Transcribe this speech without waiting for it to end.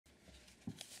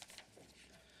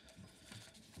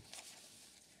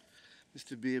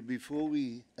Mr. Beer, before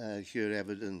we hear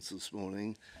evidence this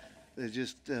morning, there are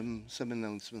just some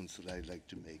announcements that I'd like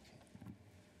to make.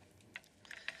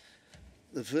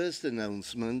 The first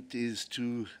announcement is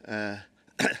to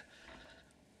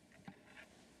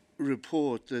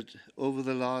report that over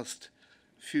the last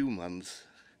few months,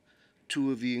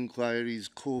 two of the inquiry's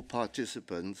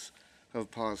co-participants have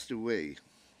passed away.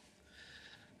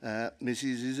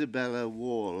 Mrs. Isabella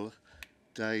Wall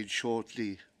died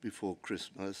shortly before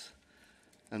Christmas,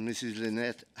 and Mrs.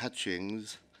 Lynette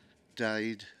Hutchings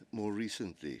died more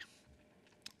recently.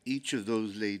 Each of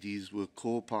those ladies were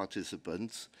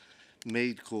co-participants,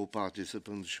 made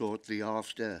co-participants shortly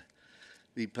after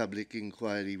the public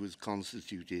inquiry was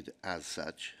constituted as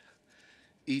such.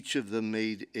 Each of them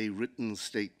made a written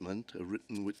statement, a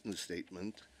written witness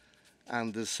statement,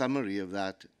 and the summary of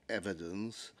that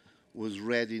evidence was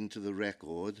read into the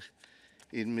record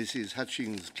in Mrs.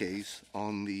 Hutchings' case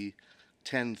on the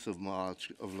 10th of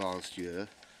March of last year,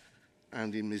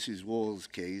 and in Mrs. Wall's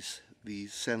case, the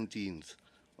 17th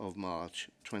of March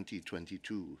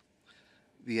 2022.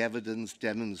 The evidence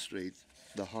demonstrates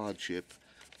the hardship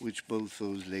which both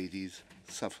those ladies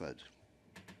suffered.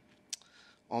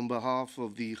 On behalf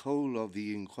of the whole of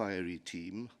the inquiry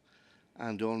team,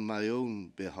 and on my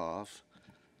own behalf,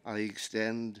 I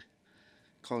extend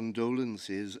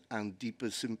condolences and deeper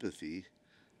sympathy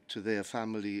to their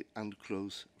family and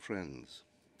close friends.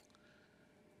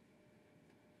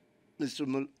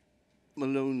 Mr.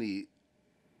 Maloney,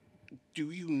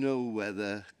 do you know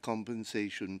whether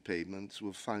compensation payments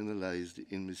were finalised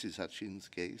in Mrs. Hutchins'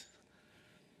 case?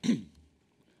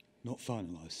 Not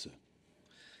finalised, sir.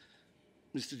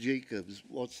 Mr. Jacobs,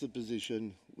 what's the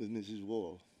position with Mrs.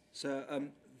 Wall? Sir,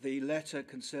 the letter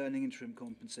concerning interim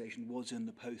compensation was in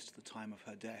the post at the time of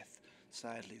her death,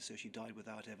 sadly, so she died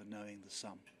without ever knowing the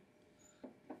sum.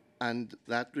 And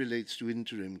that relates to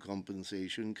interim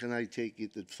compensation. Can I take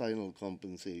it that final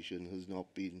compensation has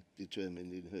not been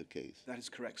determined in her case? That is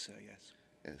correct, sir, yes.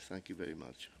 Yes, thank you very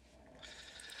much.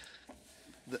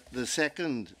 The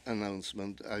second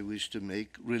announcement I wish to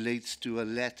make relates to a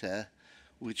letter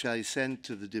which I sent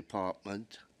to the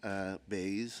department,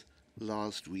 Bays,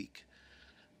 last week,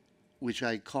 which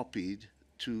I copied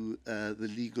to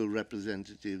the legal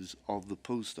representatives of the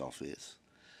Post Office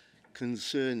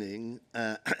concerning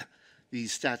the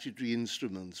statutory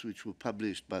instruments which were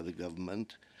published by the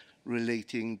government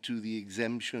relating to the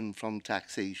exemption from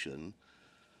taxation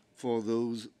for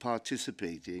those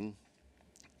participating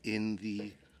in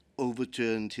the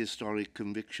overturned historic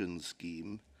conviction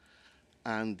scheme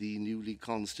and the newly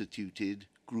constituted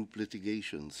group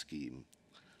litigation scheme.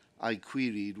 I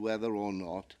queried whether or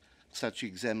not such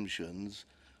exemptions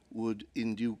would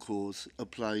in due course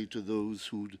apply to those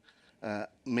who'd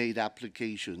made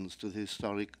applications to the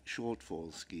historic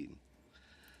shortfall scheme.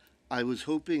 I was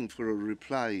hoping for a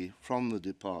reply from the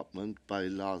department by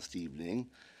last evening,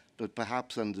 but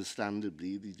perhaps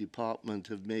understandably the department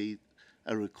have made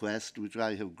a request which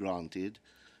I have granted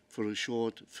for a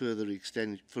short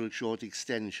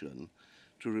extension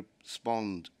to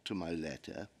respond to my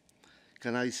letter.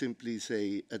 Can I simply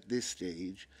say at this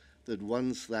stage that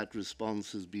once that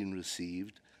response has been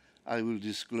received, I will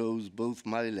disclose both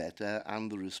my letter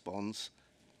and the response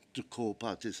to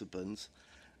co-participants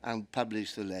and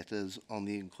publish the letters on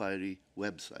the inquiry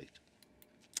website.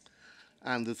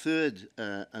 And the third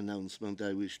announcement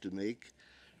I wish to make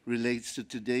relates to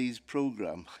today's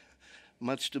programme.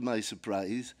 Much to my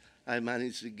surprise, I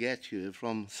managed to get here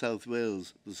from South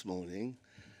Wales this morning,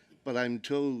 but I'm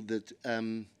told that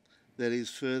there is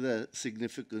further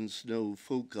significant snow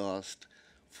forecast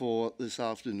for this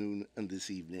afternoon and this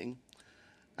evening.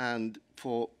 And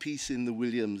for peace in the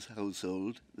Williams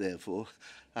household, therefore,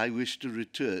 I wish to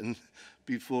return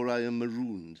before I am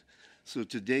marooned. So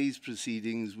today's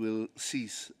proceedings will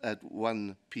cease at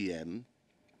 1 p.m.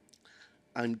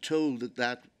 I'm told that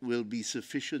that will be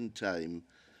sufficient time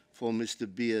for Mr.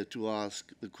 Beer to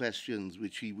ask the questions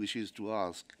which he wishes to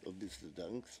ask of Mr.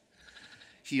 Dunks.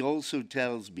 He also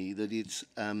tells me that it's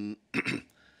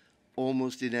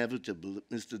almost inevitable that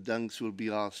Mr. Dunks will be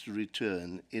asked to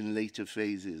return in later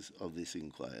phases of this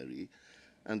inquiry,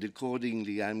 and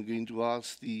accordingly I'm going to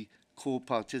ask the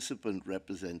co-participant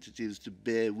representatives to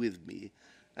bear with me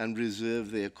and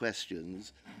reserve their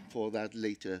questions for that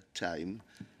later time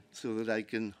so that I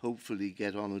can hopefully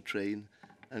get on a train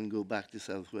and go back to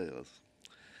South Wales.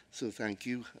 So thank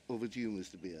you. Over to you,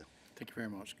 Mr. Beer. Thank you very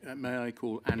much. May I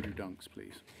call Andrew Dunks,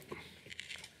 please?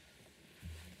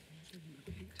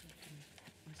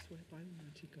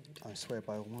 I swear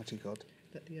by Almighty God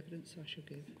that the evidence I shall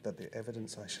give that the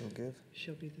evidence I shall give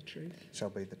shall be the truth, shall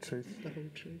be the truth, the whole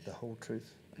truth, the whole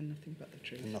truth, and nothing but the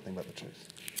truth. and nothing but the truth.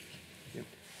 Yep.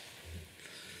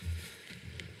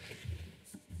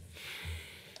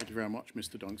 Thank you very much,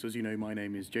 Mr. Dunks. As you know, my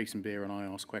name is Jason Beer and I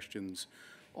ask questions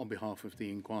on behalf of the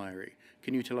inquiry.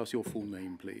 Can you tell us your full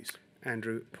name, please?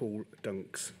 Andrew Paul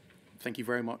Dunks. Thank you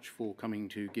very much for coming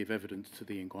to give evidence to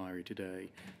the inquiry today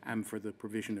and for the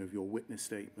provision of your witness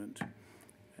statement.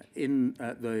 In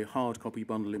the hard copy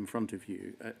bundle in front of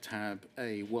you at tab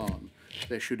A1,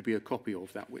 there should be a copy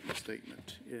of that witness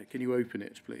statement. Can you open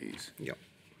it, please? Yep.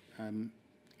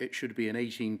 It should be an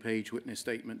 18-page witness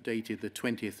statement dated the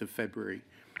 20th of February,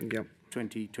 Yep.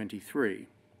 2023.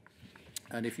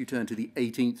 And if you turn to the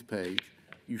 18th page,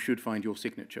 you should find your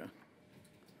signature.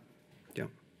 Yep.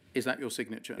 Is that your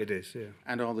signature? It is, yeah.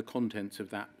 And are the contents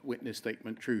of that witness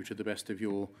statement true to the best of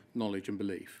your knowledge and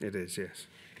belief? It is, yes.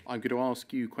 I'm going to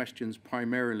ask you questions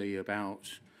primarily about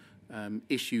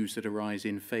issues that arise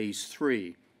in phase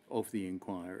 3 of the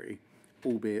inquiry,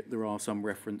 albeit there are some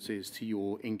references to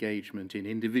your engagement in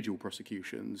individual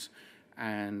prosecutions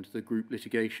and the group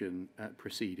litigation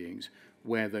proceedings,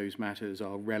 where those matters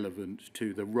are relevant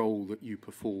to the role that you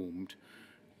performed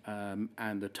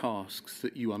and the tasks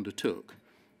that you undertook,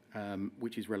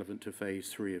 which is relevant to phase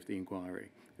 3 of the inquiry.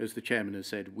 As the chairman has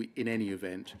said, in any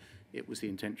event, it was the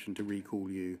intention to recall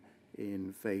you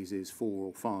in phases 4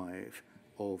 or 5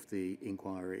 of the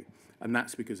inquiry. And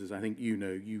that's because, as I think you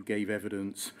know, you gave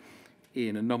evidence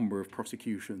in a number of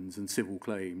prosecutions and civil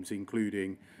claims,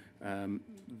 including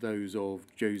those of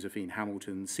Josephine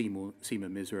Hamilton, Seema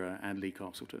Misra, and Lee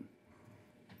Castleton.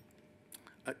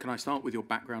 Can I start with your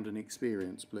background and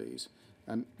experience, please?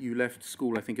 You left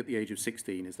school, I think, at the age of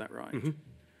 16, is that right? Mm-hmm.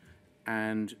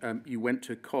 And you went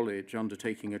to college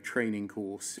undertaking a training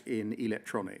course in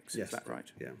electronics, Yes. is that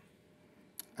right?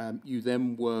 Yeah. You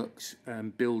then worked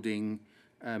building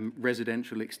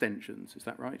residential extensions, is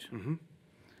that right? Mm-hmm.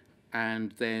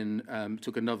 And then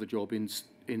took another job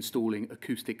installing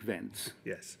acoustic vents.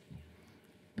 Yes.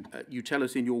 You tell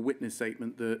us in your witness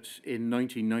statement that in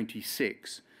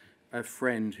 1996, a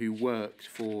friend who worked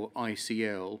for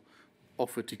ICL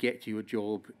offered to get you a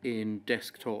job in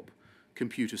desktop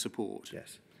computer support.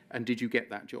 Yes. And did you get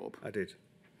that job? I did.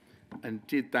 And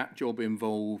did that job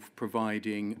involve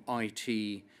providing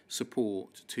IT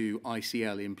support to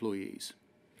ICL employees?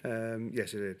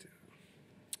 Yes, it did.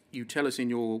 You tell us in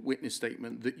your witness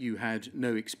statement that you had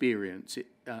no experience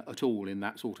at all in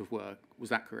that sort of work. Was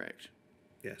that correct?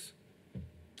 Yes.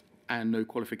 And no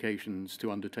qualifications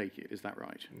to undertake it, is that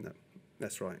right? No,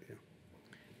 that's right,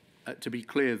 yeah. To be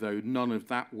clear, though, none of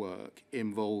that work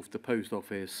involved the Post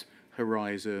Office,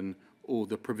 Horizon, or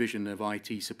the provision of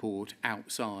IT support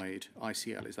outside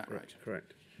ICL, is that right?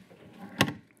 Correct.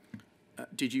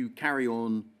 Did you carry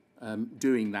on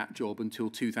doing that job until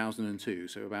 2002,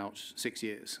 so about 6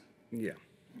 years? Yeah.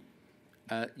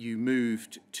 You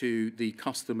moved to the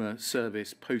Customer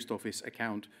Service Post Office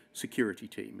Account Security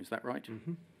Team, is that right?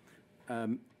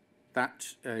 Mm-hmm. That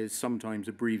is sometimes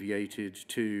abbreviated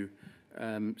to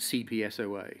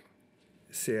CPSOA.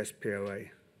 CSPOA.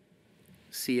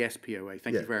 CSPOA,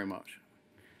 thank you very much.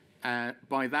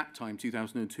 By that time,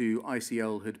 2002,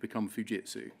 ICL had become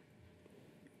Fujitsu.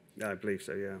 I believe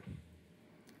so,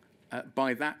 yeah.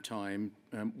 By that time,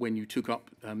 when you took up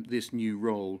this new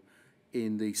role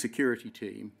in the security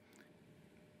team,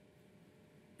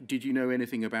 did you know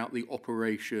anything about the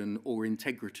operation or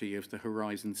integrity of the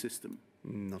Horizon system?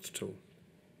 Not at all.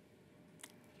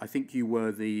 I think you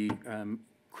were the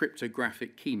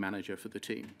cryptographic key manager for the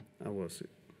team. I was.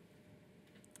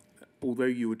 Although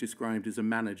you were described as a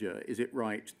manager, is it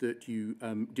right that you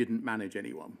didn't manage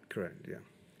anyone? Correct, yeah.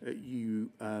 You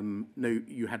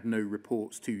had no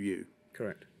reports to you.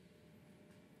 Correct.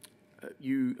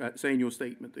 You say in your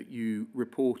statement that you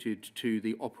reported to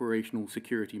the operational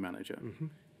security manager. Mm-hmm.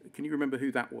 Can you remember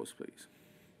who that was, please?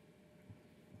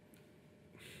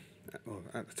 Well,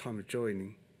 at the time of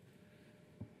joining,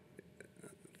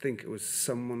 I think it was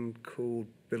someone called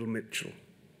Bill Mitchell.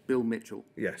 Bill Mitchell.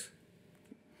 Yes.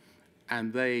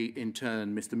 And they, in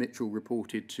turn, Mr. Mitchell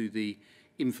reported to the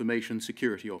information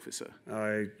security officer.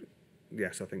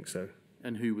 Yes, I think so.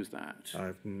 And who was that?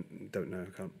 I don't know.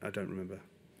 I don't remember.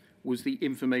 Was the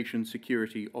information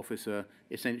security officer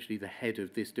essentially the head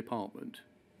of this department?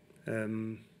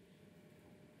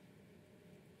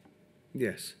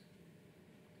 Yes.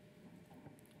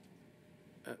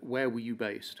 Where were you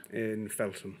based? In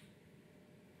Feltham.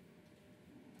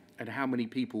 And how many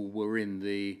people were in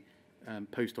the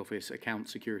post office account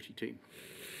security team?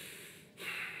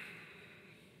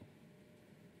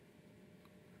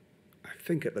 I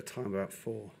think at the time about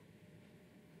 4.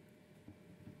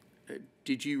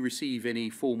 Did you receive any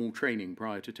formal training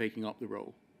prior to taking up the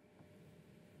role?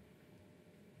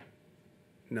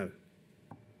 No.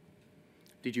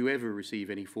 Did you ever receive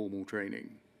any formal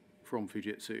training from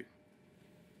Fujitsu?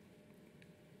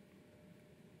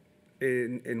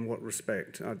 In what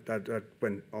respect? I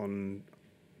went on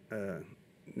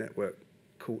network.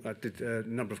 I did a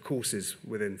number of courses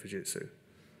within Fujitsu.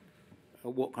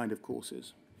 What kind of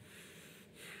courses?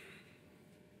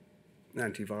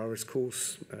 Antivirus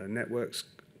course, networks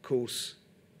course.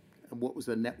 And what was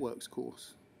the networks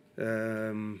course?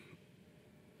 I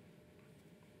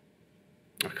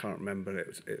can't remember.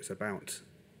 It was about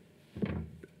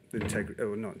integrity.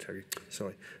 Oh, not integrity.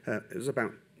 Sorry. It was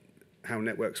about how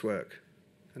networks work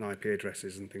and IP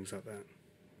addresses and things like that.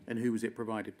 And who was it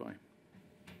provided by?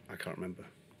 I can't remember.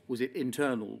 Was it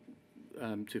internal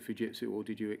to Fujitsu, or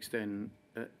did you extend?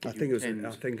 I think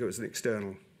it was an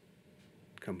external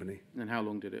company. And how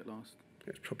long did it last?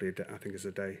 It's probably a day, I think it's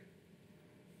a day.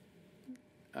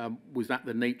 Was that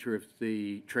the nature of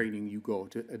the training you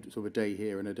got? Sort of a day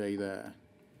here and a day there?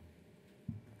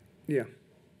 Yeah.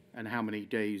 And how many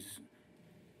days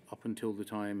up until the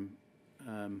time,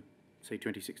 say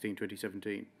 2016,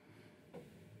 2017?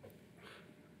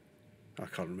 I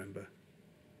can't remember.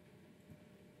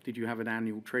 Did you have an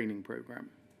annual training program?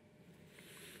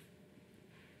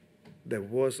 There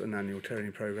was an annual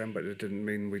training program, but it didn't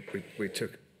mean we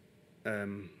took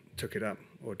it up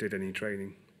or did any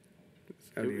training.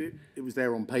 It was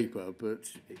there on paper, but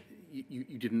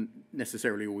you didn't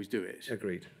necessarily always do it.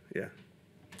 Agreed. Yeah.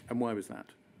 And why was that?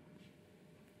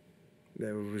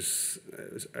 It was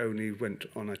only went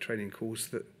on a training course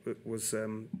that was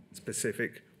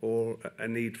specific or a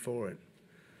need for it.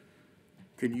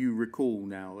 Can you recall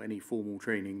now any formal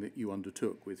training that you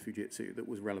undertook with Fujitsu that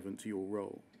was relevant to your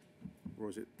role? Or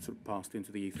is it sort of passed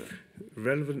into the ether?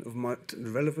 Relevant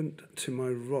to my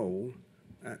role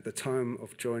at the time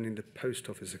of joining the post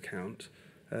office account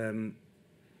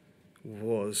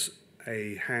was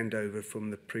a handover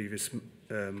from the previous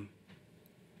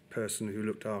person who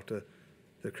looked after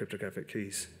the cryptographic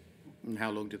keys. And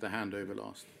how long did the handover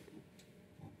last?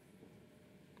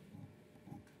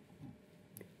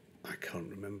 I can't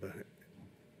remember.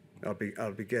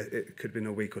 It could have been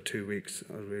a week or 2 weeks.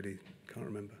 I really can't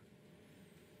remember.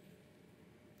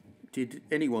 Did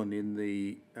anyone in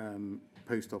the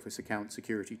post office account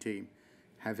security team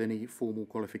have any formal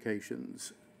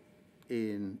qualifications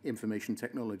in information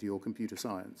technology or computer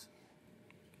science?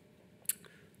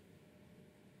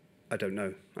 I don't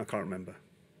know. I can't remember.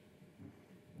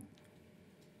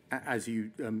 As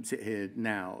you sit here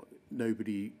now,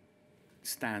 nobody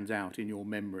stands out in your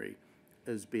memory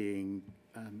as being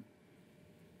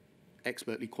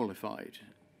expertly qualified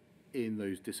in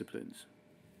those disciplines?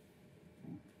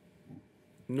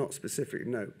 Not specifically,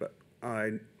 no, but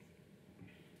I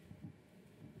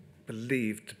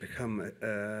believe to become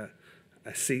a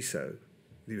CISO,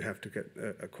 you have to get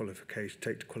a qualification,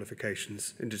 take the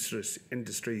qualifications,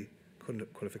 industry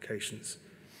qualifications.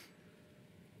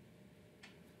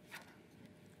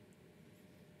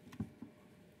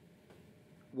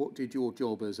 What did your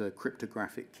job as a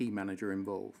cryptographic key manager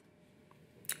involve?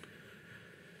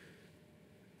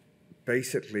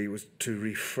 Basically, it was to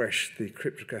refresh the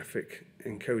cryptographic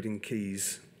encoding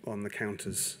keys on the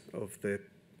counters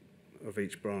of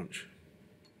each branch.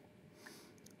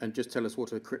 And just tell us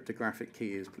what a cryptographic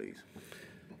key is, please.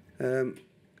 A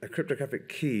cryptographic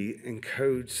key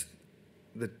encodes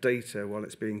the data while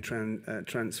it's being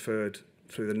transferred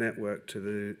through the network to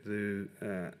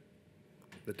the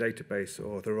database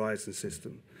or the Horizon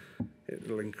system. It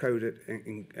will encode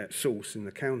it at source in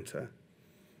the counter.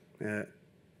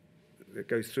 It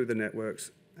goes through the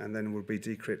networks and then will be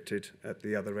decrypted at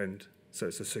the other end. So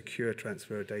it's a secure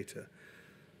transfer of data.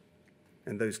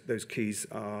 And those keys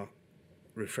were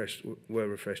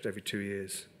refreshed every 2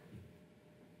 years.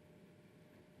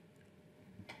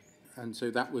 And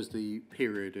so that was the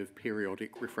period of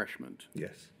periodic refreshment.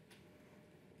 Yes.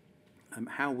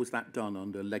 How was that done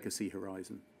under Legacy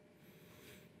Horizon?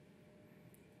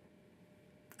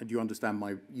 And do you understand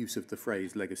my use of the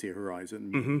phrase Legacy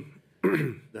Horizon?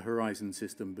 Mm-hmm. The Horizon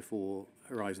system before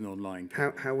Horizon Online.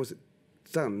 How was it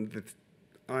done? That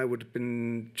I would have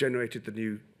been generated the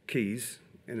new keys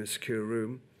in a secure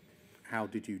room. How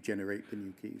did you generate the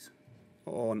new keys?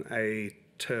 On a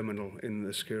terminal in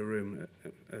the secure room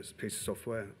as a piece of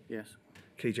software. Yes.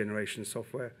 Key generation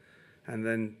software. And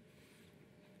then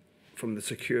from the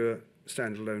secure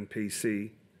standalone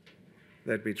PC,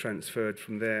 they'd be transferred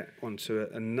from there onto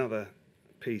another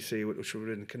PC, which would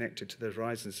have been connected to the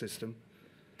Horizon system.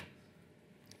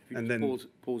 If you And just then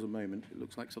pause a moment, it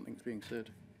looks like something's being said.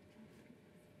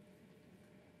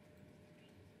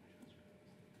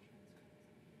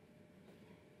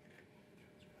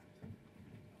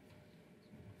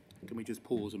 Can we just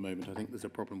pause a moment? I think there's a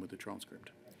problem with the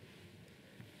transcript.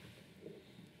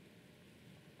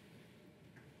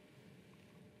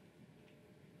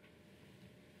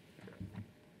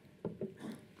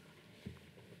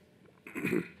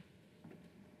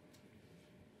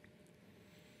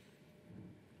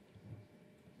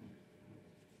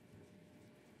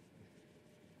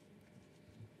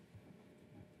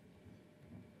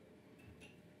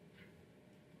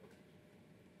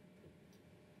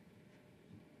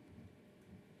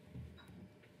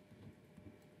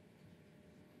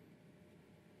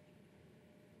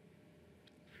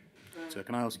 So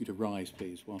can I ask you to rise,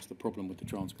 please, whilst the problem with the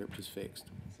transcript is fixed?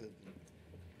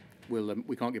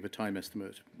 We can't give a time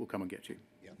estimate. We'll come and get you.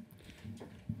 Yeah.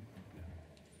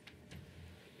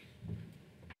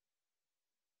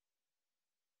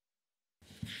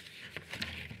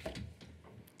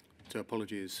 So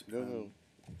apologies No.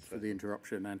 for the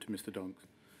interruption, and to Mr. Donks.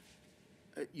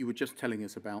 You were just telling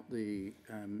us about the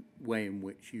way in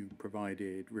which you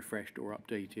provided refreshed or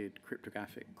updated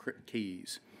cryptographic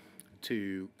keys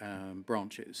to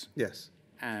branches, Yes.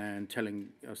 and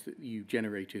telling us that you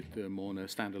generated them on a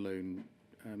standalone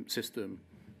system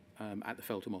at the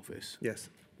Feltham office. Yes.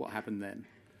 What happened then?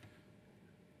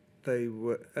 They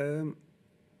were.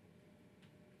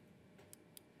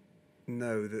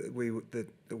 No, that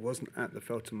it wasn't at the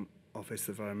Feltham office,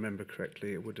 if I remember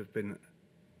correctly. It would have been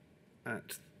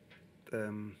at.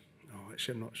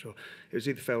 Actually, I'm not sure. It was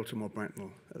either Feltham or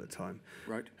Bracknell at the time.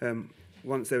 Right.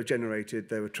 Once they were generated,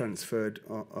 they were transferred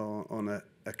on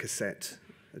a cassette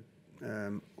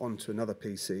onto another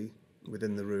PC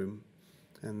within the room,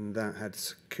 and that had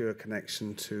secure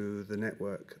connection to the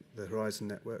network, the Horizon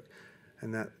network,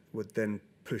 and that would then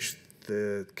push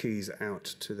the keys out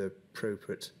to the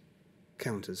appropriate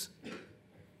counters.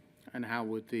 And how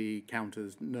would the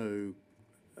counters know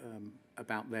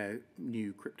about their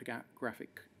new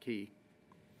cryptographic key?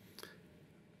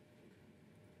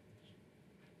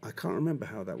 I can't remember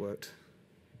how that worked.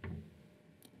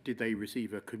 Did they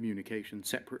receive a communication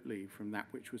separately from that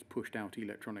which was pushed out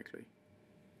electronically?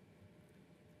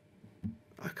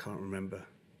 I can't remember.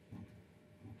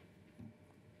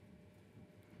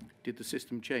 Did the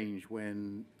system change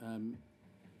when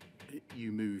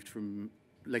you moved from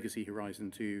Legacy Horizon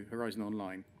to Horizon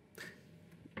Online?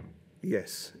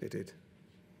 Yes, it did.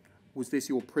 Was this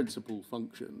your principal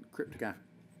function,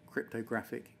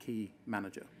 cryptographic key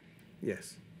manager?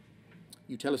 Yes.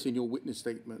 You tell us in your witness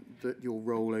statement that your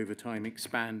role over time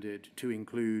expanded to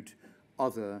include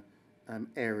other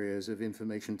areas of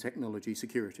information technology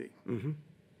security. Mm-hmm.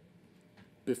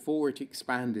 Before it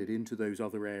expanded into those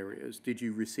other areas, did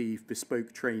you receive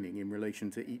bespoke training in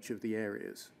relation to each of the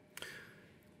areas?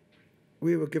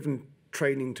 We were given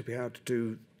training to be able to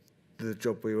do the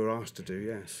job we were asked to do,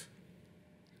 yes.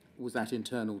 Was that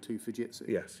internal to Fujitsu?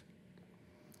 Yes.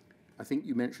 I think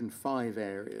you mentioned 5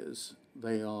 areas.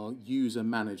 They are user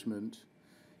management,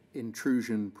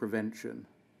 intrusion prevention,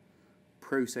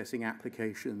 processing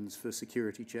applications for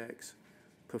security checks,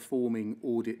 performing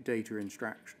audit data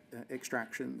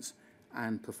extractions,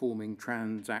 and performing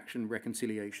transaction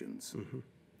reconciliations.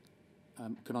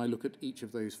 Mm-hmm. Can I look at each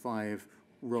of those 5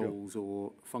 roles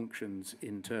or functions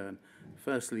in turn?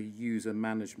 Firstly, user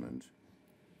management.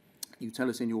 You tell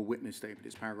us in your witness statement,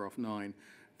 it's paragraph 9,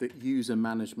 that user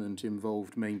management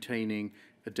involved maintaining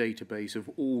a database of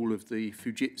all of the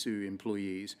Fujitsu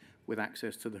employees with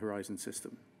access to the Horizon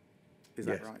system. Is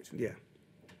that right? Yeah.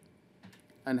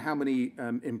 And how many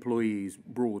employees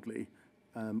broadly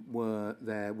were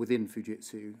there within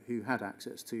Fujitsu who had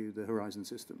access to the Horizon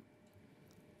system?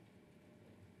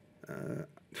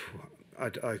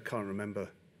 I can't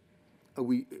remember. Are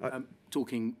we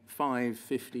talking 5,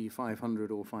 50,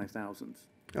 500 or 5,000?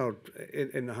 Oh,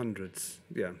 in the hundreds,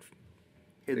 yeah.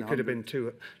 In the It could have hundreds?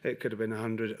 been It could have been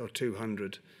 100 or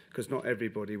 200, because not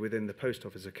everybody within the post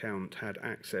office account had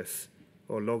access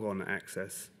or log-on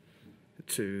access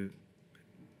to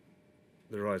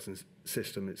the Horizon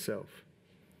system itself.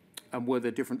 And were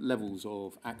there different levels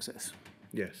of access?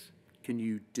 Yes. Can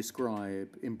you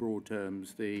describe in broad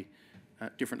terms the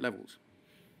different levels?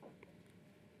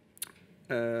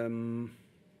 It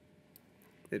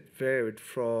varied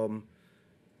from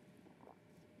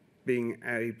being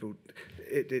able.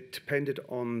 It depended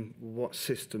on what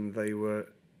system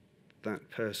that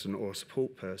person or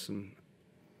support person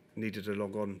needed to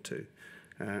log on to,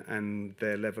 and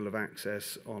their level of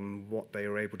access on what they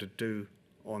were able to do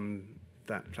on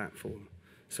that platform.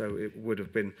 So it would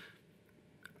have been,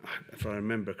 if I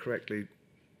remember correctly,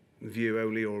 view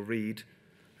only or read,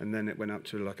 and then it went up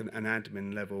to like an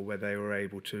admin level where they were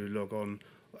able to log on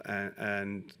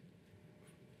and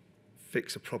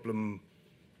fix a problem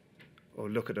or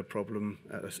look at a problem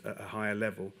at a higher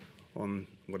level on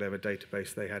whatever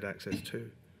database they had access to.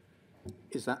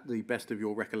 Is that the best of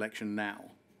your recollection now?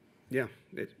 Yeah,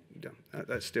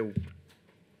 that's still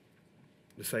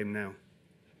the same now.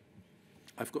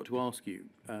 I've got to ask you,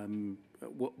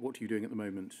 what are you doing at the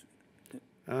moment?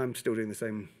 I'm still doing the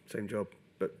same job,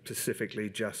 but specifically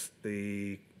just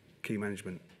the key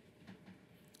management.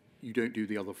 You don't do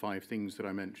the other 5 things that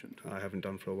I mentioned? I haven't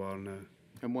done for a while, no.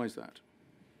 And why is that?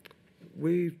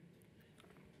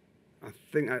 I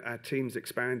think our team's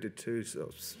expanded to sort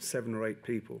of 7 or 8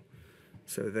 people,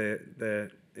 so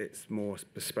it's more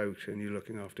bespoke and you're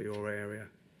looking after your area.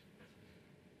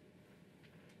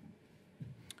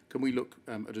 Can we look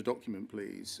at a document,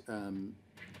 please?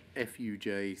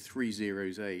 FUJ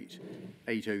 308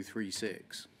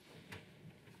 8036.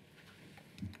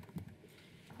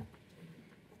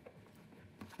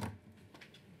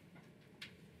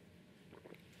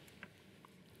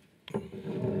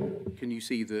 Can you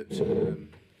see that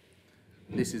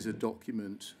this is a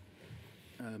document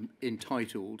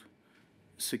entitled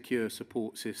Secure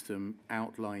Support System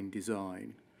Outline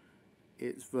Design?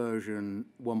 It's version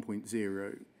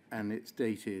 1.0 and it's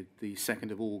dated the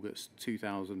 2nd of August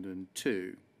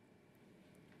 2002.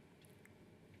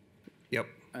 Yep.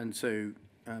 And so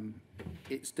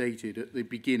it's dated at the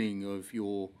beginning of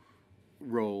your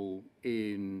role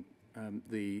in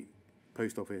the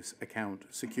Post Office account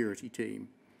security team.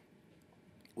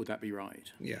 Would that be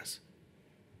right? Yes.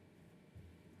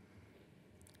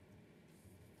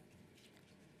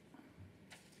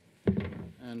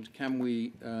 And can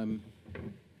we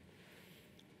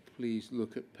please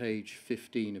look at page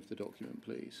 15 of the document,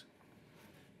 please?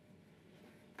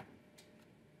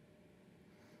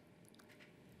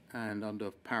 And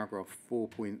under paragraph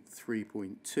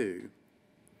 4.3.2,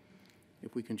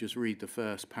 if we can just read the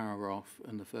first paragraph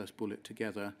and the first bullet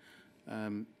together,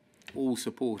 all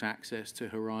support access to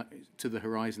the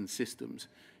Horizon systems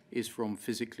is from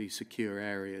physically secure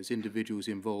areas. Individuals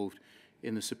involved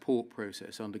in the support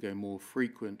process undergo more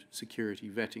frequent security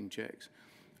vetting checks.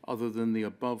 Other than the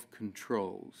above,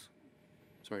 controls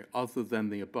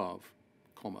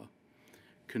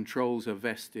are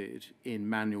vested in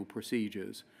manual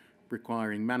procedures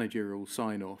requiring managerial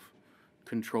sign-off,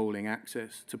 controlling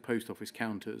access to post office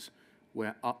counters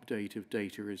where update of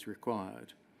data is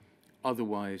required.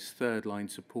 Otherwise, third-line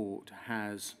support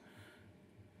has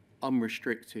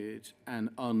unrestricted and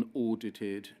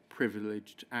unaudited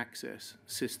privileged access,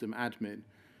 system admin,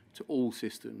 to all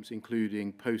systems,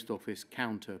 including post office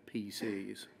counter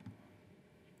PCs.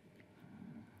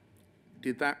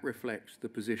 Did that reflect the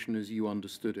position as you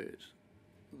understood it,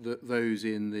 that those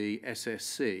in the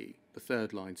SSC, the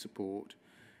third-line support,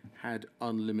 had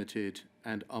unlimited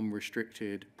and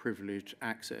unrestricted privileged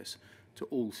access to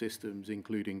all systems,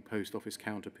 including post office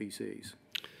counter PCs?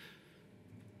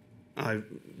 I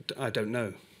don't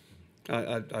know.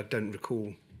 I don't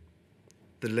recall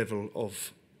the level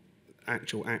of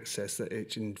actual access that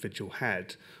each individual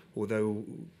had, although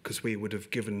because we would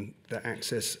have given the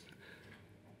access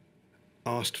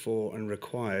asked for and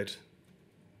required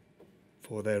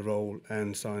for their role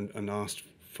and signed and asked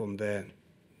from their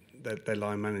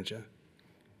line manager.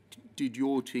 Did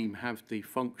your team have the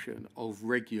function of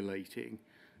regulating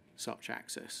such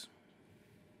access?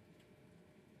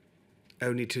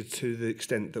 Only to the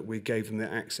extent that we gave them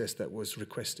the access that was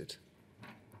requested.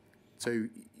 So,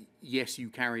 yes, you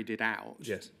carried it out,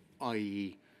 Yes.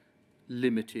 i.e.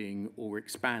 limiting or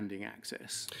expanding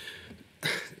access.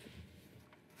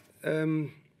 It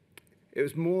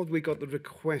was more we got the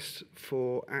request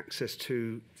for access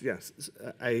to,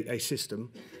 a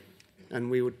system,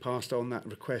 and we would pass on that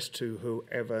request to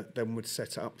whoever then would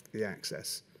set up the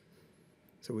access.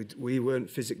 So we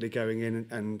weren't physically going in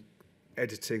and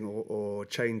editing or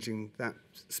changing that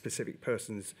specific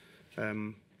person's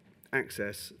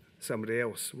access. Somebody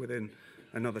else within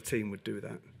another team would do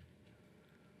that.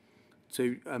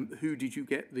 So who did you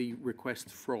get the request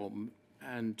from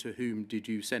and to whom did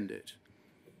you send it?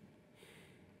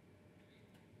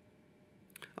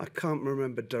 I can't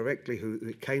remember directly who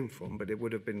it came from, but it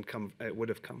would have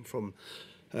come from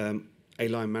a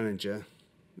line manager.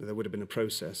 There would have been a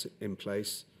process in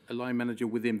place. A line manager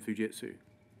within Fujitsu?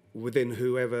 Within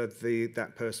whoever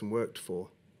that person worked for.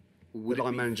 Would the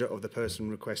line manager of the person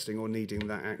requesting or needing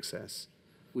that access.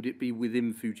 Would it be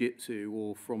within Fujitsu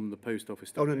or from the post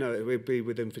office? Oh, no, it would be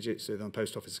within Fujitsu, the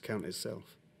post office account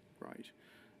itself. Right.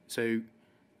 So,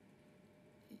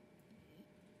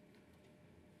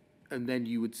 and then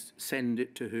you would send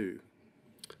it to who?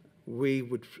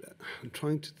 I'm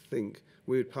trying to think,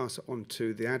 we would pass it on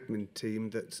to the admin team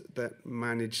that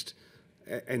managed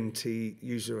NT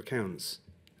user accounts.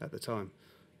 at the time,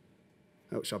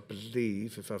 which I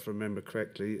believe, if I remember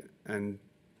correctly, and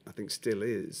I think still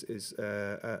is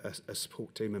a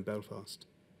support team in Belfast.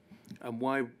 And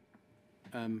why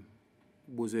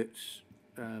was it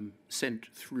sent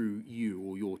through you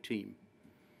or your team?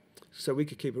 So we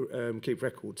could keep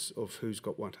records of who's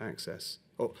got what access,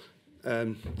 or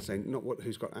saying not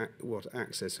who's got what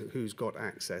access, who's got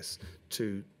access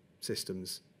to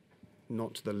systems,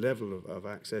 not to the level of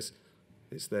access.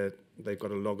 It's they've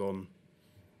got a log on.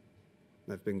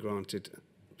 They've been granted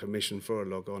permission for a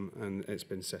log on, and it's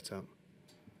been set up.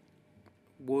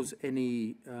 Was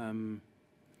any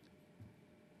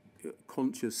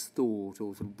conscious thought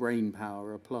or sort of brain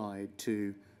power applied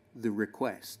to the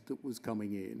request that was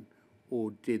coming in,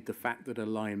 or did the fact that a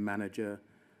line manager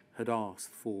had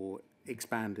asked for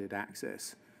expanded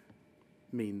access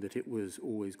mean that it was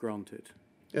always granted?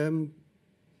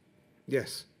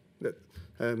 Yes.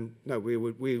 No, we,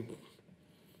 for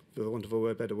the want of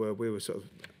a better word, we were sort of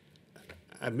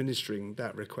administering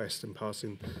that request and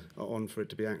passing on for it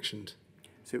to be actioned.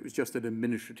 So it was just an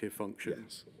administrative function?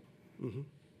 Yes. Mm-hmm.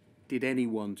 Did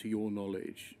anyone, to your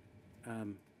knowledge,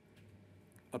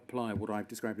 apply what I've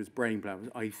described as brain power?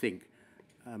 I think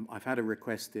I've had a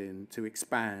request in to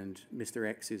expand Mr.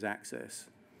 X's access.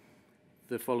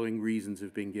 The following reasons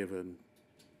have been given.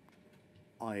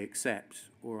 I accept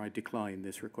or I decline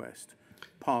this request.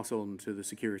 Pass on to the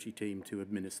security team to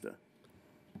administer.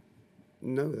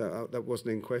 No, that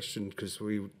wasn't in question, because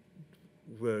we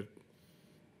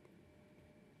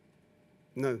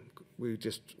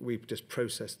just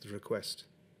processed the request.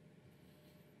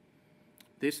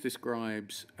 This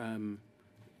describes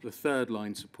the third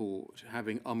line support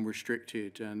having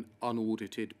unrestricted and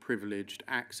unaudited privileged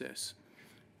access,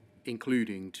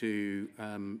 including to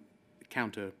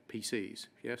counter PCs,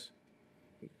 yes?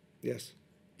 Yes.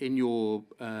 In your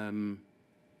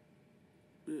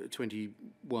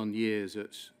 21 years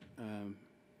at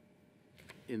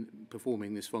in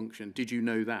performing this function, did you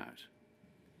know that?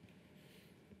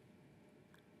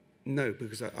 No,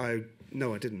 because I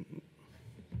didn't.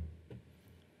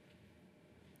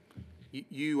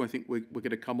 I think we're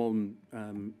going to come on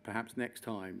perhaps next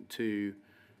time to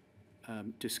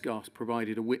discuss,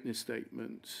 provided a witness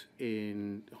statement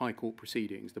in High Court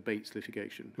proceedings, the Bates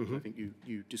litigation. Mm-hmm. I think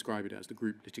you describe it as the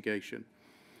group litigation,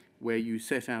 where you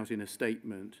set out in a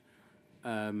statement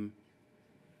 12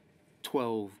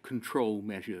 control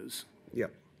measures.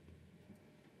 Yep.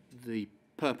 The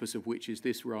purpose of which is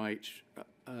this right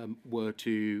were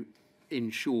to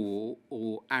ensure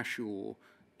or assure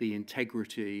the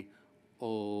integrity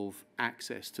of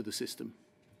access to the system.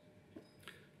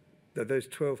 Those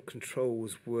 12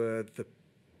 controls were the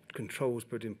controls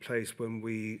put in place when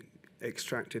we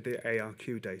extracted the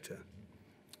ARQ data.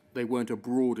 They weren't a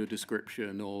broader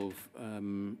description of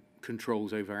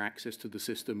controls over access to the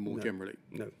system more generally?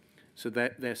 No. So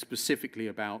they're specifically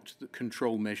about the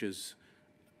control measures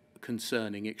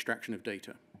concerning extraction of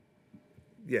data?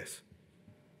 Yes.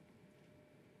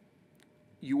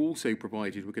 You also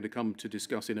provided, we're going to come to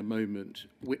discuss in a moment,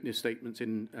 witness statements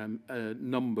in a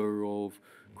number of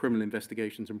criminal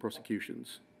investigations and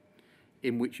prosecutions,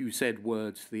 in which you said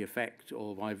words to the effect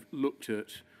of, I've looked at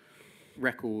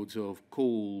records of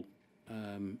calls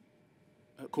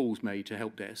made to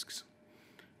help desks,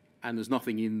 and there's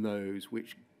nothing in those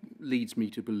which leads me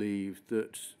to believe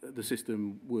that the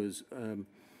system was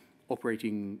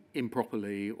operating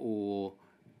improperly, or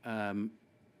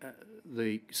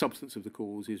the substance of the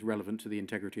calls is relevant to the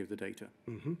integrity of the data.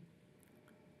 Mm-hmm.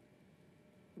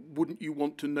 Wouldn't you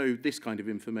want to know this kind of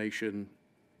information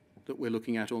that we're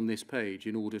looking at on this page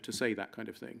in order to say that kind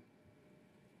of thing?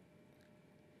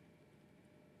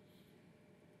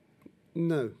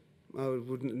 No, I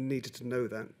wouldn't have needed to know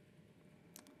that.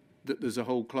 That there's a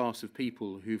whole class of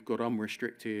people who've got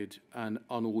unrestricted and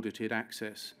unaudited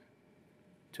access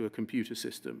to a computer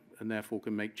system and therefore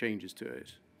can make changes to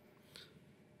it.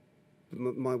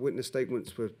 My witness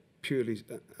statements were purely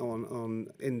on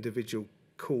individual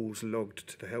calls logged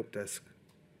to the help desk,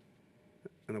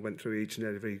 and I went through each and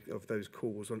every of those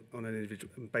calls on an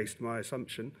individual and based my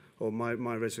assumption or my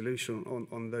resolution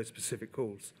on those specific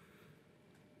calls.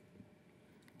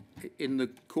 In the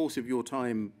course of your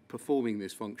time performing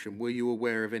this function, were you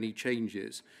aware of any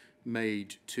changes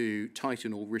made to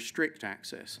tighten or restrict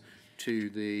access to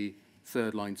the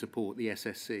third line support, the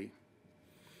SSC?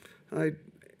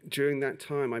 During that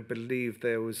time, I believe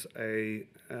there was a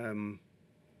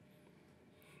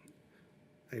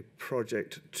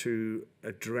project to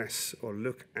address or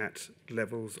look at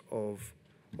levels of,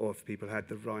 or if people had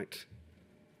the right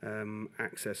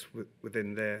access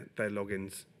within their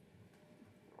logins.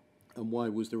 And why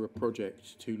was there a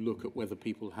project to look at whether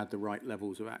people had the right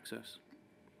levels of access?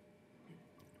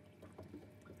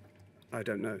 I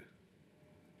don't know.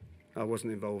 I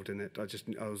wasn't involved in it.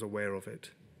 I was aware of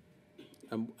it.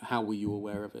 And how were you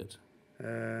aware of it?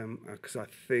 Because I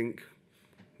think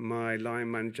my line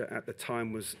manager at the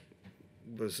time was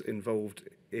involved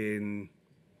in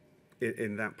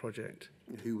that project.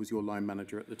 Who was your line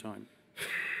manager at the time?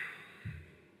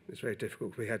 It's very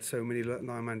difficult. We had so many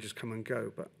line managers come and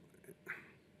go, but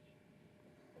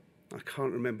I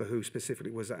can't remember who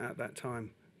specifically was at that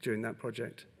time during that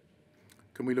project.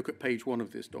 Can we look at page 1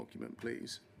 of this document,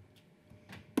 please?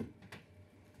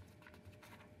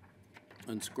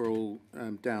 And scroll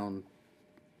down.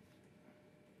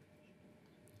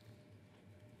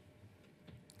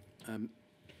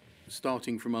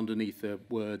 Starting from underneath the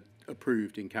word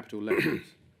approved in capital letters.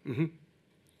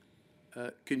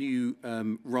 Can you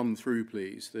run through,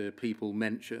 please, the people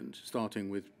mentioned, starting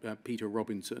with Peter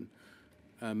Robinson,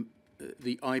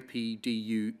 the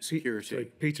IPDU security. Sorry,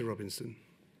 Peter Robinson.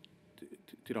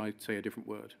 Did I say a different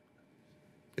word?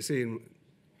 Is he in?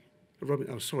 Robin?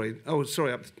 Oh, sorry. Oh,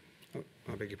 sorry.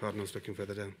 I beg your pardon. I was looking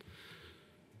further down.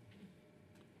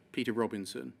 Peter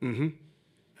Robinson.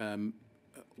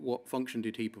 What function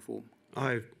did he perform?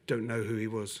 I don't know who he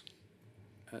was.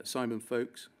 Simon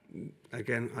Folkes.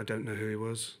 Again, I don't know who he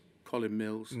was. Colin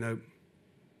Mills. No.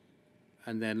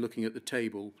 And then looking at the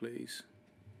table, please.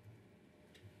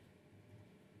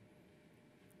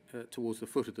 Towards the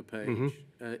foot of the page.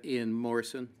 Ian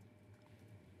Morrison.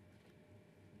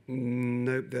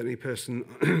 Nope, the only person,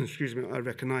 excuse me, I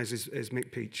recognise is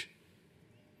Mick Peach.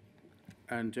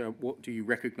 And what do you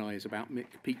recognise about Mick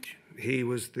Peach? He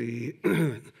was the,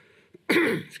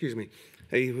 excuse me,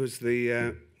 he was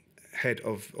the head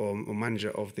of or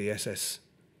manager of the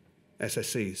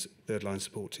SSC's third line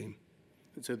support team.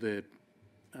 So the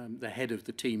head of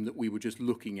the team that we were just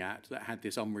looking at that had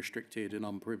this unrestricted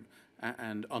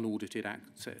and unaudited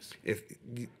access.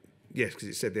 Yes, because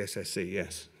it said the SSC.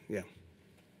 Yes, yeah.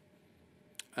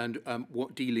 And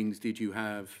what dealings did you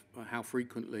have? How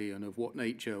frequently and of what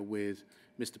nature with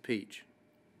Mr. Peach?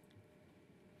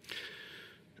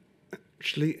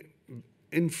 Actually,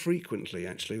 infrequently.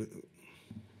 Actually.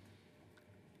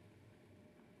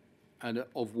 And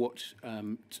of what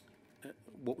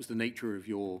was the nature of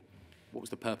what was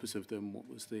the purpose of them? What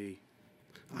was the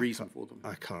reason for them?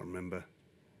 I can't remember.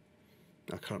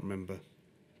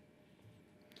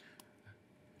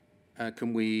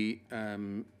 Can we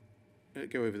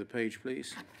go over the page,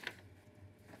 please?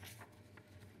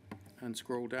 And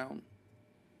scroll down.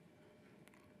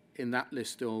 In that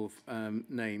list of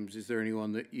names, is there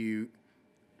anyone that you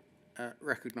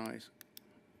recognise?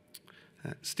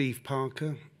 Steve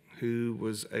Parker, who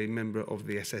was a member of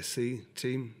the SSC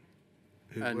team.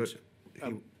 I'm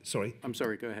sorry,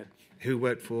 go ahead. Who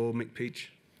worked for Mick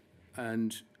Peach.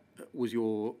 And was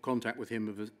your contact with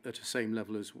him at the same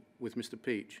level as with Mr.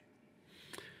 Peach?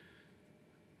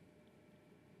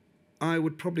 I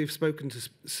would probably have spoken to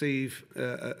Steve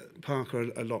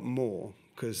Parker a lot more,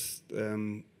 because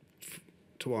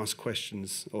to ask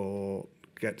questions or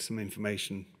get some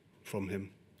information from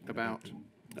him. About?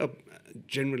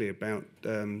 Generally about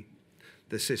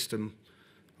the system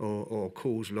or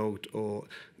calls logged, or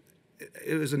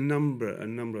it was a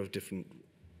number of different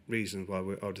reasons why I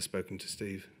would have spoken to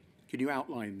Steve. Can you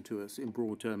outline to us in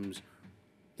broad terms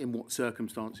in what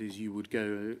circumstances you would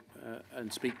go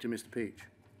and speak to Mr. Peach?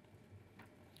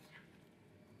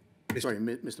 Sorry,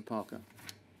 Mr. Parker.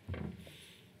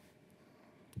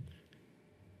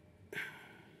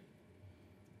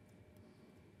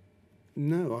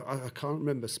 No, I can't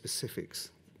remember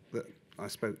specifics that I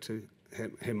spoke to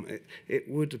him. It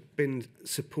would have been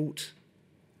support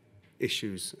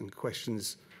issues and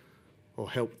questions or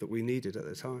help that we needed at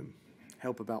the time.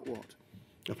 Help about what?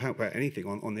 Help about anything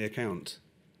on the account,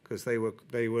 because they were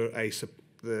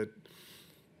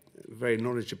very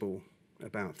knowledgeable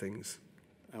about things.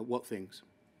 What things?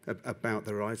 About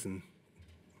the Horizon.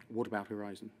 What about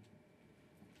Horizon?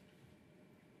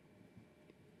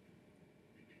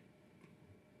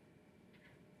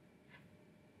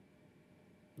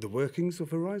 The workings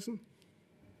of Horizon?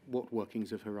 What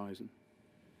workings of Horizon?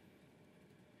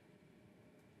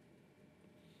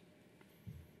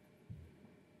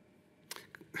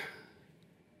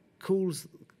 Calls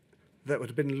that would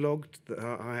have been logged that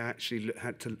I actually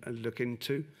had to look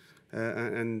into,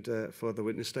 and for the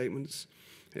witness statements.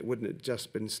 It wouldn't have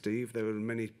just been Steve. There were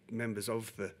many members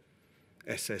of the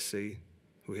SSC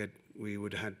we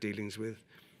would have had dealings with.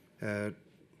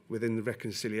 Within the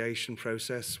reconciliation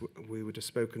process, we would have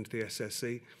spoken to the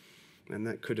SSC, and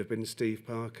that could have been Steve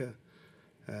Parker.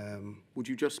 Would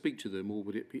you just speak to them, or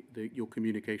would it be your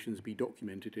communications be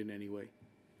documented in any way?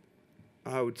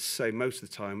 I would say most of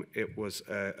the time it was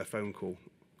a phone call,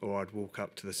 or I'd walk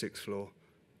up to the 6th floor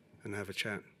and have a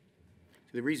chat.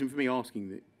 The reason for me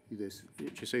asking this,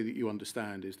 just so that you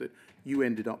understand, is that you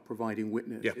ended up providing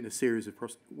witness Yeah. in a series of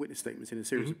witness statements in a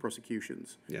series of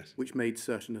prosecutions, Yes. which made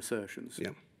certain assertions.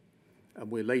 Yeah. And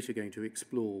we're later going to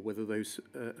explore whether those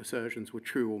assertions were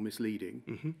true or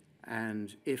misleading,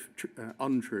 and if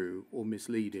untrue or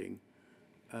misleading,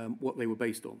 what they were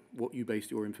based on, what you based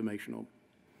your information on.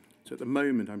 So at the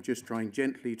moment, I'm just trying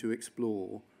gently to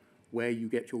explore where you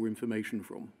get your information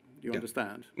from. Do you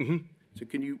understand? So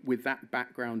can you, with that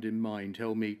background in mind,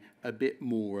 tell me a bit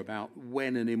more about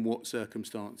when and in what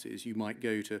circumstances you might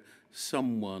go to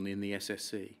someone in the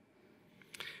SSC?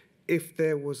 If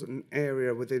there was an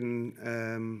area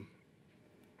within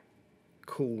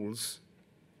calls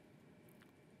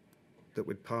that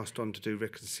we'd passed on to do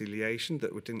reconciliation,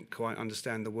 that we didn't quite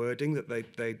understand the wording that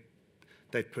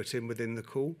they'd put in within the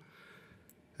call.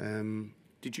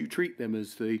 Did you treat them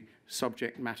as the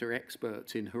subject matter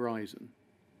experts in Horizon?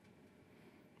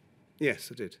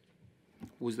 Yes, I did.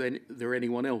 Was there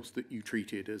anyone else that you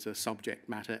treated as a subject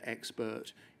matter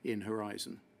expert in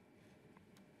Horizon?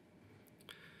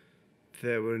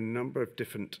 There were a number of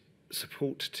different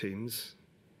support teams,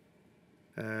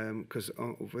 because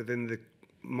within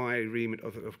my remit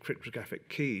of cryptographic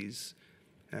keys,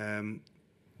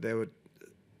 there were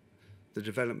the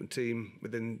development team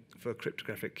for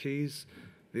cryptographic keys,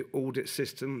 the audit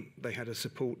system, they had a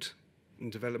support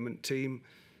and development team.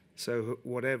 So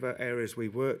whatever areas we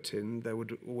worked in, there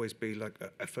would always be like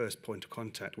a first point of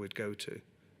contact we'd go to.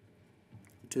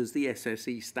 Does the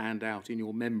SSE stand out in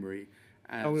your memory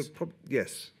as...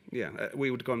 Yes, yeah.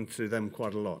 We would have gone to them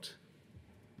quite a lot.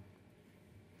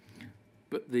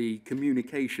 But the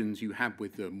communications you had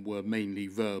with them were mainly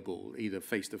verbal, either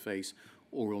face-to-face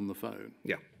or on the phone?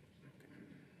 Yeah.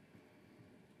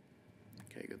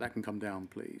 Okay, that can come down,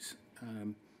 please.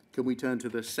 Can we turn to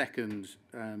the second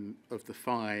of the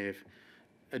 5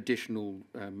 additional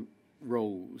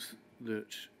roles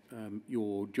that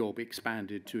your job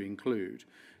expanded to include,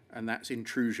 and that's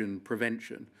intrusion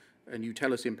prevention. And you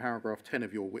tell us in paragraph 10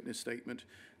 of your witness statement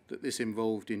that this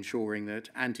involved ensuring that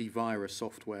antivirus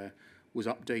software was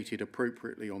updated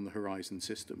appropriately on the Horizon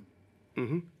system.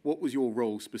 What was your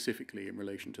role specifically in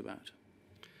relation to that?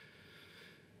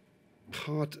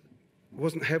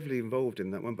 Wasn't heavily involved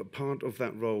in that one, but part of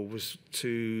that role was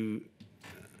to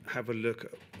have a look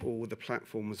at all the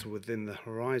platforms within the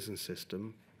Horizon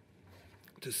system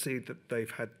to see that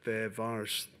they've had their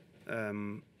virus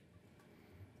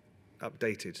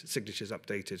updated, signatures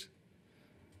updated.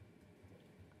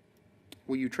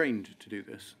 Were you trained to do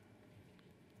this?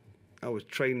 I was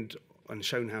trained and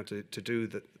shown how to do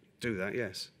that,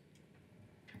 yes.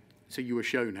 So you were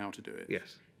shown how to do it?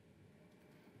 Yes.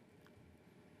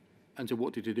 And so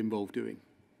what did it involve doing?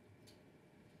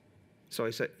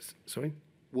 Sorry?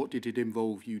 What did it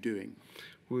involve you doing?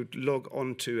 We would log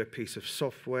onto a piece of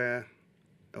software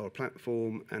or a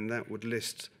platform, and that would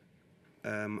list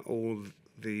all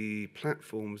the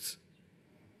platforms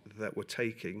that were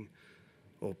taking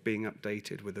or being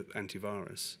updated with the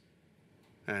antivirus.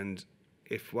 And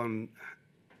if one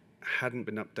hadn't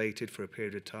been updated for a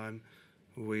period of time,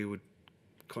 we would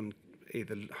I can't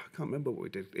remember what we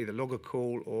did, either log a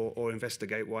call or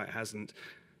investigate why it hasn't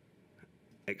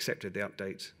accepted the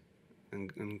update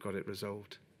and got it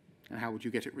resolved. And how would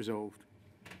you get it resolved?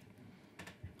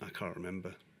 I can't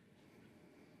remember.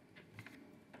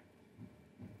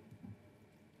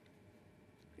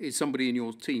 Is somebody in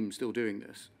your team still doing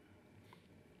this?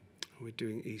 Are we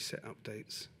doing ESET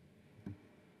updates?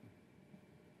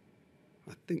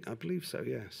 I believe so,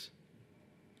 yes.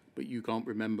 But you can't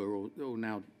remember or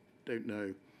now don't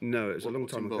know? No, it was a long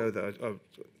what's time involved? ago that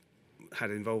I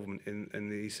had involvement in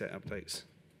the ESET updates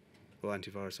or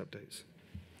antivirus updates.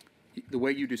 The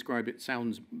way you describe it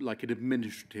sounds like an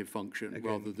administrative function Again.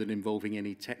 rather than involving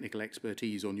any technical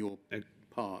expertise on your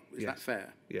part. Is that yes.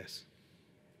 fair? Yes.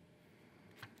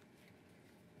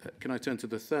 Can I turn to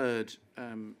the third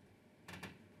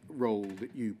role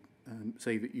that you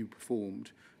say that you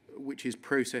performed, which is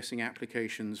processing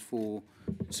applications for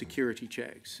security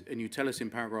checks? And you tell us in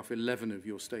paragraph 11 of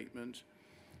your statement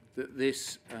that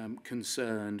this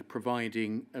concerned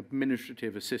providing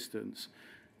administrative assistance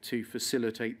to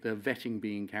facilitate the vetting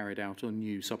being carried out on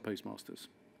new sub-postmasters.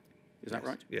 Is that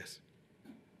right? Yes.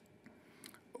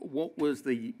 What was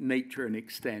the nature and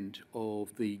extent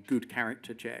of the good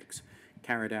character checks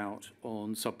carried out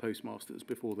on sub-postmasters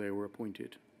before they were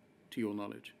appointed, to your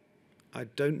knowledge? I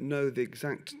don't know the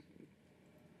exact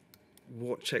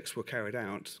what checks were carried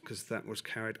out, because that was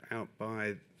carried out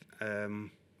by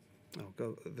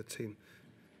the team.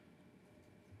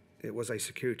 It was a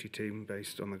security team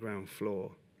based on the ground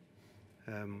floor.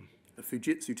 A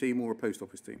Fujitsu team or a post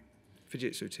office team?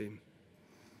 Fujitsu team.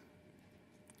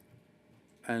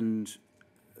 And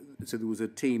so there was a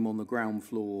team on the ground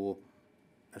floor,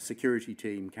 a security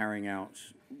team carrying out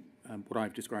what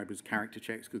I've described as character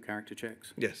checks, good character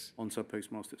checks Yes. on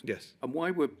sub-postmasters. Yes. And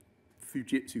why were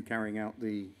Fujitsu carrying out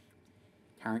the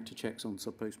character checks on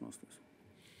sub-postmasters?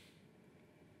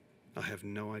 I have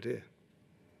no idea.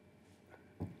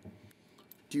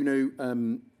 Do you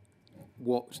know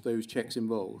what those checks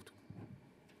involved?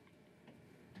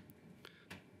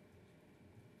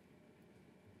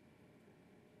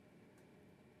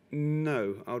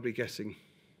 No, I'll be guessing.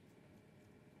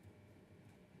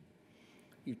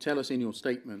 You tell us in your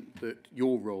statement that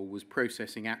your role was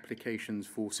processing applications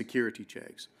for security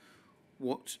checks.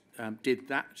 What did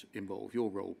that involve, your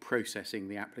role, processing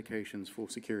the applications for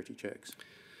security checks?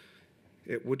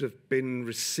 It would have been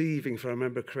receiving, if I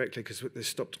remember correctly, because this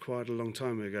stopped quite a long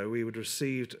time ago, we would have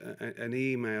received an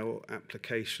email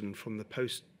application from the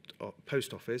post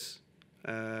office,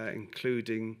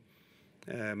 including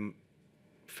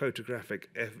photographic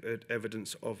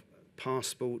evidence of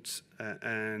passports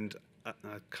and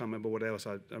I can't remember what else.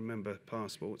 I remember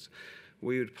passports.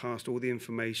 We would pass all the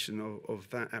information of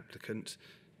that applicant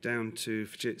down to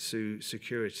Fujitsu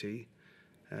Security.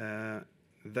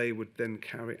 They would then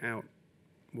carry out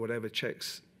whatever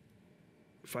checks,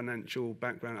 financial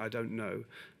background, I don't know,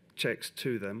 checks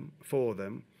to them, for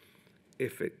them.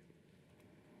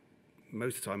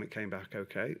 Most of the time it came back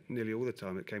okay. Nearly all the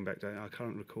time it came back down. I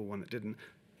can't recall one that didn't.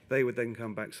 They would then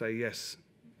come back, say, yes,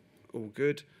 all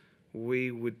good.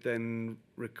 We would then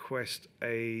request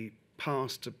a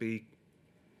pass to be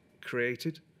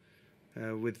created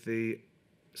with the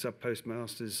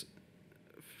sub-postmaster's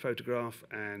photograph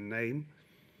and name,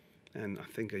 and I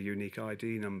think a unique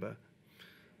ID number.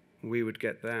 We would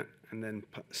get that and then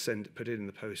put it in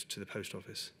the post to the post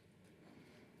office.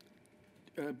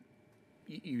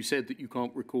 You said that you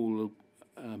can't recall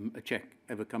a check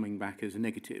ever coming back as a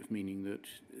negative, meaning that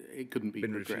it couldn't be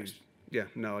progressed. Refused. Yeah,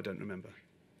 no, I don't remember.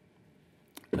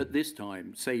 At this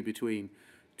time, say between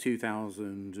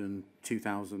 2000 and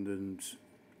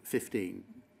 2015,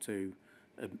 so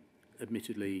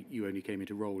admittedly you only came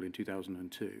into role in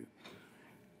 2002,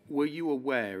 were you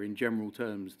aware in general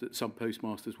terms that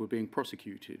sub-postmasters were being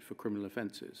prosecuted for criminal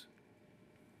offences?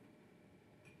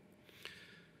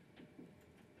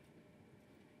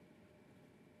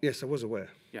 Yes, I was aware.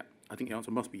 Yeah, I think the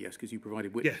answer must be yes, because you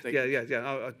provided witness Yeah.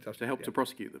 statements to help to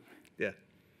prosecute them. Yeah.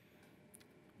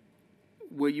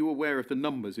 Were you aware of the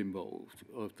numbers involved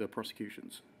of the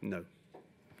prosecutions? No.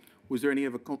 Was there any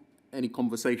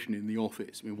conversation in the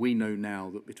office? I mean, we know now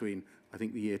that between, I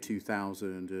think, the year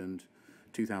 2000 and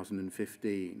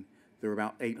 2015, there were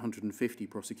about 850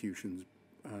 prosecutions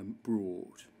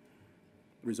brought,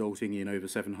 resulting in over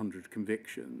 700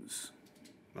 convictions.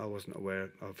 I wasn't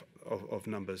aware of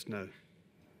numbers, no.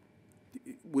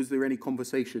 Was there any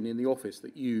conversation in the office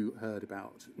that you heard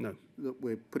about? No. That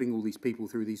we're putting all these people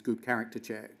through these good character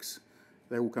checks,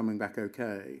 they're all coming back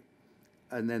okay,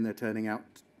 and then they're turning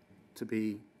out to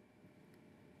be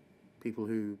people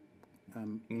who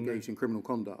engaged in criminal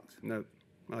conduct? No,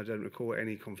 I don't recall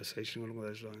any conversation along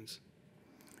those lines.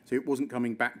 So it wasn't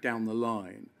coming back down the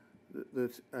line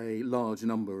that a large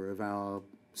number of our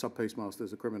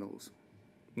sub-postmasters are criminals?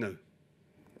 No.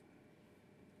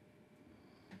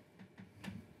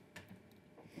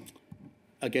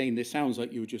 Again, this sounds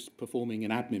like you were just performing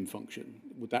an admin function.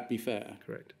 Would that be fair?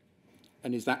 Correct.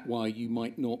 And is that why you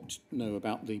might not know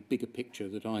about the bigger picture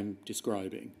that I'm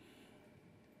describing?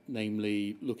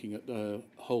 Namely, looking at the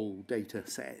whole data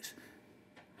set,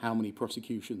 how many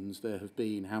prosecutions there have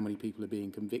been, how many people are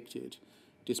being convicted,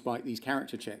 despite these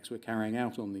character checks we're carrying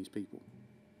out on these people?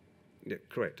 Yeah,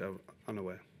 correct. I'm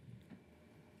unaware.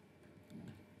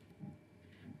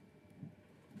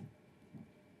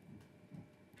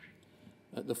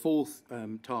 The fourth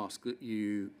task that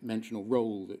you mention, or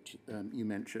role that you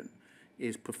mention,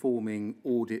 is performing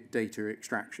audit data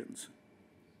extractions.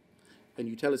 And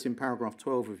you tell us in paragraph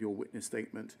 12 of your witness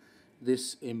statement,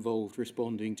 this involved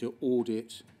responding to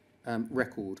audit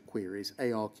record queries,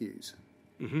 ARQs.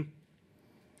 Mm-hmm.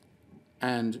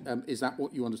 And is that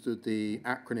what you understood the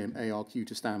acronym ARQ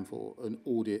to stand for, an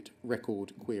audit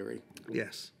record query?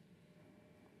 Yes.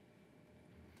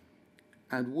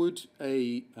 And would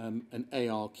an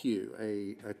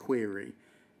ARQ, a query,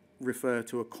 refer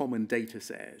to a common data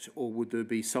set, or would there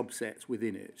be subsets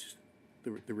within it,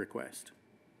 the request?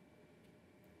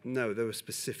 No, they were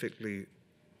specifically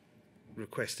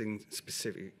requesting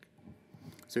specific.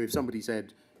 So if somebody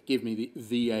said, give me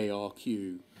the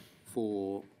ARQ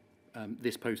for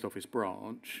this post office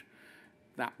branch,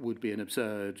 that would be an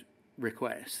absurd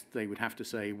request. They would have to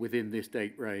say within this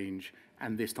date range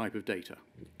and this type of data.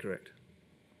 Correct.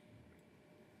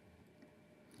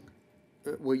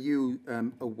 Were you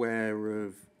aware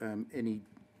of any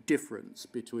difference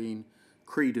between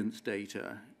credence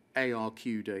data,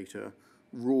 ARQ data,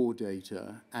 raw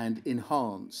data, and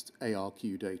enhanced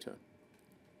ARQ data?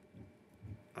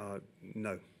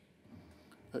 No.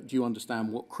 Do you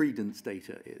understand what credence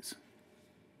data is?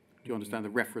 Do you understand the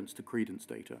reference to credence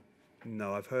data?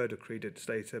 No, I've heard of credence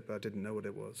data, but I didn't know what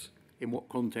it was. In what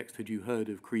context had you heard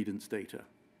of credence data?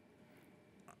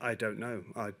 I don't know.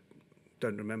 I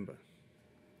don't remember.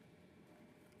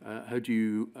 Had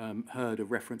you heard of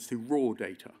reference to raw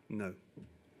data? No.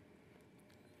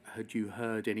 Had you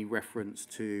heard any reference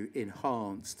to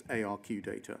enhanced ARQ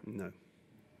data? No.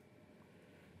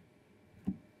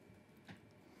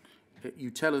 You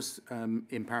tell us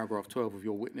in paragraph 12 of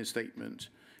your witness statement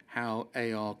how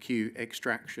ARQ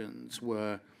extractions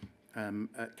were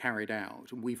carried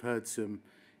out. And we've heard some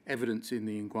evidence in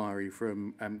the inquiry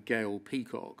from Gail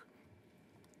Peacock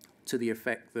to the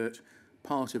effect that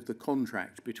part of the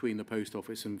contract between the Post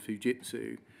Office and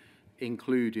Fujitsu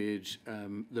included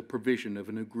the provision of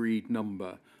an agreed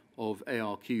number of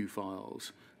ARQ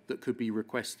files that could be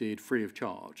requested free of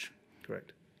charge.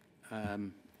 Correct.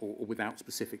 Or without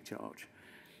specific charge.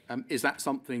 Is that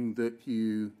something that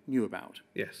you knew about?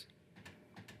 Yes.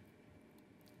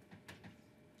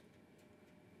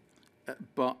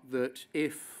 But that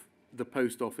if the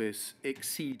Post Office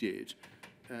exceeded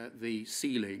the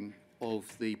ceiling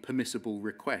of the permissible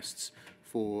requests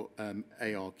for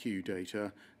ARQ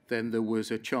data, then there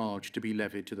was a charge to be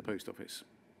levied to the Post Office.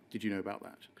 Did you know about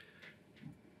that?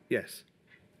 Yes.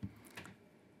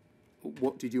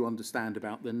 What did you understand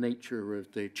about the nature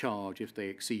of the charge if they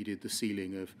exceeded the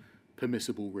ceiling of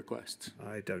permissible requests?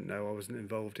 I don't know. I wasn't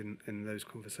involved in those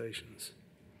conversations.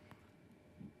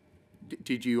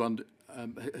 Did you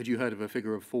had you heard of a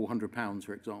figure of £400,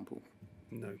 for example?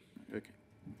 No. Okay.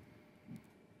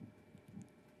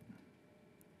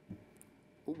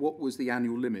 What was the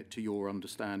annual limit to your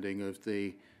understanding of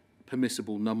the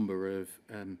permissible number of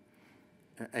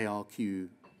ARQ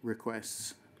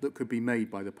requests that could be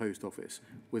made by the Post Office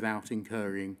without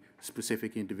incurring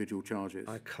specific individual charges?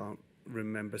 I can't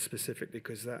remember specifically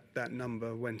because that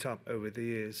number went up over the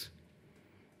years.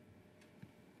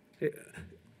 It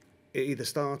either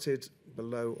started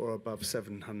below or above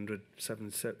 700,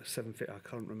 750, I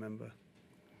can't remember.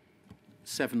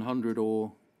 700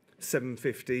 or?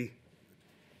 750.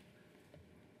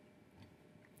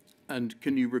 And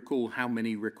can you recall how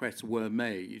many requests were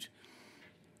made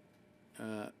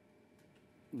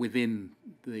within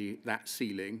that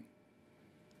ceiling?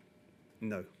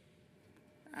 No.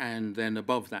 And then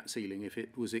above that ceiling, if it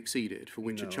was exceeded, for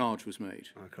which a charge was made?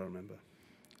 I can't remember.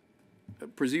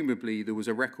 Presumably there was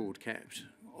a record kept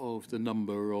of the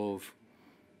number of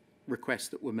requests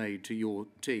that were made to your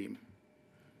team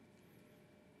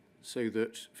so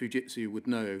that Fujitsu would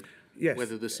know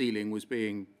whether the ceiling was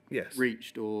being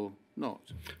reached or not.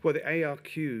 Well, the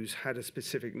ARQs had a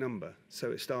specific number,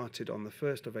 so it started on the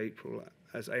 1st of April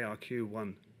as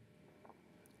ARQ1,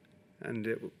 and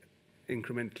it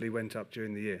incrementally went up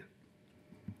during the year.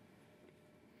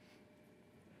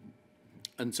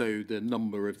 And so the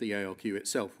number of the ARQ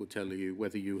itself would tell you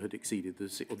whether you had exceeded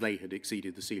or they had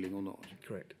exceeded the ceiling or not.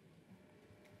 Correct.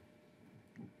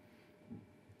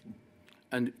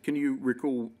 And can you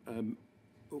recall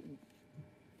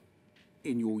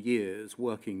in your years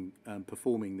working,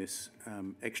 performing this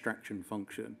extraction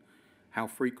function, how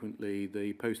frequently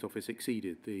the Post Office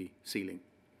exceeded the ceiling?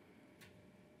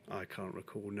 I can't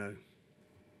recall, no.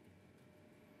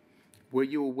 Were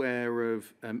you aware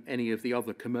of any of the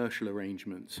other commercial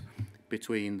arrangements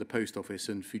between the Post Office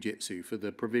and Fujitsu for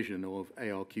the provision of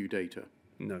ARQ data?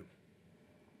 No.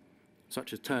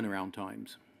 Such as turnaround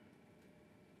times?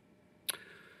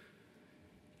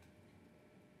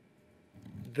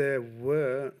 There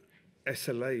were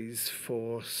SLAs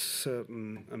for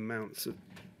certain amounts of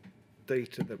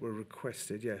data that were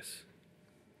requested, yes.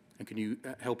 And can you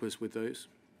help us with those?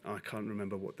 I can't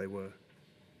remember what they were.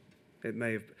 It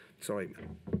may have, sorry,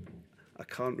 I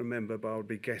can't remember, but I would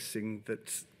be guessing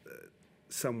that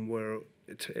some were,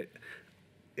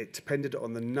 it depended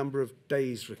on the number of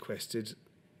days requested,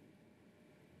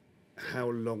 how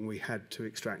long we had to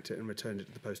extract it and return it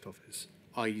to the Post Office.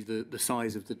 I.e. the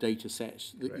size of the data set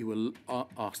that you were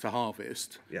asked to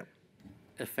harvest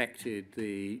affected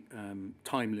the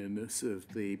timeliness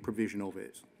of the provision of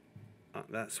it.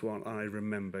 That's what I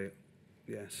remember,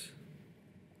 yes.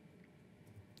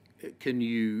 Can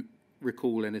you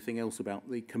recall anything else about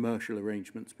the commercial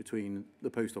arrangements between the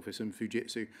Post Office and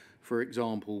Fujitsu? For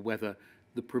example, whether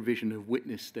the provision of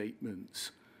witness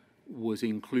statements was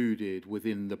included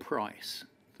within the price,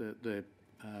 for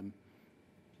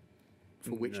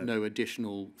which no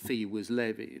additional fee was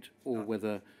levied, or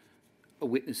whether a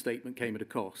witness statement came at a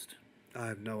cost? I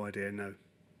have no idea, no.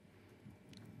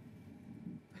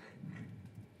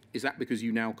 Is that because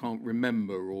you now can't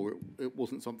remember, or it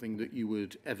wasn't something that you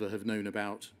would ever have known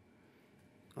about?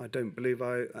 I don't believe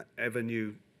I ever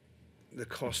knew the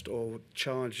cost or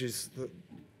charges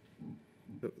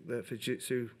that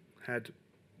Fujitsu had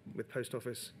with Post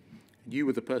Office. You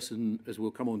were the person, as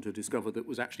we'll come on to discover, that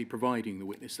was actually providing the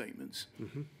witness statements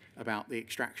about the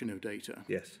extraction of data.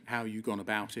 Yes, How you gone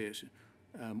about it,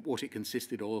 what it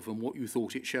consisted of, and what you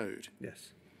thought it showed.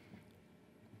 yes.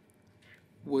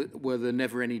 Were there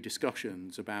never any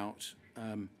discussions about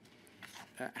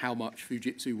how much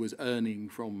Fujitsu was earning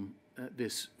from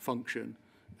this function,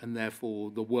 and therefore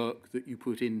the work that you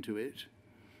put into it?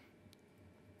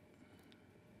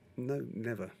 No,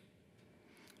 never.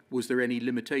 Was there any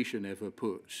limitation ever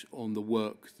put on the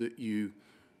work that you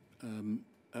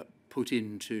put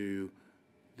into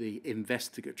the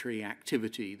investigatory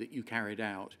activity that you carried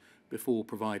out before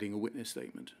providing a witness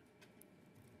statement?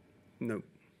 No,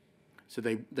 So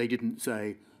they didn't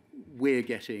say, we're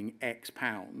getting X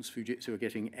pounds, Fujitsu are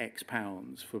getting X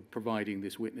pounds for providing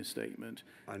this witness statement,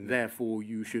 therefore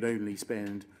you should only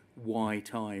spend Y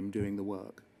time doing the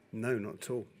work. no, not at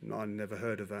all. No, I never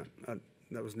heard of that.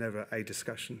 That was never a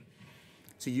discussion.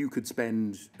 So you could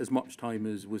spend as much time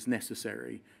as was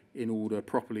necessary in order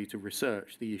properly to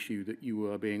research the issue that you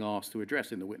were being asked to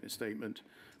address in the witness statement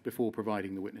before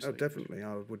providing the witness Oh, statement. definitely.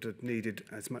 I would have needed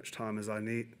as much time as I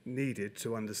needed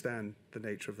to understand the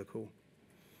nature of the call.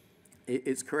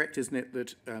 It's correct, isn't it,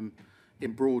 that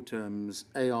in broad terms,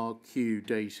 ARQ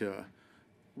data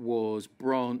was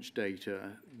branch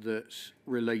data that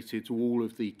related to all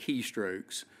of the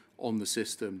keystrokes on the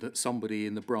system that somebody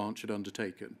in the branch had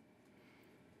undertaken?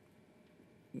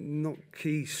 Not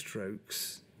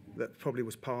keystrokes. That probably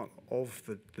was part of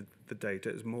the data.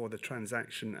 It was more the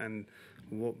transaction and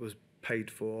what was paid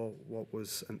for, what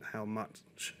was and how much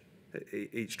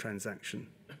each transaction.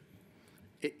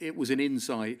 It was an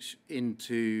insight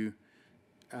into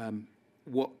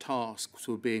what tasks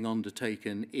were being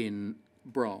undertaken in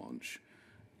branch,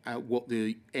 what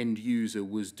the end user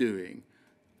was doing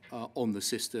on the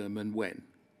system and when.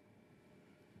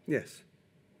 Yes.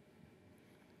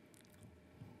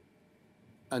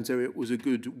 And so it was a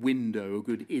good window, a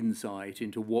good insight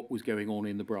into what was going on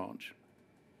in the branch.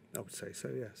 I would say so,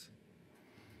 yes.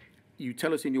 You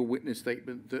tell us in your witness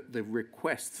statement that the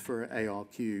requests for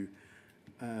ARQ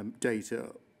data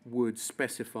would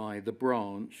specify the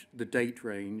branch, the date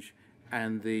range,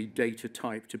 and the data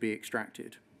type to be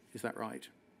extracted. Is that right?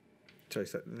 So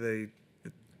The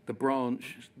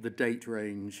branch, the date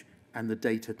range, and the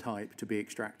data type to be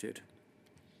extracted.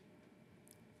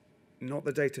 not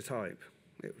the data type.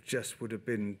 It just would have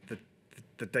been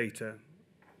the data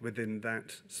within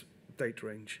that date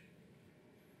range.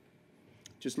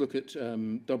 Just look at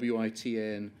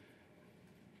WITN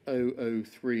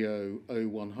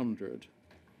 00300100.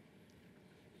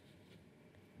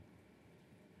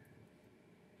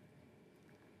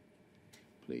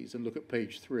 Please, and look at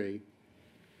page 3.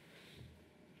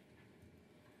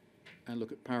 And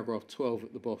look at paragraph 12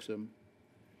 at the bottom.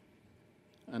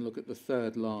 And look at the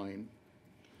third line.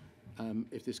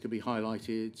 If this could be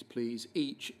highlighted, please.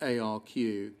 Each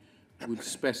ARQ would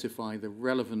specify the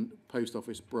relevant post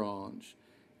office branch,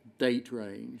 date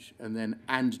range, and then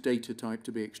and data type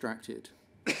to be extracted.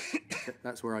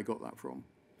 That's where I got that from.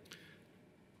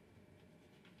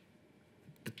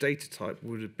 The data type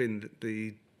would have been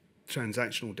the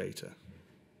transactional data.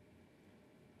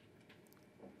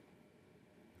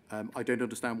 I don't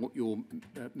understand what you're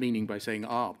meaning by saying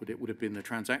but it would have been the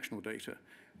transactional data.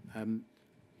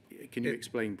 Can you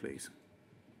explain, please?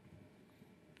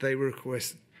 The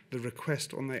request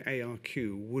on the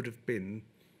ARQ would have been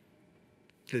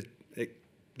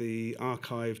the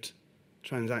archived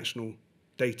transactional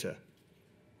data,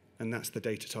 and that's the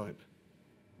data type.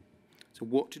 So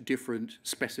what different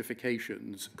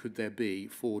specifications could there be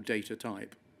for data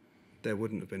type? There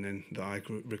wouldn't have been any that I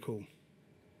recall.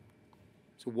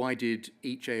 So why did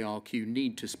each ARQ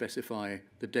need to specify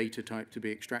the data type to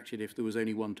be extracted if there was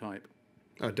only one type?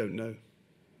 I don't know.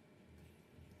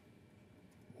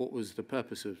 What was the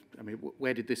purpose of,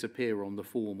 where did this appear on the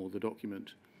form or the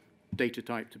document? Data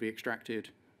type to be extracted,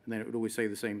 and then it would always say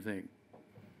the same thing.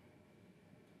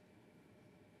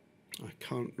 I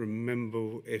can't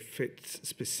remember if it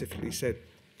specifically said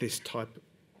this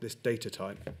data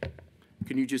type.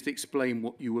 Can you just explain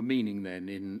what you were meaning then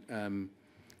in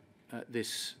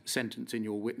this sentence in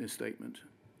your witness statement?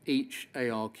 Each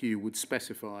ARQ would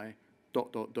specify ...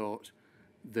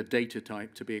 the data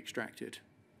type to be extracted.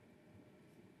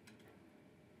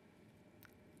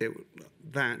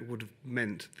 That would have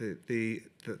meant that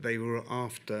they were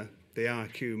after, the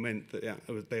ARQ meant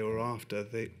that they were after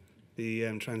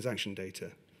the transaction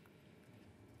data.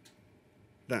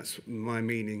 That's my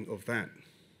meaning of that.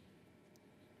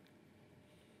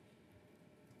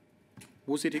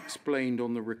 Was it explained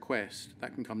on the request,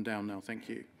 that can come down now, thank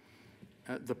you,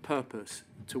 the purpose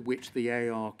to which the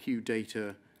ARQ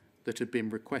data that had been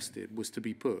requested was to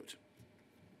be put?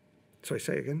 Sorry,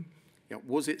 say again? Yeah,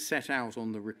 was it set out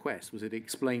on the request? Was it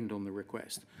explained on the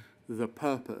request the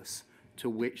purpose to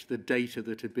which the data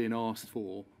that had been asked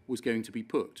for was going to be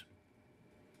put?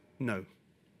 No.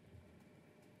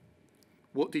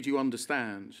 What did you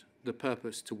understand the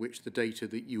purpose to which the data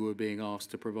that you were being asked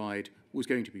to provide was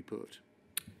going to be put?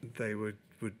 They would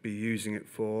be using it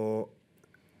for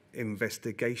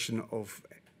investigation of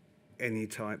any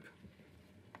type.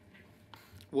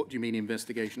 What do you mean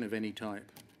investigation of any type?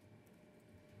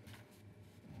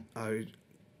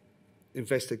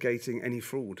 Investigating any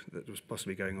fraud that was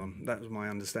possibly going on. That was my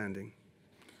understanding.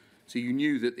 So you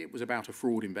knew that it was about a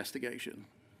fraud investigation?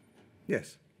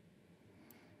 Yes.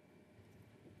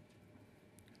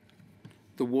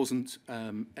 There wasn't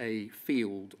a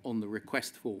field on the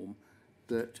request form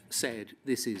that said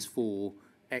this is for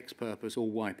X purpose or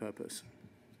Y purpose?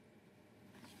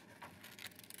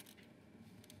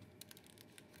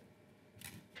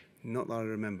 Not that I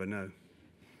remember, no.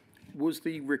 Was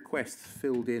the request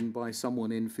filled in by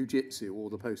someone in Fujitsu or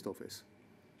the post office?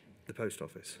 The post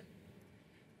office.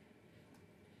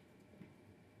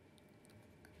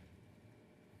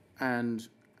 And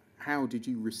how did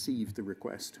you receive the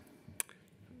request?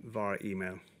 Via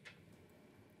email.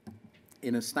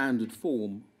 In a standard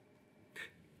form?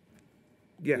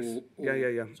 Yes.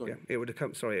 Yeah. Sorry. Yeah. It would have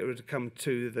come. Sorry, it would have come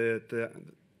to the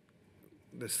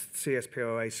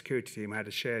CSPOA security team had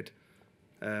a shared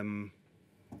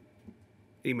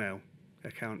email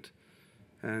account,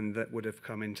 and that would have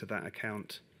come into that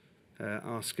account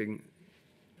asking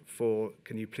for,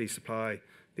 can you please supply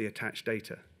the attached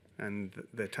data? And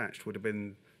the attached would have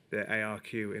been the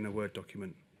ARQ in a Word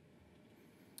document.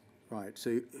 Right,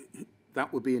 so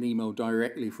that would be an email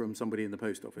directly from somebody in the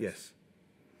post office? Yes.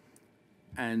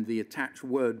 And the attached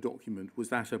Word document, was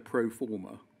that a pro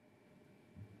forma?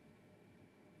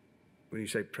 When you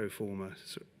say pro forma,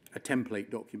 A template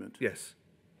document? yes.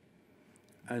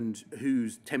 And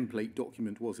whose template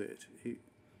document was it?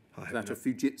 Was that a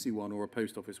Fujitsu one or a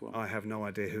post office one? I have no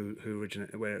idea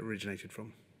where it originated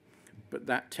from. But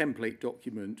that template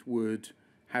document would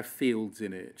have fields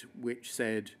in it which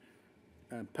said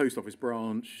post office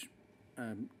branch,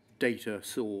 data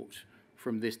sought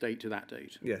from this date to that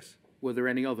date. Yes. Were there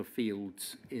any other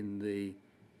fields in the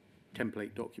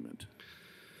template document?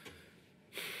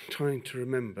 Trying to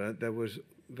remember, there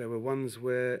were ones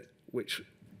which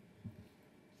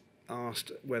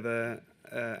asked whether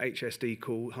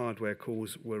HSD hardware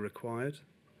calls were required.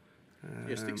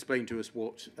 Just explain to us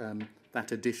what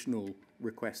that additional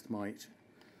request might,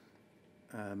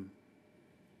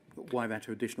 why that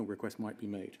additional request might be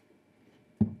made.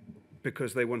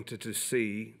 Because they wanted to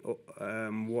see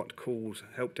what calls,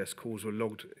 help desk calls, were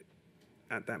logged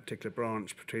at that particular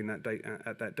branch between that date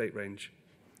at that date range.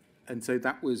 And so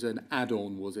that was an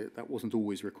add-on, was it? That wasn't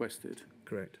always requested.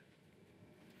 Correct.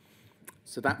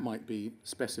 So that might be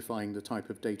specifying the type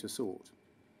of data sought.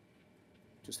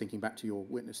 Just thinking back to your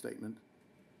witness statement.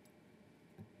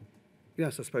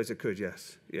 Yes, I suppose it could.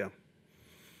 Yes. Yeah.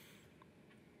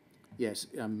 Yes.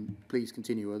 Please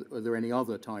continue. Are there any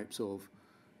other types of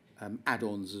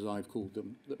add-ons, as I've called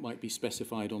them, that might be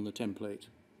specified on the template?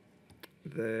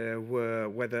 There were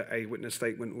whether a witness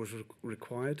statement was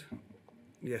required,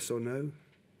 yes or no.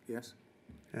 Yes.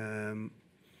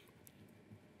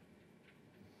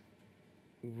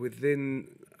 Within,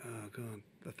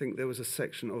 I think there was a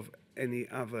section of any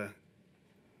other,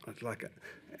 like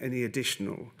any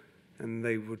additional, and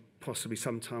they would possibly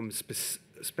sometimes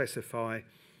specify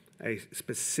a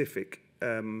specific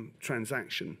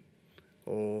transaction,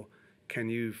 or can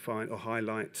you find or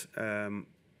highlight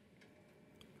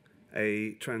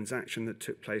a transaction that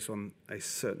took place on a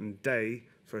certain day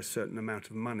for a certain amount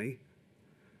of money.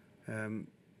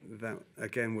 That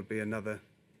again would be another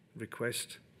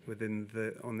request within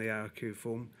on the ARQ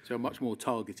form. So a much more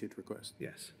targeted request.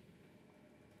 Yes.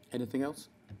 Anything else?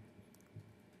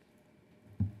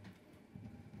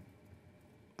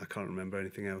 I can't remember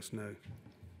anything else, no.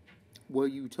 Were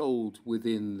you told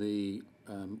within the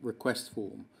request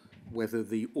form whether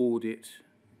the audit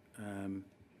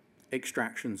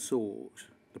extraction sought,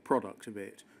 the product of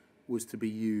it, was to be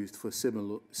used for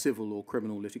civil or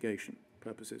criminal litigation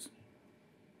purposes?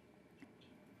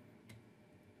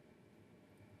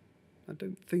 I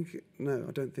don't think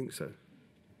so.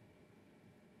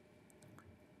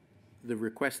 The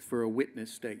request for a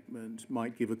witness statement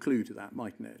might give a clue to that,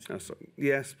 mightn't it? Oh,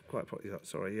 yes, quite possibly.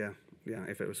 Sorry, yeah. Yeah,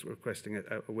 if it was requesting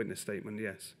a witness statement,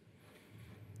 yes.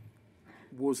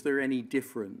 Was there any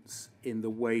difference in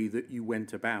the way that you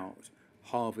went about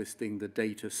harvesting the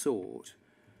data sought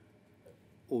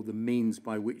or the means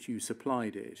by which you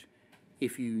supplied it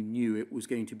if you knew it was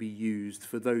going to be used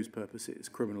for those purposes,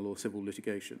 criminal or civil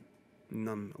litigation?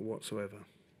 None whatsoever.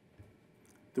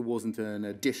 There wasn't an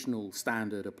additional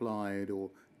standard applied or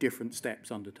different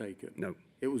steps undertaken? No.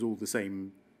 It was all the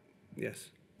same? Yes.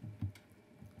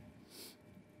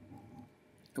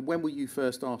 And when were you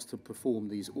first asked to perform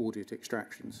these audit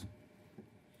extractions?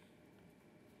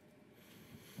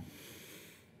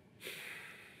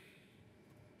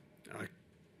 I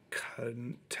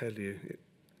couldn't tell you.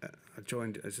 I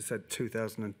joined, as I said,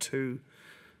 2002.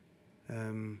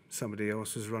 Somebody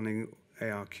else was running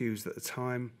ARQs at the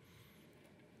time.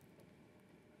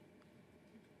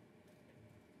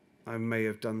 I may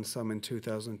have done some in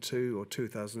 2002 or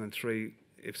 2003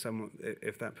 if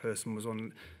that person was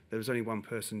on. There was only one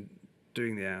person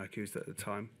doing the ARQs at the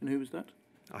time. And who was that?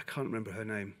 I can't remember her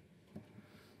name.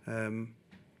 And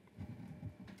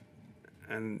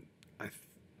I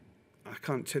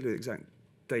can't tell you the exact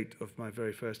date of my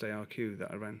very first ARQ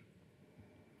that I ran.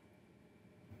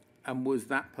 And was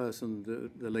that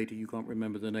person, the lady you can't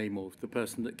remember the name of, the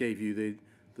person that gave you the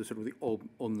sort of the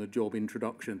on-the-job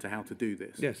introduction to how to do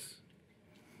this? Yes.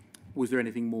 Was there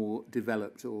anything more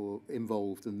developed or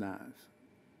involved than that?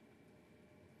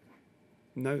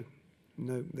 No.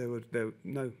 No.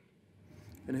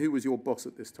 And who was your boss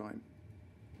at this time?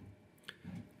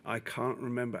 I can't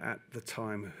remember at the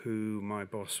time who my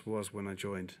boss was when I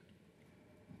joined.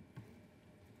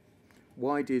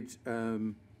 Why did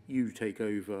you take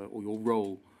over, or your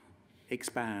role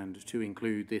expand to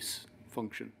include this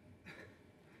function?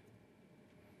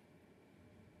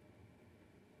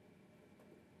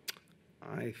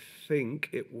 I think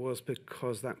it was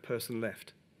because that person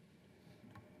left.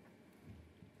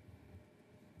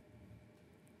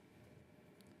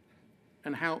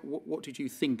 And what did you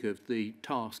think of the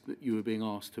task that you were being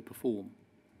asked to perform?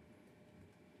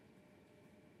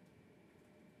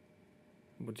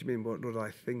 What do you mean, what did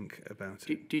I think about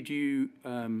it? Did you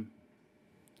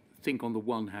think, on the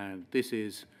one hand, this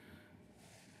is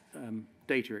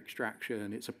data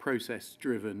extraction, it's a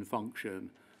process-driven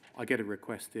function, I get a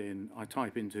request in, I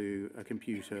type into a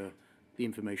computer the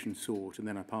information sought, and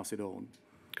then I pass it on?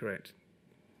 Correct.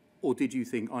 Or did you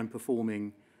think I'm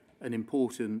performing an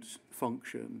important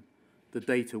function, the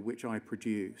data which I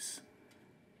produce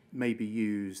may be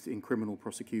used in criminal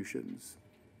prosecutions,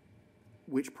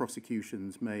 which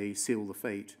prosecutions may seal the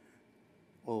fate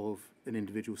of an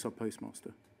individual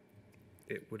sub-postmaster?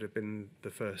 It would have been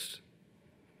the first.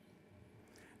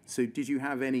 So did you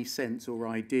have any sense or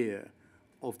idea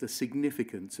of the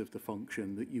significance of the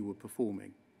function that you were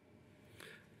performing?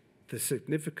 The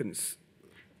significance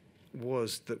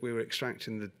was that we were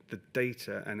extracting the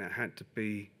data, and it had to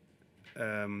be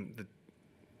the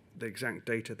exact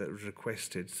data that was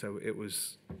requested, so it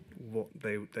was what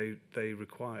they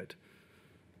required,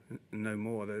 no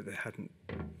more. They hadn't.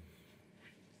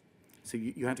 So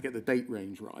you had to get the date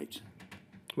range right.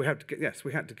 We had to get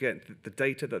the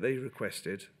data that they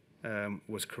requested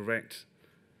was correct,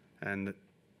 and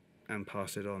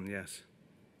pass it on. Yes.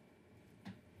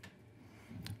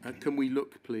 Can we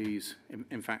look, please?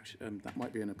 In fact, that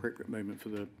might be an appropriate moment for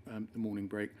the morning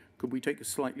break. Could we take a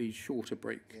slightly shorter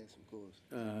break? Yes, of course.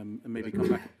 And maybe come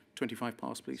back 25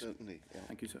 past, please? Certainly, yeah.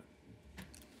 Thank you, sir.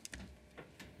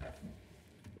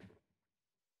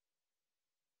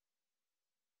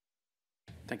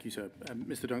 Thank you, sir.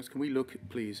 Mr. Dunks, can we look,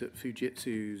 please, at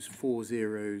Fujitsu's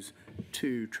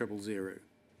 40200?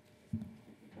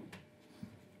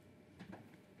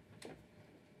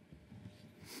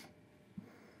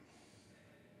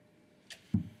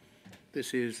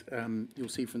 This is, you'll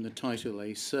see from the title,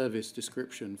 a service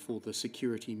description for the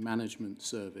security management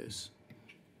service.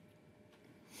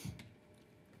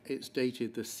 It's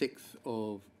dated the 6th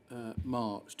of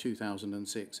March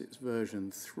 2006. It's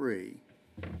version 3.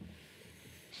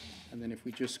 And then if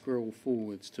we just scroll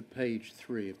forwards to page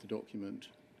 3 of the document,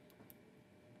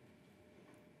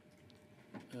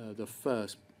 the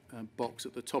first box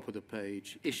at the top of the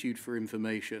page, issued for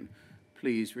information.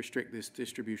 please restrict this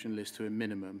distribution list to a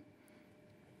minimum?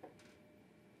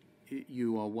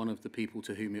 You are one of the people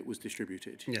to whom it was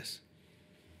distributed. Yes.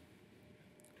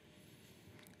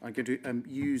 I'm going to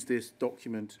use this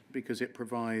document because it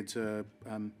provides a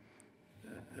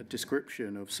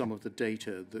description of some of the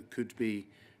data that could be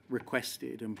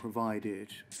requested and provided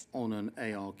on an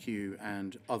ARQ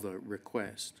and other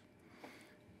request.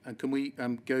 And can we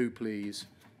go, please,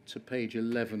 to page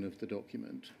 11 of the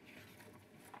document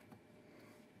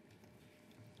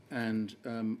and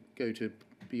go to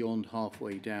beyond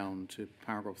halfway down to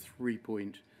paragraph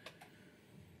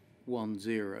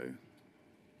 3.10.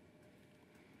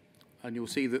 And you'll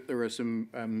see that there are some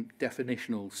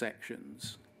definitional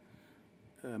sections.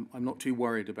 I'm not too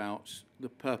worried about the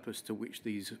purpose to which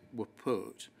these were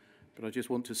put, but I just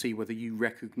want to see whether you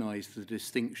recognise the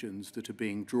distinctions that are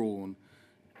being drawn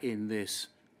in this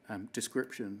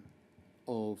description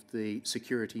of the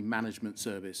security management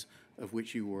service of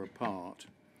which you were a part.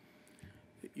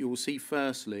 You'll see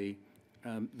firstly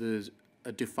there's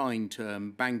a defined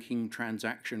term, banking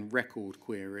transaction record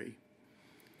query,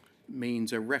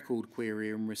 means a record query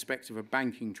in respect of a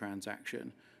banking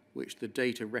transaction which the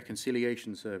data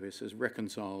reconciliation service has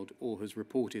reconciled or has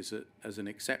reported as an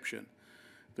exception,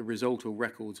 the result or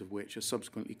records of which are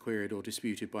subsequently queried or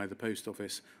disputed by the Post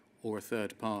Office or a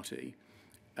third party.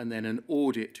 And then an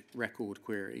audit record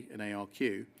query, an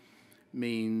ARQ,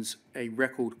 means a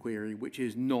record query which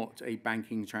is not a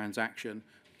banking transaction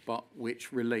but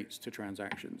which relates to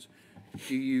transactions.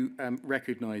 Do you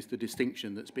recognise the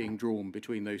distinction that's being drawn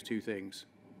between those two things?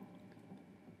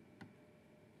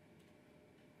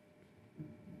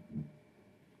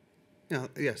 Yeah,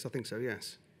 yes, I think so,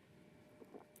 yes.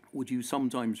 Would you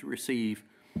sometimes receive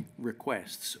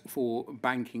requests for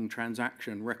banking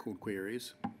transaction record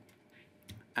queries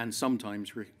and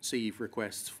sometimes receive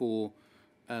requests for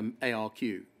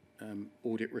ARQ,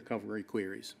 audit recovery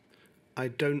queries? I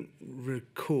don't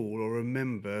recall or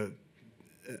remember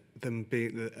them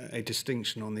being a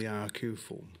distinction on the ARQ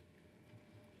form.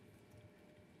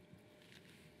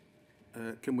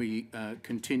 Can we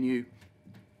continue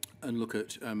and look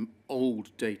at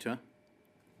old data?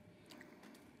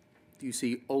 You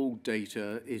see, old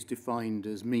data is defined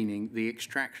as meaning the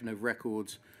extraction of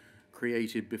records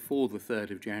created before the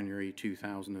 3rd of January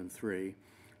 2003,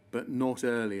 but not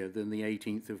earlier than the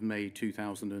 18th of May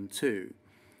 2002,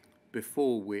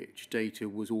 before which data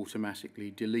was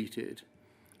automatically deleted.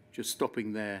 Just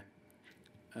stopping there,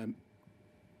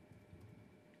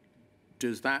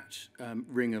 does that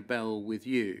ring a bell with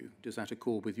you? Does that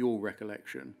accord with your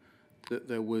recollection that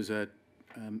there was a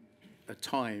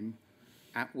time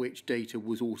at which data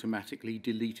was automatically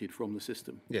deleted from the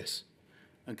system? Yes.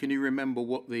 And can you remember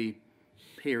what the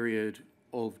period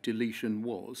of deletion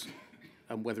was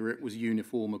and whether it was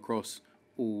uniform across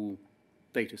all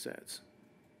data sets?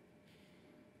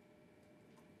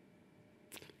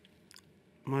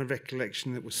 My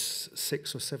recollection, it was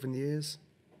 6 or 7 years.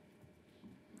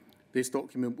 This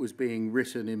document was being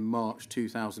written in March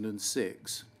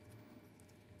 2006,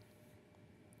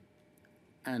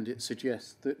 and it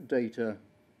suggests that data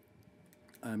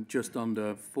just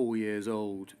under 4 years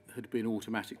old had been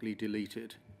automatically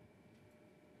deleted.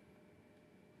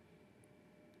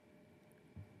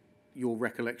 Your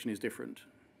recollection is different.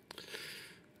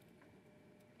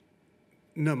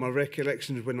 No, my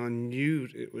recollection is when I knew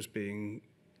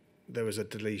there was a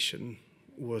deletion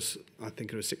was, I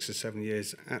think it was 6 or 7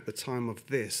 years. At the time of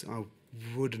this, I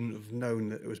wouldn't have known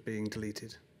that it was being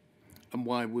deleted. And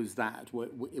why was that?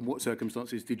 In what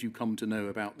circumstances did you come to know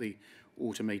about the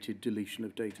automated deletion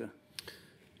of data?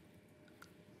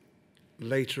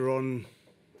 Later on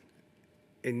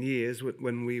in years,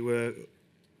 when we were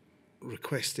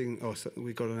requesting,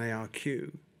 we got an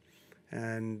ARQ,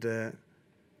 and the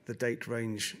date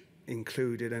range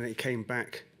included, and it came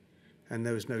back, and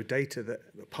there was no data,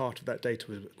 that part of that data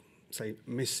was, say,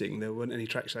 missing. There weren't any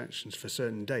transactions for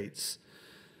certain dates.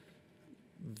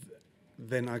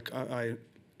 Then I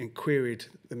queried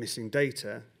the missing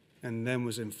data, and then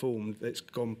was informed that it's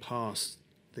gone past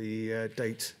the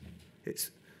date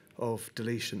of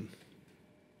deletion.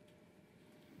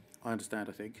 I understand,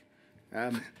 I think.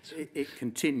 It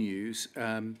continues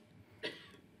in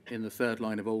the third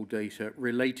line of old data,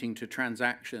 relating to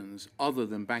transactions other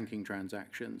than banking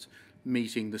transactions,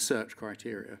 meeting the search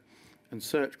criteria. And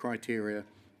search criteria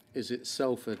is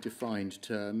itself a defined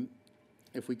term.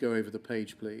 If we go over the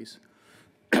page, please,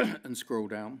 and scroll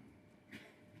down.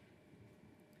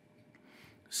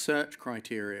 Search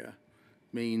criteria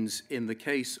means in the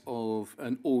case of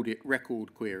an audit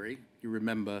record query, you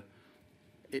remember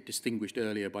it distinguished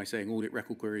earlier by saying audit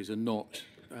record queries are not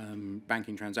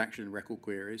banking transaction record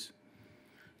queries.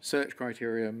 search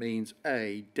criteria means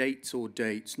A, dates or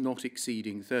dates not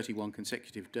exceeding 31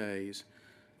 consecutive days,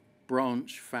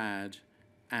 branch, FAD,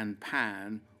 and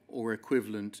PAN or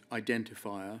equivalent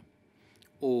identifier,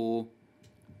 or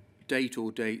date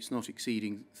or dates not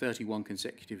exceeding 31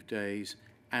 consecutive days,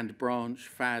 and branch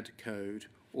FAD code,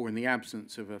 or in the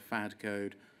absence of a FAD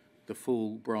code, the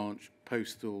full branch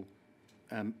postal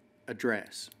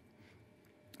address.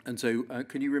 And so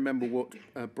can you remember what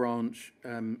branch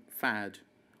FAD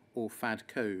or FAD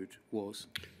code was?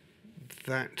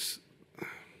 That,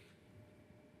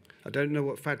 I don't know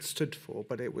what FAD stood for,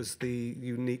 but it was the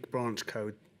unique branch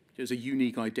code. It was a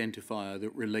unique identifier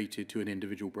that related to an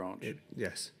individual branch.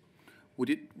 Yes, Would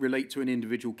it relate to an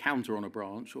individual counter on a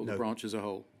branch or the No. branch as a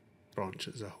whole? branch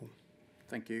as a whole.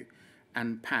 Thank you.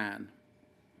 And PAN?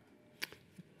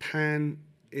 PAN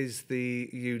is the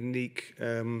unique, I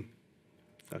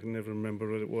can never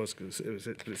remember what it was because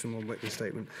it's in my witness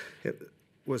statement. It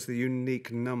was the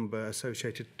unique number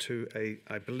associated to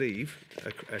I believe,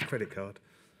 a credit card.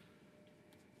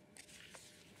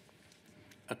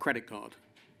 A credit card?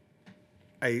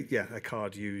 A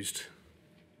card used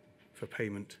for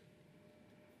payment.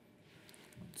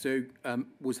 So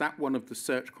was that one of the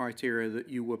search criteria that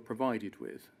you were provided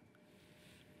with?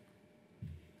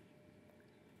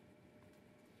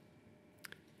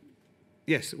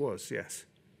 Yes, it was, yes.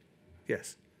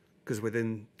 Yes, because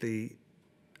within the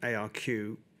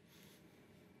ARQ,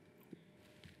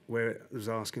 where it was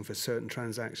asking for certain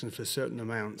transactions for certain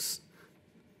amounts,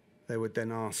 they would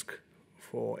then ask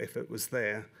for, if it was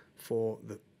there, for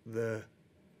the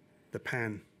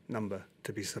PAN number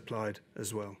to be supplied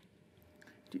as well.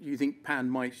 Do you think PAN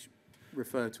might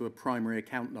refer to a primary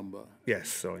account number Yes,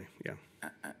 sorry, yeah.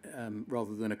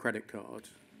 rather than a credit card?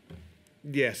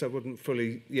 Yes, I wouldn't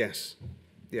fully, yes,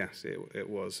 it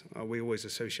was. We always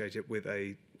associate it with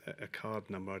a card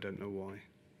number, I don't know why.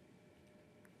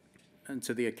 And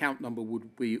so the account number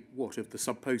would be what, of the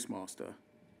sub-postmaster?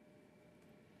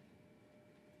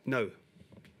 No.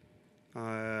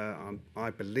 I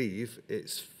believe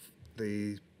it's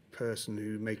the person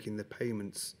who making the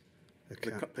payments.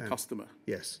 The customer?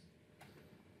 Yes.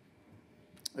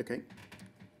 Okay.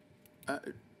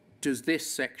 Does this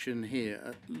section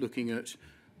here, looking at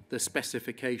the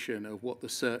specification of what the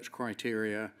search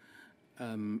criteria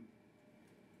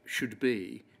should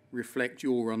be, reflect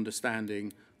your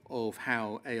understanding of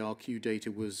how ARQ data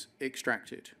was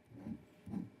extracted?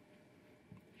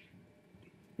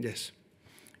 Yes.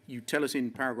 You tell us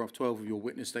in paragraph 12 of your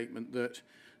witness statement that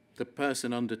the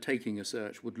person undertaking a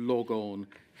search would log on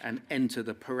and enter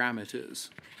the parameters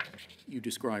you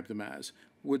describe them as.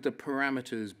 Would the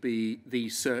parameters be the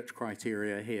search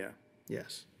criteria here?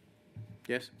 Yes.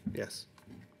 Yes? Yes.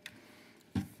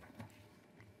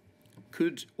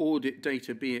 Could audit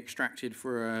data be extracted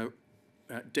for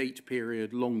a date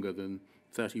period longer than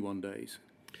 31 days?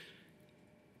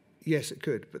 Yes, it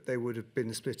could, but they would have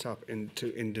been split up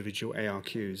into individual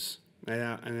ARQs.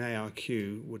 An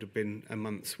ARQ would have been a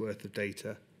month's worth of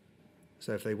data.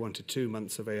 So if they wanted 2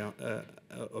 months of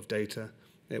data,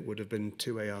 it would have been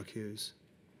 2 ARQs.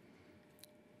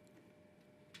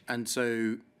 And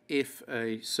so if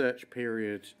a search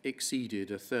period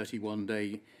exceeded a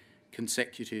 31-day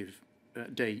consecutive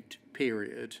date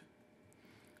period,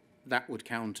 that would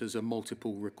count as a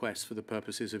multiple request for the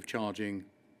purposes of charging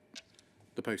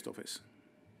the post office?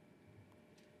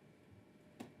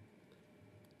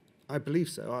 I believe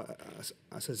so.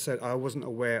 As I said, I wasn't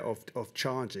aware of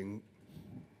charging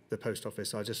the post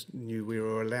office. I just knew we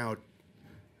were allowed,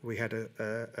 we had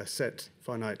a set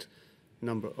finite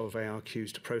number of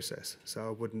ARQs to process. So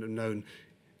I wouldn't have known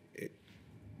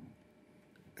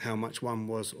how much 1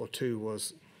 was or 2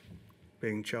 was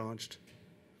being charged.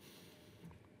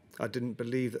 I didn't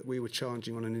believe that we were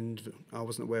charging on I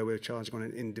wasn't aware we were charging on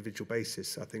an individual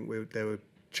basis. I think they were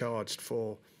charged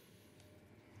for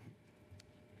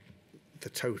the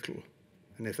total.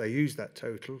 And if they used that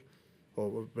total, or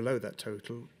were below that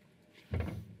total,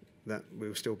 that we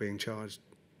were still being charged,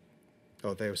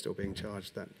 or they were still being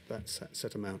charged that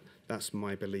set amount. That's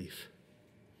my belief.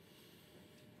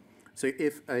 So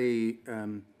if a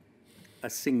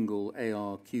single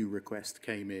ARQ request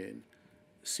came in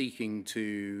seeking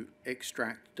to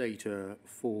extract data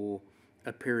for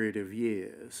a period of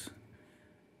years,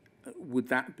 would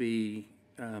that be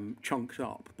chunked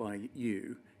up by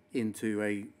you into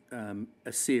a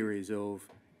series of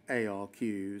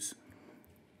ARQs,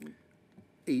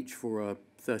 each for a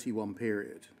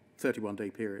 31-day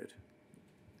period?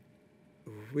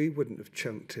 We wouldn't have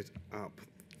chunked it up.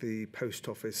 The post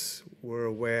office were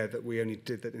aware that we only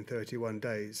did that in 31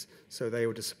 days, so they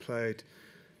would have supplied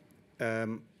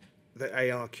the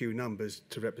ARQ numbers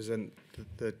to represent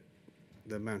the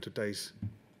amount of days.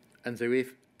 And so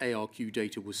if ARQ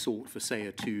data was sought for, say,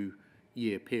 a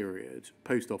 2-year period,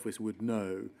 Post Office would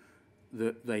know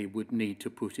that they would need to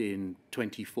put in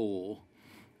 24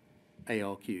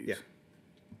 ARQs. Yeah.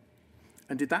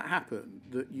 And did that happen,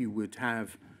 that you would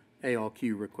have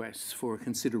ARQ requests for a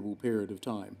considerable period of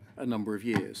time, a number of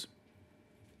years?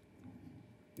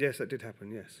 Yes, that did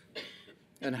happen, yes.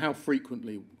 And how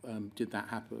frequently did that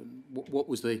happen? What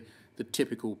was the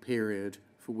typical period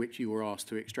for which you were asked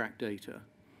to extract data?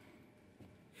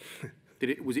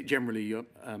 Was it generally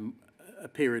a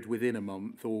period within a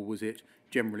month, or was it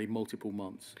generally multiple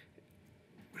months?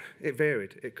 It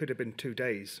varied. It could have been 2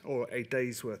 days or a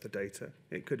day's worth of data.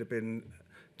 It could have been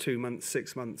 2 months,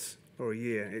 6 months, or a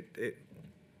year. It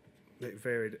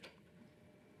varied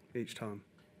each time.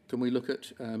 Can we look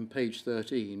at page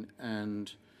 13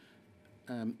 and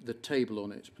the table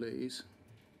on it, please?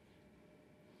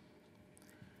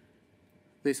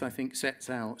 This, I think, sets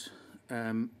out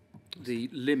the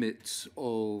limits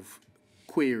of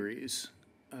queries,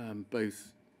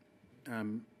 both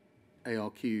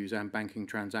ARQs and banking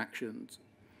transactions,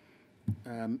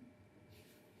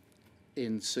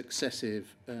 in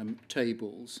successive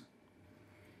tables.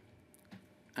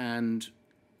 And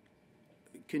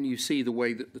can you see the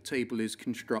way that the table is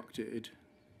constructed?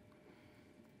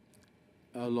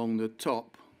 Along the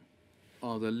top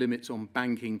are the limits on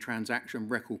banking transaction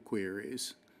record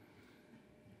queries.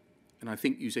 And I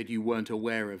think you said you weren't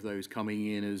aware of those coming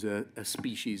in as a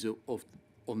species of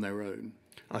on their own.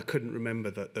 I couldn't remember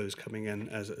that those coming in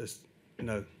as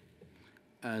no.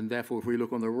 And therefore, if we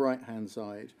look on the right-hand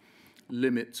side,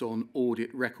 limits on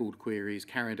audit record queries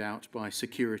carried out by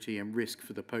security and risk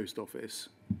for the Post Office.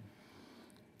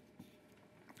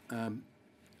 And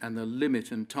the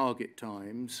limit and target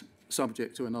times,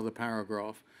 subject to another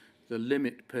paragraph, the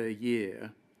limit per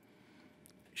year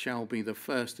shall be the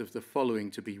first of the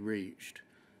following to be reached.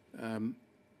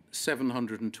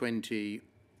 720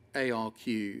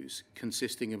 ARQs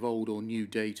consisting of old or new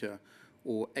data,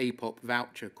 or APOP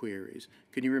voucher queries.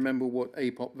 Can you remember what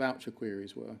APOP voucher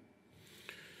queries were?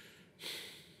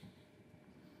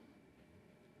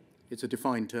 It's a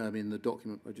defined term in the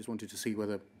document. I just wanted to see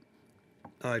whether...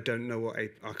 I don't know what I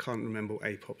can't remember what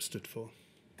APOP stood for.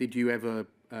 Did you ever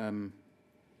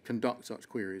conduct such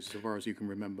queries, so far as you can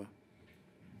remember?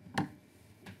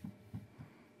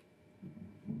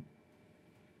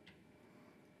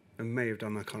 I may have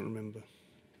done, I can't remember.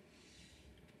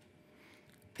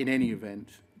 In any event,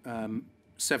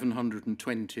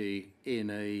 720 in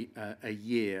a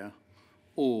year,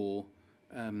 or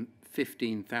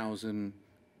 15,000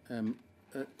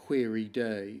 query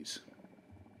days.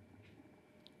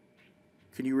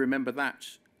 Can you remember that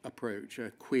approach,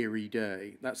 a query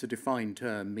day? That's a defined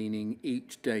term, meaning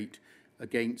each date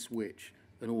against which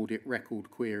an audit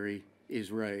record query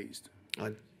is raised.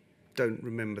 I don't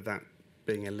remember that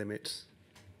being a limit.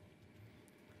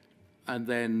 And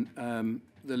then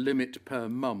the limit per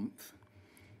month,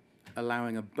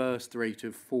 allowing a burst rate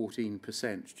of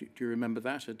 14%. Do you remember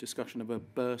that, a discussion of a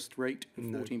burst rate of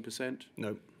 14%?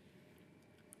 No.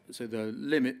 So the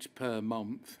limit per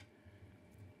month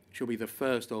shall be the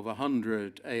first of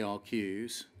 100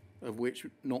 ARQs, of which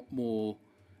not more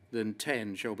than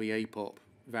 10 shall be APOP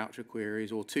voucher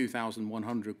queries, or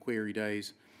 2,100 query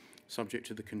days, subject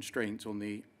to the constraints on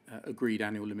the agreed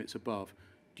annual limits above.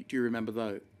 Do you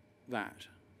remember that?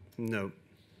 No.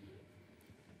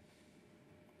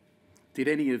 Did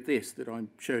any of this that I'm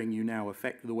showing you now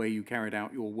affect the way you carried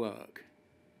out your work?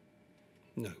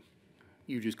 No.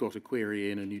 You just got a query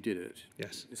in and you did it?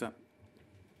 Yes. Is that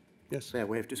Yes. a fair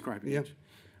way of describing Yeah.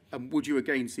 it? Would you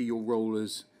again see your role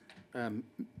as an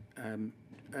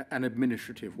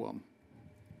administrative one?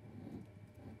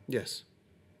 Yes.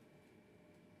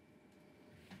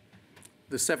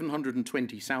 The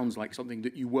 720 sounds like something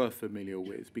that you were familiar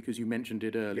with because you mentioned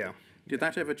it earlier. Yeah. Did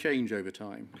that ever change over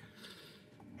time?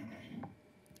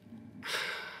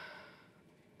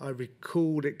 I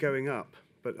recalled it going up,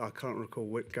 but I can't recall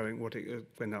what it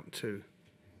went up to.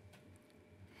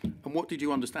 And what did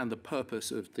you understand the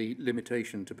purpose of the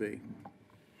limitation to be?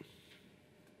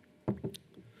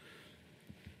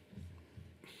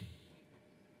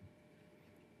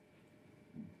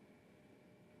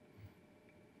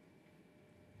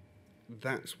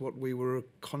 That's what we were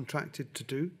contracted to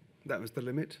do. That was the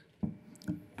limit.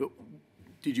 But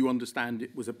did you understand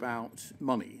it was about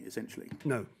money, essentially?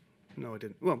 No, I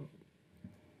didn't. Well,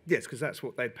 yes, because that's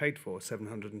what they paid for,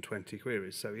 720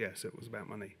 queries. So yes, it was about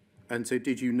money. And so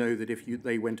did you know that if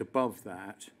they went above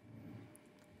that,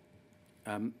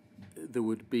 there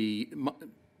would be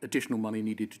additional money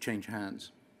needed to change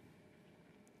hands?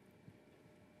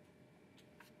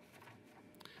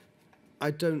 I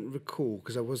don't recall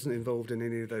because I wasn't involved in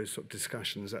any of those sort of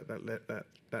discussions at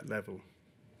that level.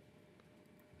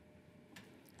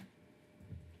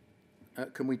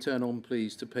 Can we turn on,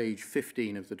 please, to page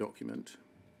 15 of the document?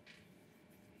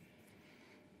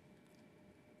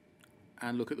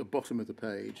 And look at the bottom of the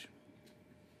page.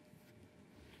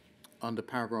 Under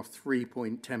paragraph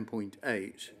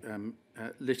 3.10.8,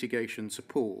 litigation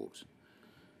support.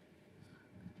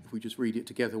 If we just read it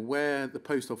together, where the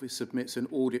Post Office submits an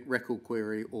audit record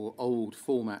query or old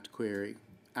format query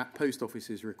at Post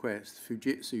Office's request,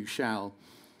 Fujitsu shall,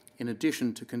 in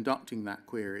addition to conducting that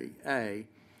query, A,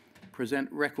 present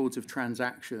records of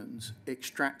transactions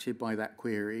extracted by that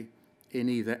query in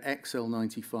either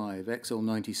XL95,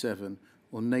 XL97,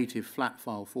 or native flat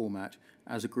file format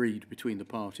as agreed between the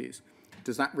parties.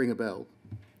 Does that ring a bell?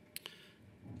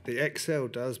 The Excel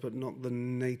does, but not the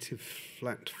native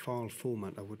flat file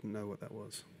format. I wouldn't know what that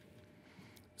was.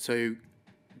 So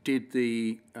did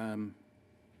the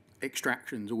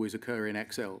extractions always occur in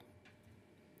Excel?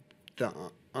 That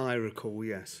I recall,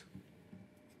 yes.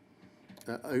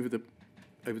 Over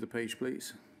the page,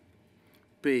 please.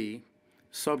 B,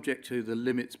 subject to the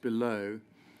limits below,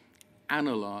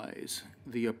 analyse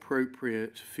the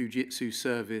appropriate Fujitsu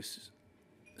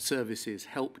services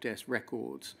help desk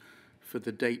records for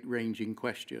the date range in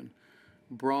question,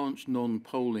 branch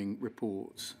non-polling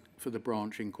reports for the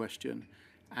branch in question,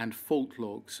 and fault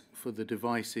logs for the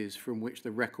devices from which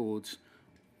the records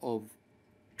of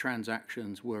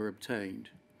transactions were obtained.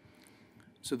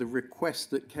 So the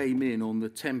request that came in on the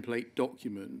template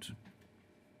document,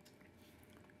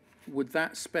 would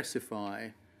that specify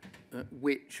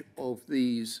which of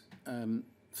these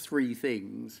three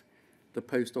things the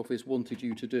Post Office wanted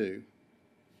you to do?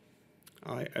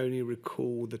 I only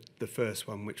recall the first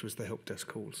one, which was the help desk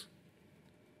calls.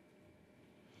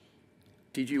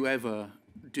 Did you ever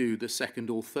do the second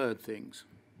or third things?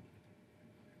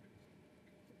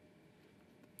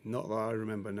 Not that I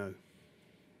remember, no.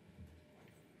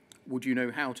 Would you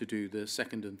know how to do the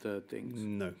second and third things?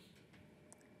 No.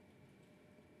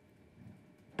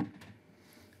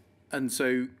 And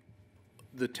so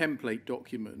the template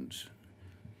document,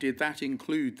 did that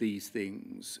include these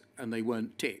things and they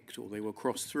weren't ticked or they were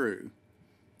crossed through?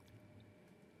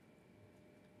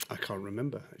 I can't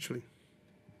remember, actually.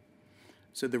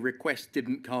 So the request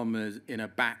didn't come as in a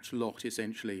batch lot,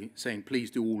 essentially, saying, please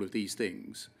do all of these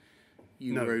things.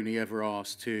 You No. were only ever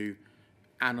asked to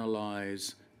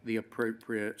analyse the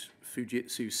appropriate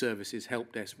Fujitsu Services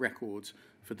help desk records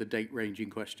for the date range in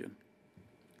question.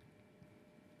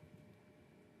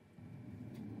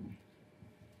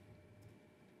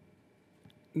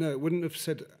 No, it wouldn't have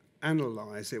said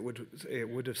analyse. It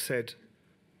would have said,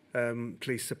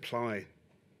 please supply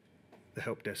the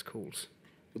help desk calls.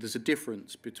 But there's a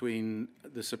difference between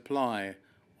the supply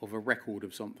of a record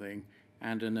of something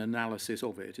and an analysis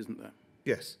of it, isn't there?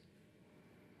 Yes.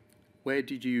 Where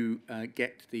did you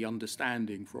get the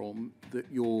understanding from that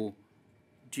your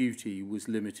duty was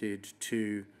limited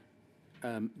to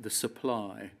the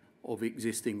supply of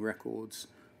existing records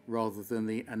rather than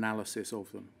the analysis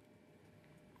of them?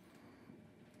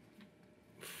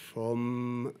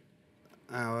 From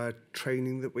our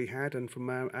training that we had and from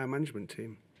our management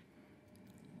team.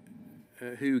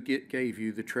 Who gave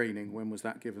you the training? When was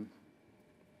that given?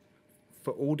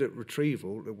 For audit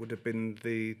retrieval, it would have been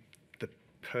the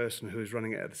person who was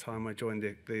running it at the time I joined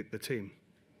the team.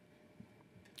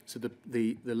 So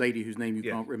the lady whose name you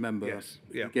Yeah. can't remember Yes.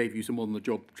 Yeah. gave you some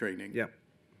on-the-job training? Yeah.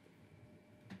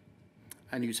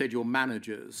 And you said your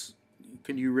managers.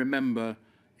 Can you remember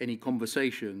any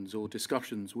conversations or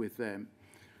discussions with them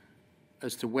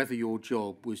as to whether your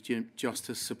job was just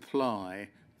to supply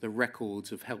the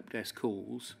records of help desk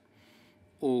calls,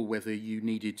 or whether you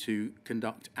needed to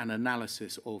conduct an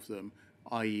analysis of them,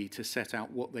 i.e. to set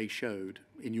out what they showed,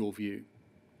 in your view?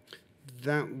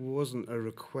 That wasn't a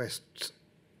request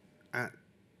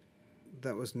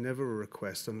that was never a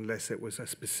request unless it was a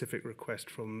specific request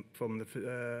from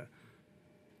the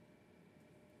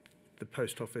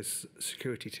Post Office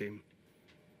security team.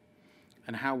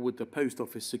 And how would the Post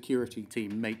Office security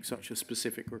team make such a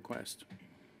specific request?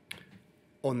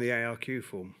 On the ARQ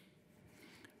form.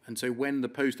 And so when the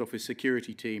Post Office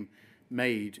security team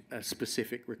made a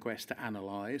specific request to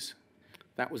analyse,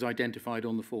 that was identified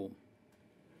on the form?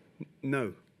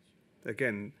 No.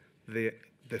 Again, the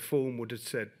form would have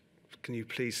said, can you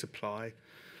please supply,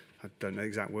 I don't know the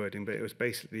exact wording, but it was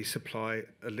basically supply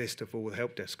a list of all the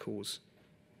help desk calls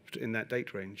in that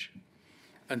date range.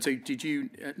 And so did you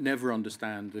never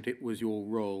understand that it was your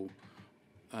role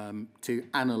to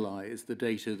analyse the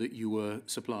data that you were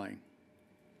supplying?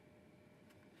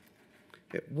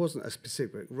 It wasn't a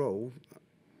specific role,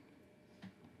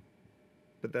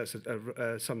 but that's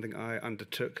something I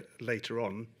undertook later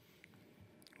on.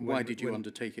 Why did you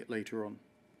undertake it later on?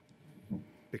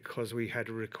 Because we had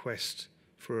a request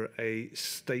for a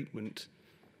statement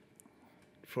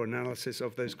for analysis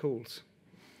of those calls.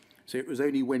 So it was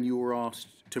only when you were asked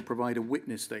to provide a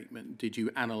witness statement did you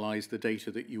analyse the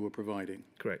data that you were providing?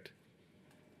 Correct.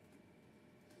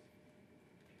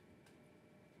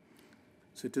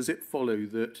 So does it follow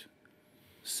that,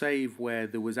 save where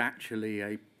there was actually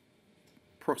a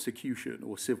prosecution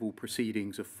or civil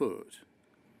proceedings afoot,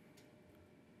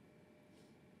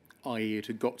 i.e. it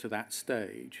had got to that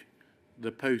stage,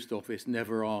 the Post Office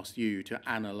never asked you to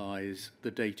analyse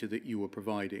the data that you were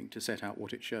providing to set out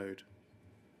what it showed?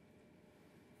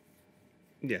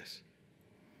 Yes.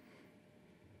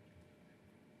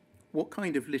 What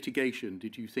kind of litigation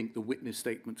did you think the witness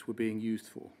statements were being used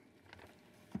for?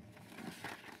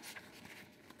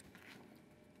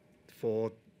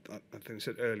 For, I think I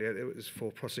said earlier, it was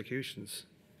for prosecutions.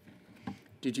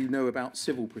 Did you know about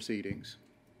civil proceedings?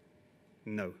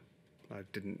 No, I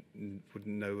wouldn't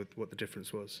know what the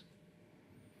difference was.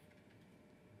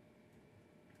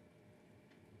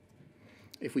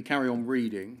 If we carry on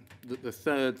reading, the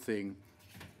third thing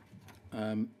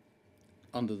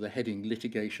under the heading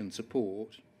litigation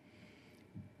support,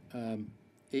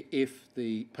 if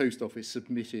the Post Office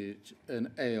submitted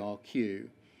an ARQ,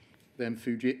 then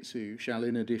Fujitsu shall,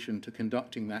 in addition to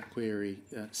conducting that query,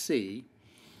 C,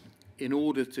 in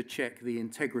order to check the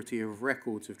integrity of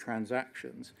records of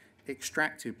transactions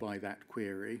extracted by that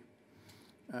query,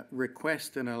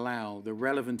 request and allow the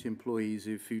relevant employees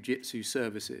of Fujitsu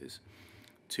services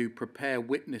to prepare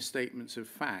witness statements of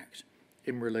fact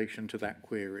in relation to that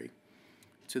query,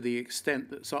 to the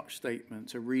extent that such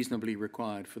statements are reasonably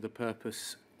required for the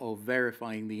purpose of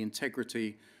verifying the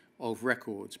integrity of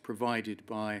records provided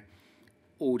by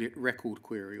audit record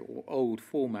query or old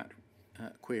format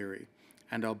query,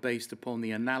 and are based upon the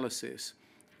analysis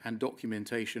and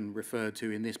documentation referred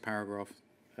to in this paragraph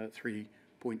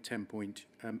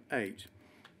 3.10.8.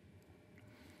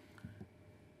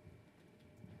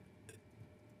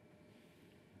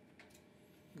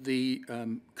 The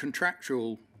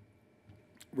contractual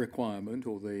requirement,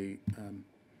 or the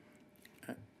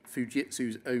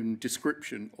Fujitsu's own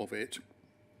description of it,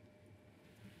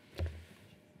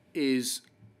 is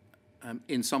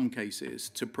in some cases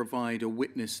to provide a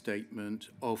witness statement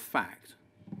of fact.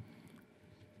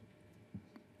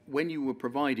 When you were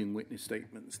providing witness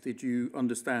statements, did you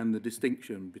understand the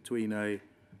distinction between a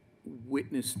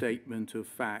witness statement of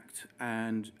fact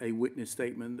and a witness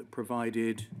statement that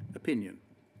provided opinion?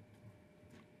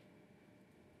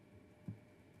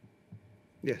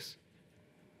 Yes.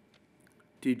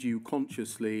 Did you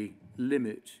consciously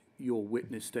limit your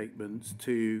witness statements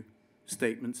to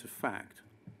statements of fact?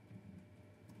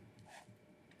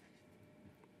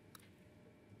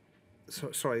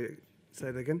 Sorry,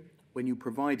 say that again? When you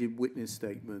provided witness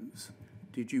statements,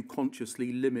 did you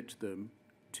consciously limit them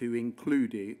to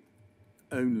including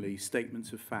only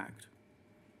statements of fact?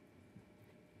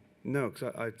 No,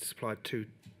 because I supplied two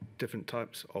different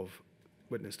types of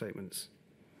witness statements.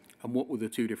 And what were the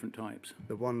two different types?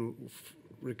 The one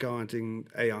regarding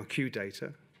ARQ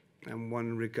data and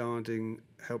one regarding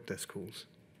help desk calls.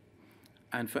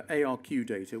 And for ARQ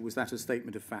data, was that a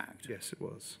statement of fact? Yes, it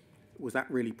was. Was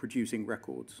that really producing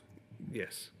records?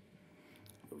 Yes.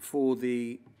 For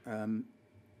the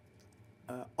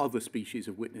other species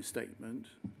of witness statement,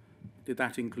 did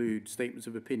that include statements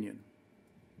of opinion?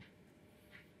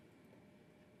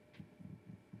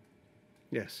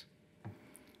 Yes.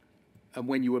 And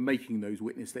when you were making those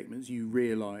witness statements, you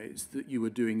realised that you were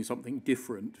doing something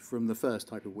different from the first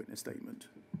type of witness statement?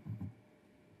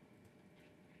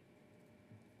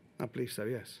 I believe so,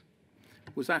 yes.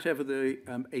 Was that ever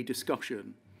a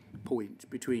discussion point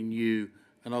between you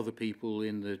and other people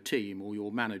in the team or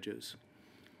your managers?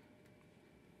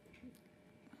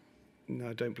 No,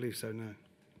 I don't believe so, no.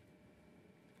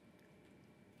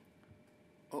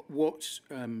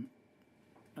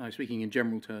 I'm speaking in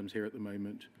general terms here at the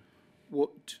moment,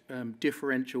 what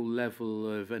differential level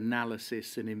of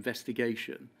analysis and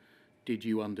investigation did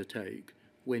you undertake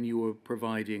when you were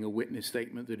providing a witness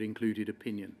statement that included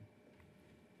opinion?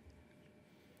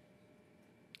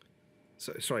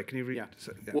 So, sorry, can you read? Yeah.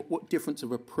 So, yeah. What difference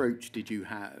of approach did you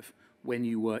have when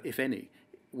you were, if any,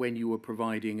 when you were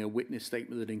providing a witness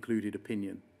statement that included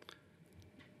opinion?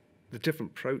 The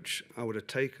different approach I would have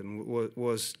taken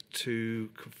was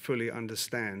to fully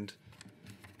understand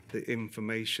the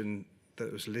information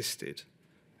that was listed,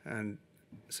 and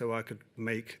so I could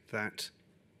make that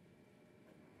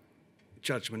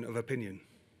judgment of opinion.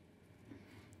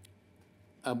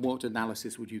 And what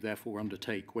analysis would you therefore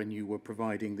undertake when you were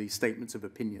providing these statements of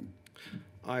opinion?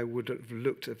 I would have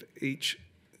looked at each,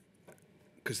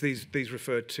 because these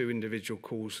referred to individual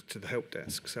calls to the help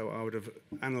desk, so I would have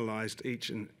analysed each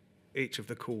of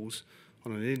the calls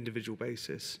on an individual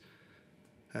basis,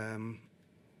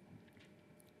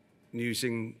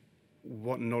 using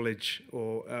what knowledge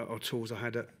or tools I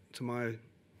had that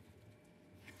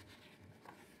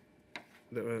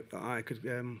I could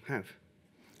have.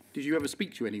 Did you ever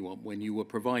speak to anyone when you were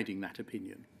providing that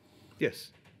opinion?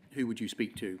 Yes. Who would you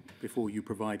speak to before you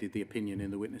provided the opinion in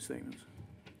the witness statements?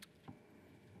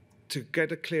 To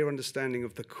get a clear understanding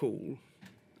of the call,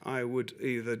 I would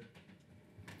either,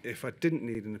 if I didn't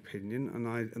need an opinion,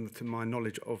 and to my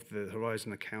knowledge of the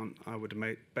Horizon account, I would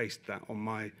have based that on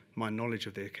my knowledge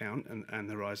of the account and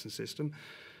the Horizon system.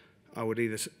 I would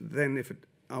either then,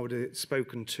 I would have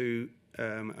spoken to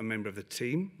a member of the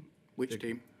team. Which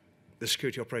team? The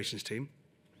security operations team.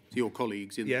 So your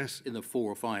colleagues in, Yes. in the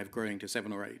 4 or 5 growing to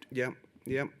 7 or 8? Yeah,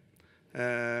 yeah.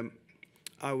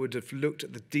 I would have looked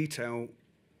at the detail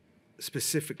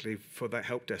specifically for that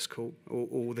help desk call,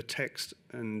 or the text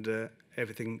and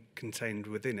everything contained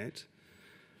within it.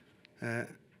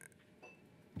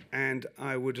 And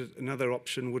another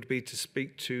option would be to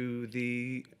speak to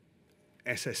the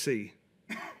SSE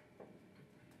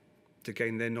to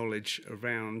gain their knowledge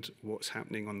around what's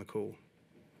happening on the call.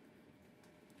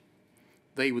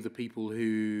 They were the people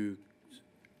whose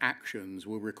actions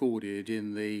were recorded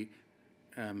in the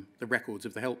records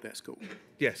of the help desk call.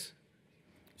 Yes.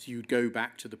 So you'd go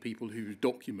back to the people whose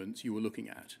documents you were looking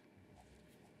at.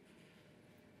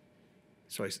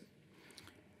 Sorry.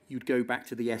 You'd go back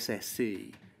to the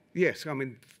SSC. Yes, I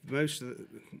mean, I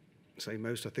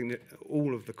think that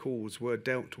all of the calls were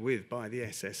dealt with by the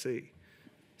SSE.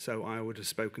 So I would have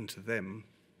spoken to them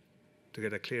to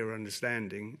get a clearer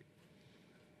understanding,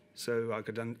 so I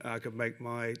could make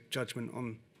my judgment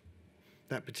on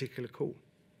that particular call.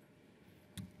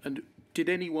 And did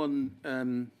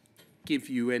anyone give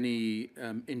you any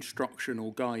instruction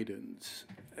or guidance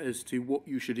as to what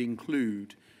you should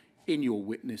include in your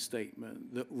witness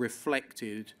statement that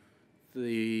reflected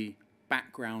the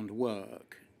background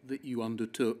work that you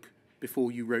undertook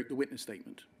before you wrote the witness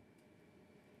statement?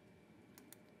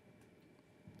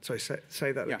 Sorry,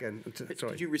 say that Yeah. again.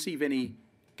 Sorry. Did you receive any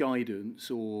guidance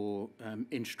or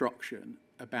instruction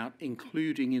about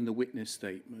including in the witness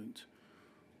statement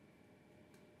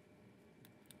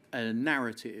a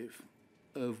narrative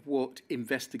of what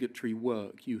investigatory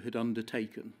work you had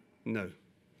undertaken, No,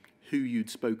 who you'd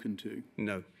spoken to?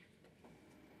 no.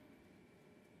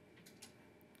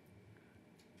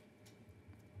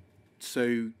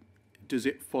 So does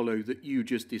it follow that you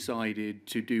just decided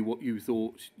to do what you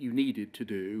thought you needed to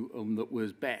do and that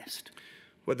was best?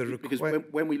 Well, Because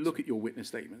when we look at your witness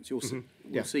statements, we'll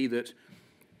Yeah. see that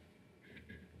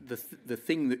the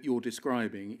thing that you're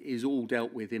describing is all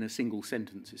dealt with in a single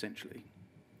sentence, essentially.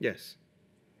 Yes.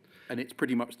 And it's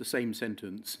pretty much the same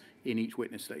sentence in each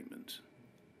witness statement.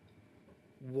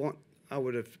 What I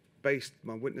would have based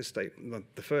my witness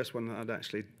statement, the first one that I'd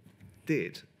actually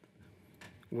did,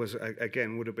 was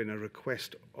again would have been a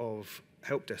request of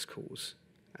help desk calls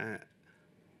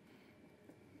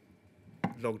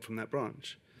logged from that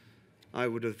branch. I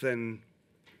would have then,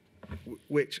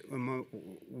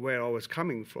 where I was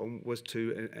coming from was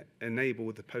to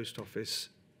enable the post office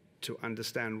to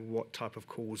understand what type of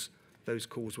calls those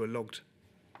calls were logged,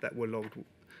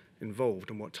 involved,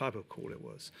 and what type of call it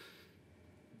was.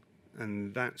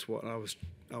 And that's what I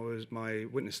was my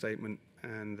witness statement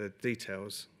and the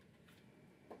details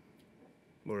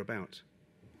were about.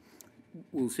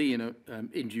 We'll see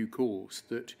in due course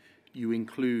that you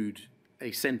include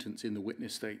a sentence in the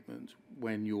witness statement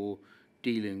when you're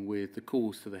dealing with the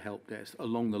calls to the help desk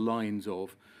along the lines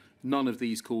of, none of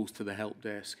these calls to the help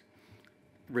desk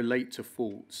relate to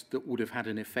faults that would have had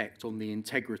an effect on the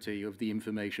integrity of the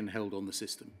information held on the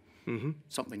system. Mm-hmm.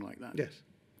 Something like that. Yes.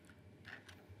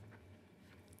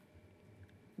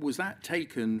 Was that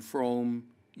taken from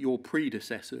your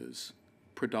predecessor's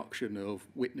production of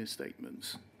witness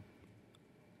statements?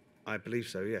 I believe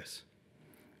so, yes.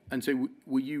 And so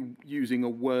were you using a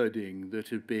wording that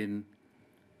had been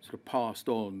sort of passed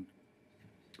on,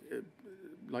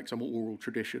 like some oral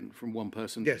tradition from one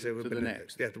person Yes, it to would have the been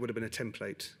next? there would have been a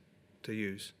template to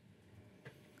use.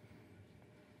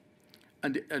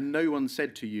 And no one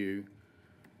said to you,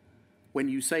 when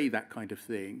you say that kind of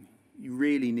thing, you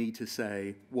really need to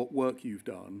say what work you've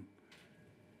done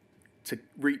to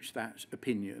reach that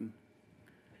opinion,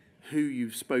 who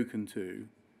you've spoken to,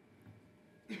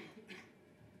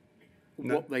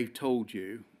 No. what they've told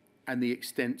you, and the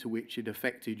extent to which it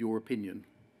affected your opinion.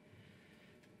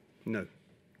 No.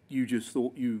 You just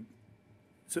thought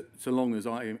so long as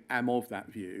I am of that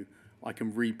view, I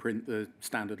can reprint the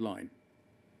standard line.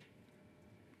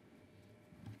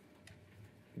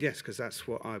 Yes, because that's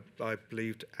what I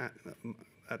believed at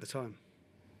the time.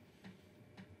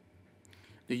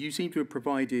 Now, you seem to have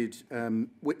provided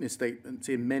witness statements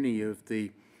in many of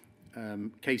the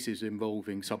cases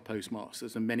involving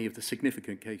sub-postmasters and many of the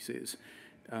significant cases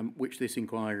which this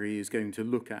inquiry is going to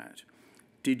look at.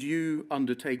 Did you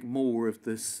undertake more of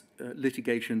this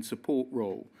litigation support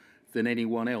role than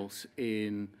anyone else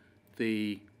in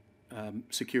the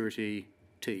security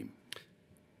team?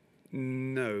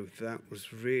 No, that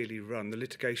was really run. The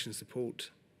litigation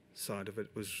support side of it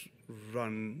was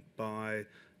run by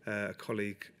a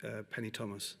colleague, Penny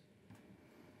Thomas.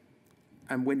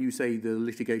 And when you say the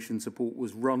litigation support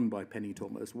was run by Penny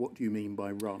Thomas, what do you mean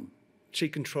by run? She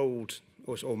controlled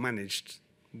or managed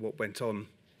what went on.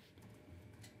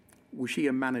 Was she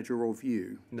a manager of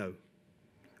you? No.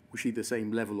 Was she the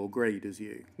same level or grade as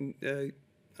you?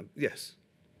 Yes.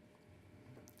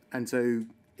 And so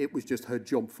it was just her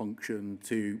job function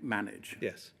to manage?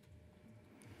 Yes.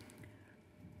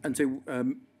 And so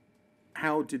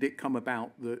how did it come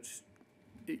about that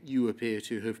you appear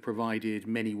to have provided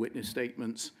many witness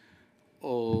statements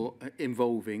or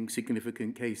involving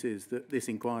significant cases that this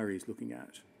inquiry is looking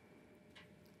at?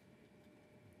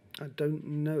 I don't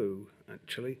know,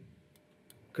 actually,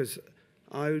 because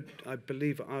I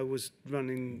believe I was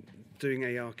doing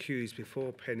ARQs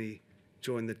before Penny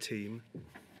joined the team,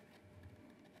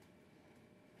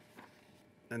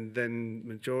 and then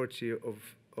majority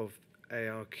of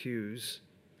ARQs,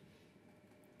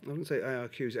 I wouldn't say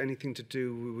ARQs, anything to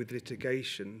do with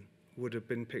litigation would have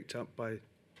been picked up by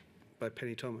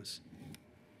Penny Thomas.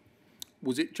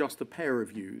 Was it just the pair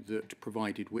of you that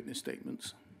provided witness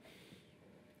statements?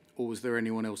 Or was there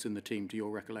anyone else in the team, to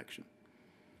your recollection?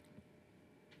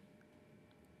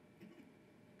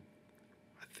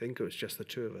 I think it was just the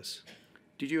two of us.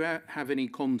 Did you have any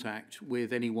contact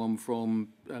with anyone from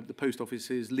the Post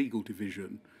Office's legal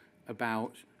division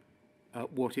about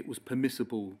what it was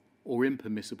permissible or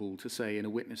impermissible to say in a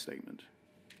witness statement?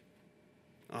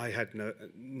 I had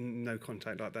no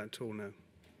contact like that at all, no.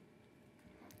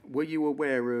 Were you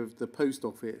aware of the Post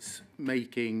Office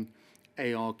making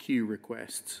ARQ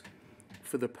requests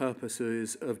for the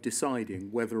purposes of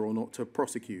deciding whether or not to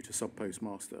prosecute a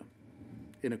sub-postmaster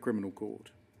in a criminal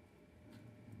court?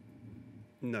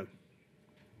 No.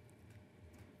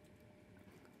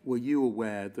 Were you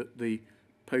aware that the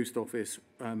Post Office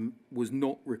was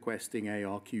not requesting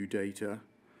ARQ data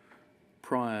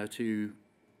prior to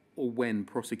or when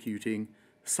prosecuting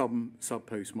some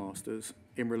sub-postmasters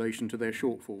in relation to their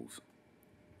shortfalls?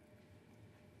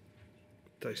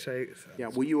 They say. Yeah,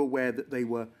 were you aware that they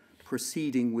were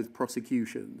proceeding with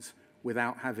prosecutions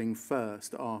without having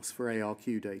first asked for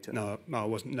ARQ data? No, I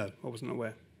wasn't. No, I wasn't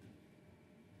aware.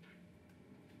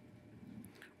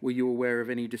 Were you aware of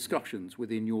any discussions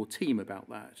within your team about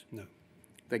that? No.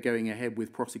 They're going ahead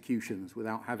with prosecutions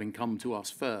without having come to us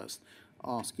first,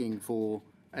 asking for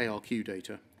ARQ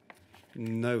data?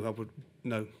 No, I would.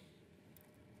 No.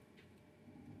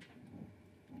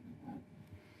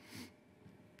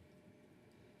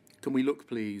 Can we look,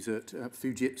 please, at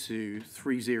Fujitsu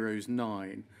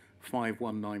 309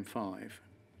 5195?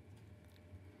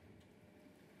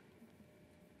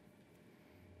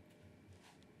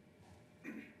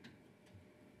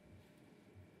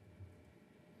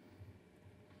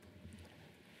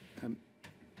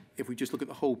 If we just look at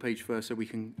the whole page first so we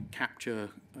can capture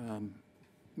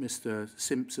Mr.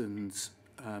 Simpson's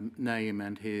name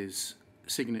and his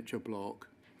signature block.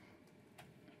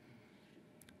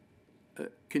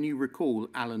 Can you recall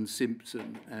Alan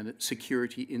Simpson, a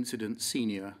security incident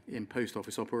senior in Post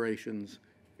Office operations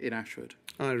in Ashford?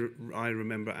 I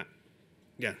remember.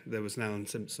 Yeah, there was an Alan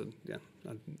Simpson. Yeah.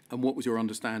 And what was your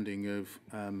understanding of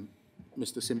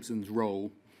Mr. Simpson's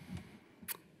role?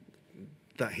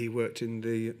 That he worked in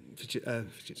the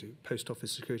Post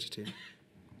Office security team.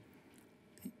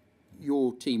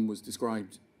 Your team was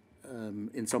described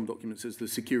in some documents as the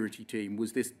security team.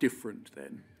 Was this different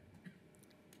then?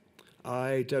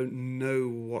 I don't know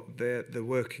what the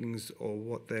workings or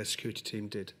what their security team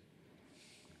did.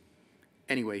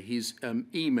 Anyway, he's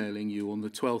emailing you on the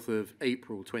 12th of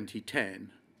April 2010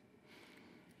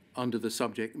 under the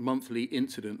subject Monthly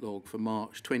Incident Log for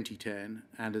March 2010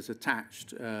 and has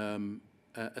attached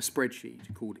a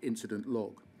spreadsheet called Incident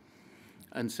Log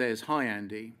and says, "Hi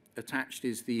Andy, attached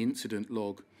is the incident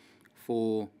log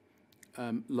for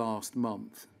last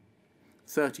month.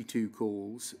 32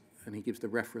 calls," and he gives the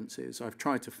references. "I've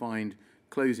tried to find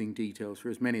closing details for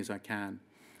as many as I can,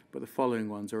 but the following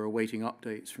ones are awaiting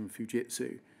updates from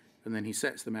Fujitsu. And then he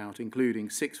sets them out, including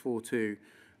 642,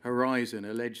 Horizon,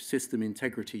 alleged system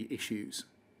integrity issues.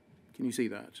 Can you see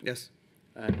that? Yes.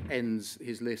 And ends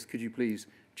his list. Could you please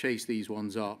chase these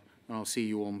ones up, and I'll see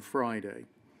you on Friday.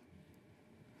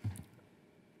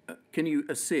 Can you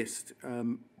assist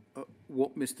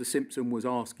what Mr. Simpson was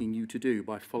asking you to do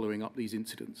by following up these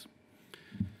incidents?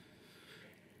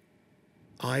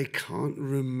 I can't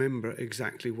remember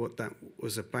exactly what that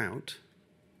was about.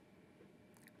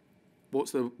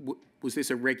 Was this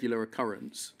a regular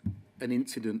occurrence, an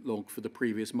incident log for the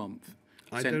previous month,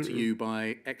 sent to you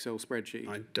by Excel spreadsheet?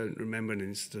 I don't remember an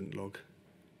incident log.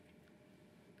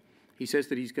 He says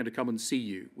that he's going to come and see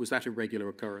you. Was that a regular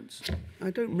occurrence?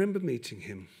 I don't remember meeting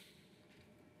him.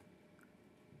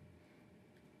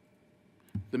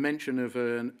 The mention of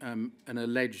an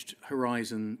alleged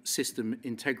Horizon system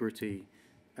integrity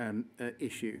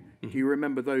issue. Do you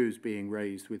remember those being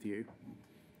raised with you?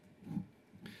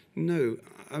 No,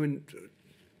 I mean,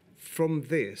 from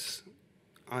this,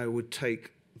 I would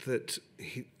take that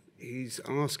he's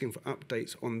asking for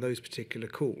updates on those particular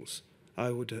calls.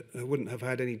 I wouldn't have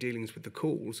had any dealings with the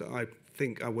calls. I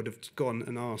think I would have gone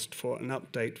and asked for an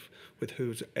update with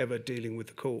who's ever dealing with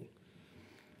the call.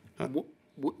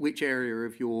 Which area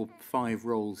of your 5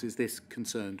 roles is this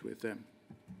concerned with then?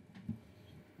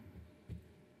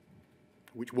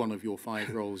 Which one of your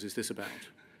 5 roles is this about?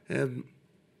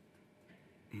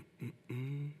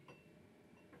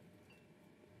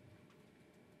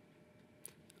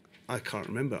 I can't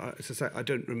remember. As I say, I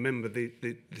don't remember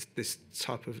this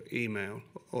type of email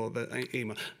or the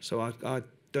email, so I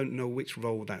don't know which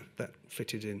role that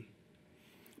fitted in.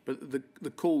 But the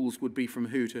calls would be from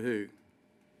who to who?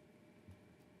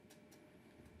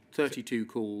 32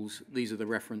 calls. These are the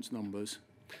reference numbers.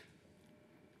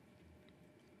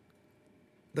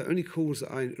 The only calls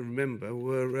that I remember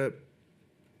were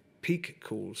peak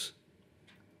calls.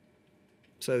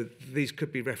 So these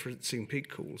could be referencing peak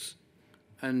calls.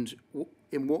 And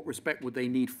in what respect would they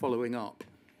need following up?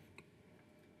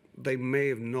 They may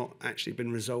have not actually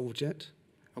been resolved yet.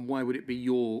 And why would it be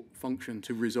your function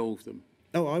to resolve them?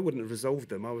 No, I wouldn't have resolved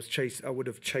them. I would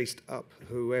have chased up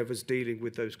whoever's dealing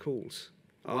with those calls.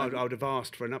 I would have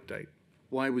asked for an update.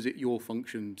 Why was it your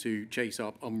function to chase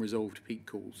up unresolved peak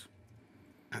calls?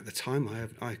 At the time, I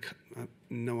have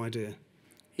no idea.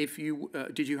 If you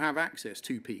did you have access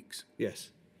to peaks?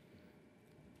 Yes.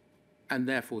 And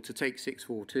therefore, to take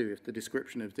 642, if the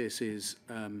description of this is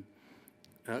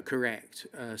correct,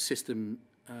 system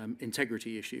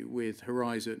integrity issue with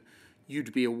Horizon,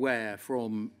 you'd be aware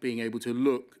from being able to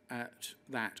look at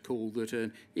that call that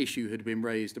an issue had been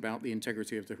raised about the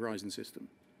integrity of the Horizon system?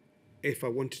 If I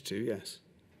wanted to, yes.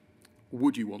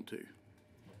 Would you want to?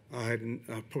 I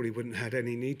probably wouldn't have had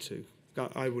any need to.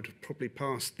 I would have probably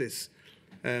passed this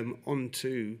on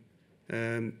to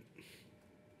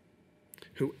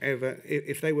whoever,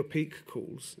 if they were peak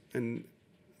calls and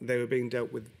they were being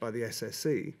dealt with by the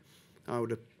SSC, I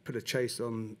would have put a chase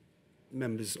on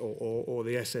members or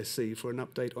the SSC for an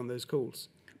update on those calls.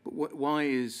 But why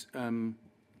is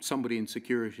somebody in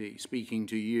security speaking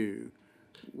to you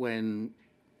when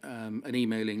and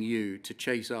emailing you to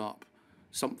chase up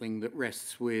something that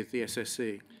rests with the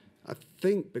SSC? I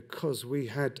think because we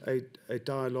had a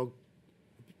dialogue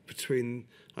between,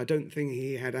 I don't think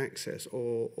he had access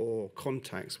or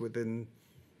contacts within,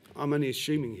 I'm only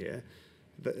assuming here,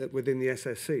 that within the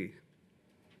SSC.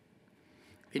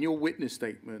 In your witness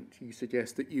statement, you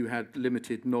suggest that you had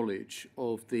limited knowledge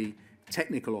of the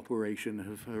technical operation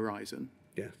of Horizon.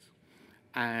 Yes.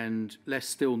 And less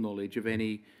still knowledge of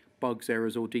any bugs,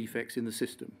 errors, or defects in the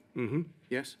system. Mm-hmm.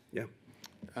 Yes? Yeah.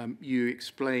 You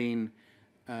explain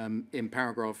in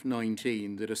paragraph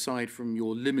 19 that aside from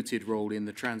your limited role in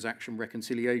the transaction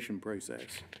reconciliation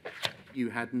process, you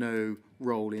had no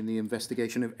role in the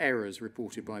investigation of errors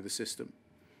reported by the system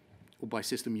or by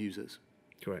system users.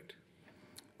 Correct.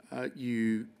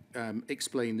 You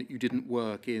explain that you didn't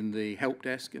work in the help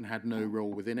desk and had no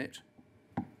role within it.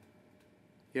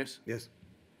 Yes? Yes.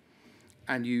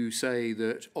 And you say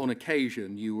that on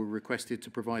occasion you were requested to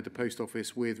provide the post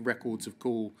office with records of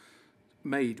call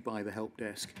made by the help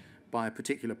desk by a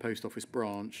particular post office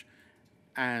branch,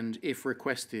 and if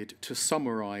requested, to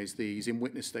summarise these in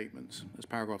witness statements, as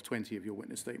paragraph 20 of your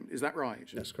witness statement. Is that right?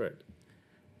 That's correct.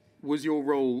 Was your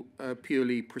role a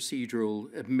purely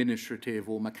procedural, administrative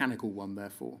or mechanical one,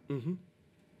 therefore? Mm-hmm.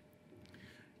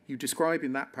 You describe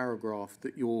in that paragraph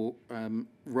that your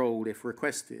role, if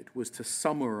requested, was to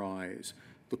summarise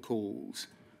the calls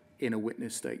in a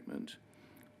witness statement.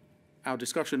 Our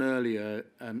discussion earlier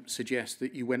suggests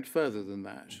that you went further than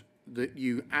that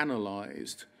you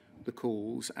analysed the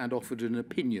calls and offered an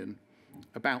opinion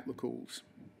about the calls.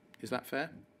 Is that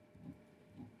fair?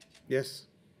 Yes.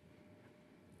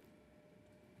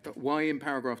 But why in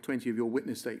paragraph 20 of your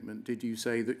witness statement did you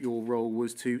say that your role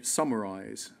was to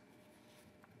summarise?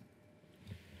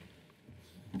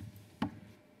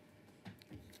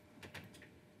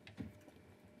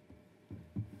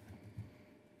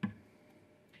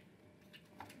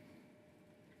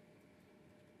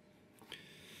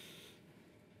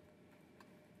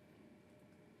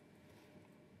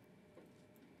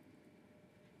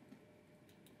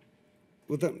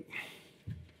 Well,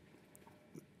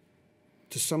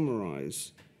 to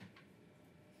summarise,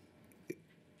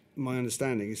 my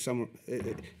understanding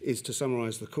is to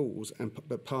summarise the calls,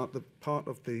 but part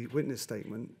of the witness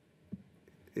statement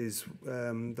is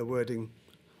the wording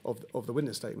of the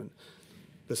witness statement.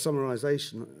 The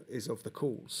summarisation is of the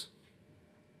calls,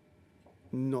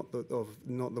 not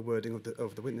the wording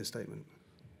of the witness statement.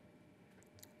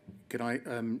 Can I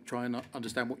try and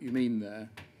understand what you mean there?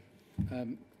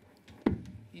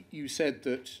 You said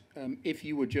that if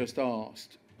you were just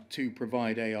asked to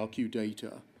provide ARQ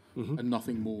data and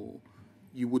nothing more,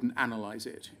 you wouldn't analyse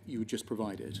it, you would just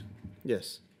provide it.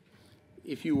 Yes.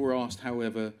 If you were asked,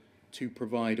 however, to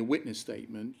provide a witness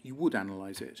statement, you would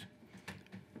analyse it.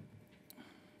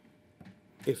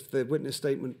 If the witness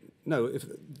statement, no, if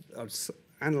I'd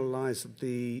analyse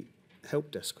the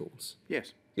help desk calls.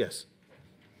 Yes. Yes.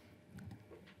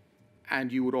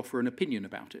 And you would offer an opinion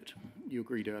about it, you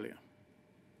agreed earlier.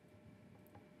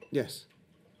 Yes.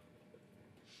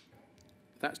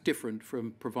 That's different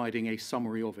from providing a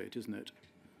summary of it, isn't it?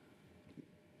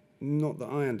 Not that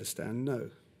I understand,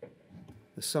 no.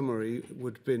 A summary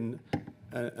would have been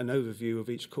an overview of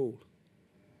each call.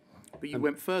 But you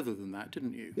went further than that,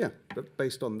 didn't you? Yeah, but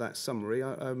based on that summary,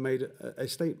 I made a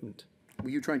statement. Were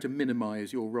you trying to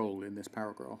minimise your role in this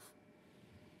paragraph?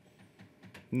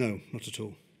 No, not at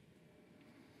all.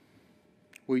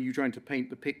 Were you trying to paint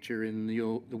the picture in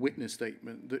the witness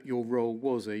statement that your role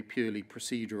was a purely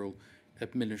procedural,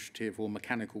 administrative or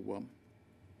mechanical one?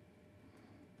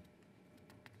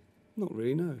 Not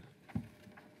really, no.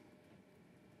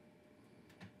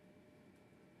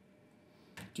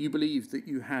 Do you believe that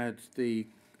you had the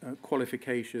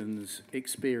qualifications,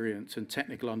 experience and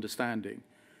technical understanding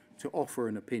to offer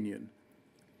an opinion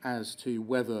as to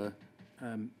whether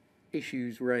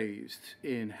issues raised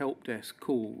in help desk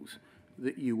calls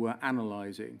that you were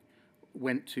analysing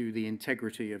went to the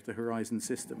integrity of the Horizon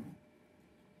system?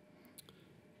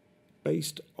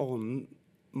 Based on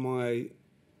my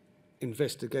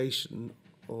investigation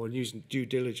or using due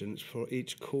diligence for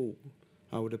each call,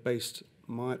 I would have based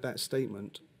that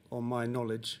statement on my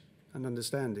knowledge and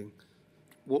understanding.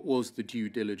 What was the due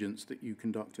diligence that you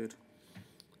conducted?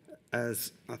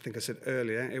 As I think I said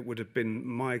earlier, it would have been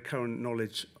my current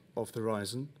knowledge of the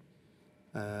Horizon,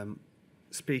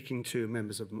 speaking to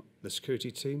members of the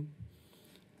security team,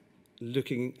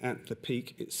 looking at the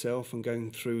peak itself and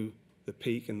going through the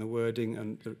peak and the wording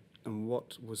and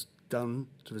what was done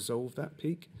to resolve that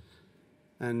peak.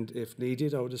 And if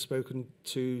needed, I would have spoken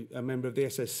to a member of the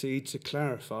SSC to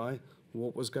clarify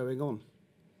what was going on.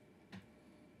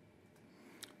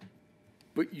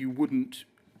 But you wouldn't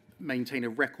maintain a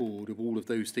record of all of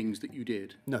those things that you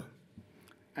did? No.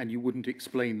 And you wouldn't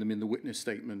explain them in the witness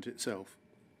statement itself?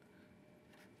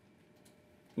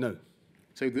 No.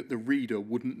 So that the reader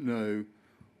wouldn't know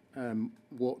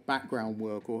what background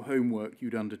work or homework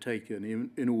you'd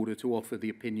undertaken in order to offer the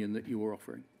opinion that you were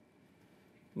offering?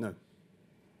 No.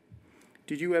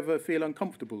 Did you ever feel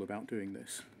uncomfortable about doing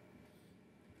this?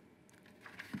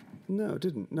 No, I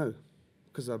didn't, no.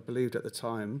 Because I believed at the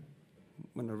time,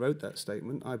 when I wrote that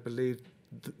statement, I believed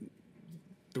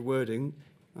the wording,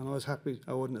 and I was happy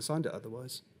I wouldn't have signed it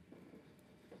otherwise.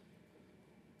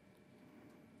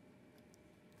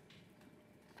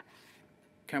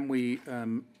 Can we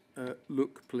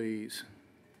look, please,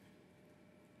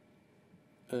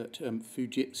 at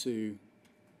Fujitsu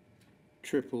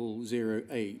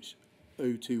 0008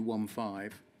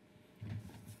 0215.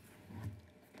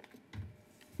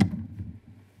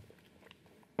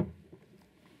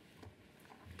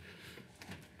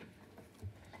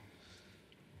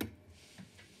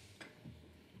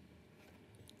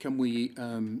 Can we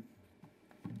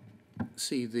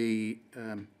see the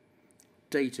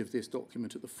date of this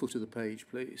document at the foot of the page,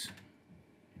 please?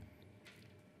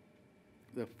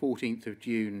 The 14th of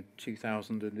June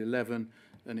 2011,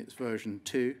 and it's version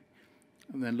 2.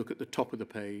 And then look at the top of the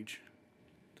page,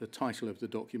 the title of the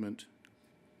document,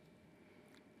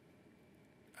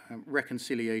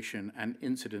 Reconciliation and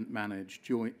Incident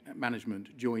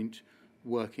Management Joint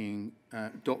Working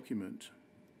Document.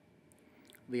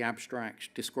 the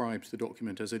abstract describes the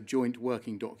document as a joint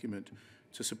working document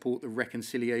to support the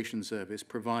reconciliation service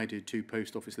provided to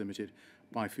Post Office Limited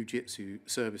by Fujitsu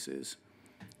Services.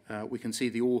 We can see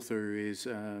the author is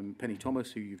Penny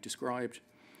Thomas, who you've described,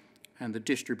 and the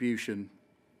distribution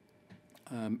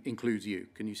includes you.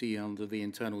 Can you see under the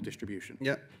internal distribution?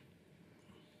 Yeah.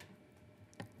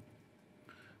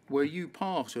 Were you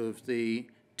part of the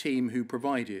team who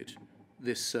provided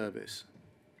this service,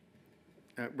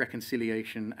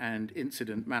 reconciliation and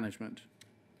incident management?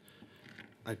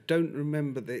 I don't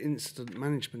remember the incident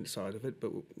management side of it,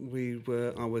 but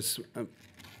I was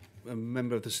a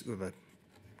member of the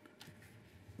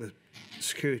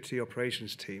security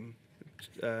operations team.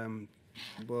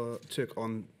 Took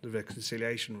on the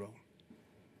reconciliation role.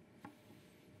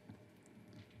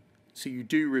 So you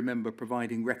do remember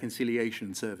providing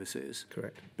reconciliation services?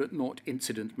 Correct. But not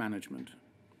incident management?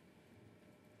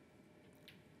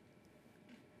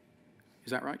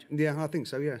 Is that right? Yeah, I think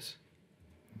so, yes.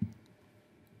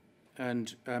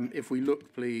 And if we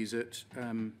look, please, at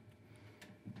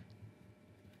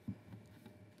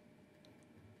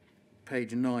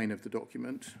page 9 of the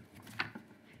document,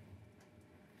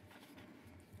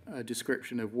 a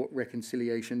description of what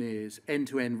reconciliation is.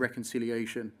 End-to-end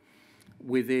reconciliation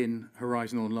within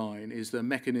Horizon Online is the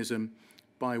mechanism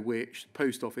by which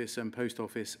Post Office and Post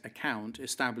Office account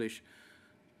establish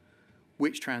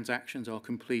which transactions are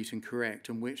complete and correct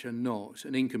and which are not.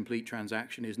 An incomplete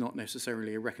transaction is not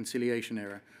necessarily a reconciliation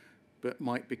error, but it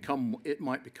might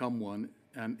become one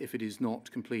if it is not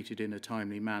completed in a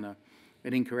timely manner.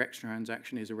 An incorrect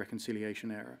transaction is a reconciliation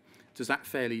error. Does that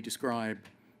fairly describe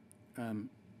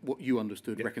what you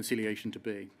understood reconciliation to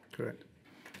be? Correct.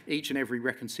 Each and every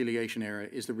reconciliation error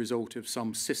is the result of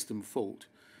some system fault.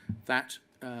 That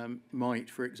might,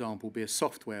 for example, be a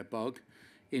software bug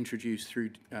introduced through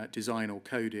design or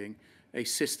coding, a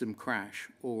system crash,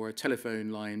 or a telephone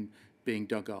line being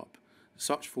dug up.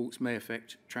 Such faults may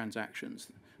affect transactions.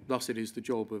 Thus, it is the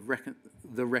job of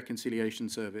the reconciliation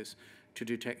service to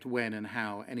detect when and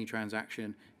how any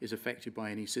transaction is affected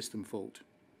by any system fault.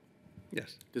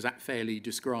 Yes. Does that fairly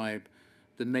describe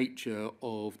the nature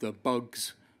of the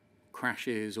bugs,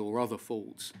 crashes, or other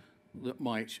faults that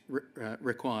might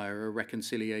require a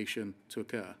reconciliation to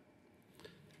occur?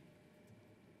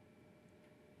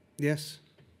 Yes.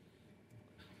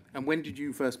 And when did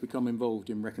you first become involved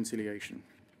in reconciliation?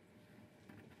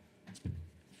 I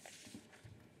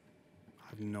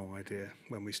have no idea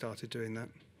when we started doing that.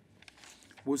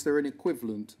 Was there an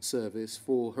equivalent service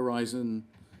for Horizon,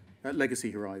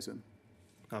 Legacy Horizon?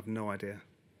 I have no idea.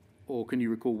 Or can you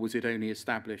recall, was it only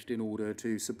established in order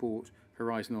to support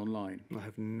Horizon Online? I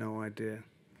have no idea.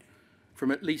 From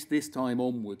at least this time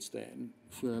onwards then,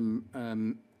 from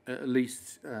at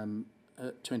least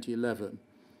 2011,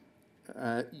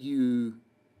 you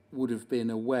would have been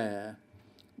aware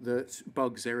that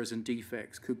bugs, errors and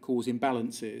defects could cause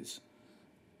imbalances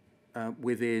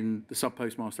within the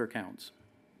sub-postmaster accounts.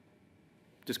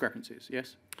 Discrepancies,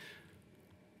 yes?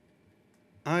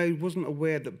 I wasn't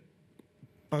aware that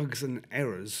bugs and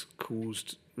errors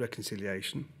caused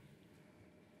reconciliation.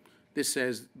 This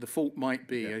says the fault might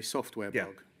be a software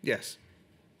bug. Yes.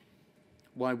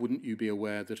 Why wouldn't you be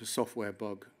aware that a software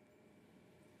bug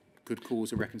could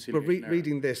cause a reconciliation But error?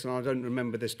 reading this, and I don't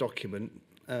remember this document,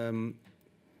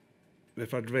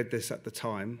 if I'd read this at the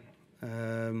time,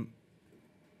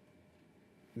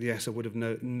 yes, I would have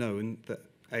known that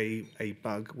a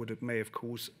bug may have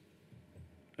caused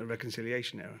a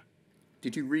reconciliation error.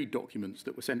 Did you read documents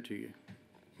that were sent to you?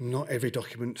 Not every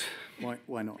document.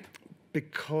 Why not?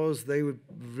 Because they were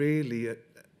really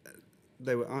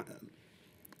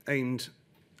aimed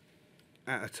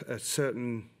at a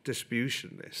certain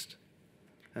distribution list,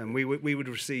 and we would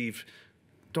receive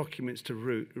documents to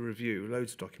review,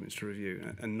 loads of documents to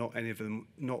review, and not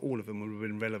all of them would have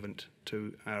been relevant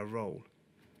to our role.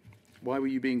 Why were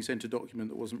you being sent a document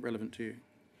that wasn't relevant to you?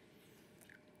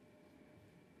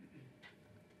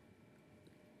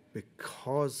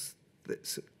 Because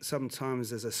sometimes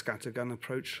there's a scattergun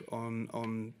approach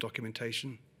on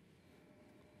documentation.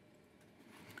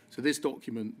 So this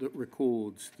document that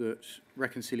records that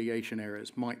reconciliation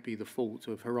errors might be the fault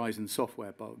of Horizon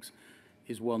software bugs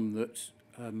is one that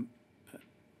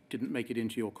didn't make it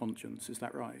into your conscience, is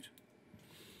that right?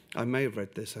 I may have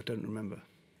read this, I don't remember.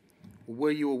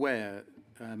 Were you aware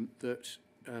that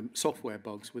software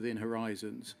bugs within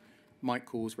Horizons might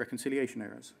cause reconciliation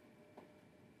errors?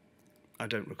 I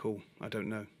don't recall, I don't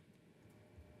know.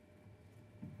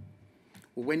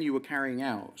 Well, when you were carrying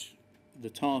out the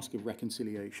task of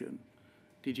reconciliation,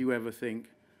 did you ever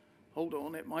think, hold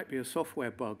on, it might be a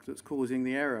software bug that's causing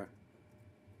the error?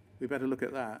 We better look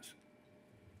at that.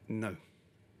 No.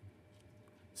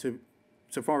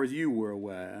 So far as you were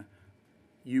aware,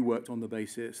 you worked on the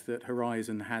basis that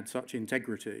Horizon had such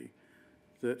integrity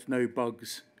that no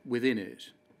bugs within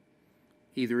it,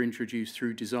 either introduced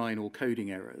through design or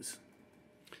coding errors,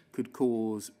 could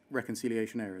cause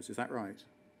reconciliation errors. Is that right?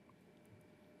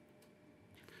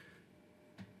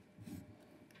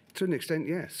 To an extent,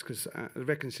 yes, because the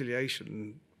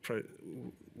reconciliation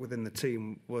within the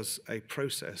team was a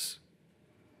process,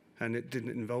 and it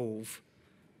didn't involve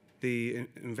the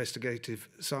investigative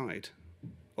side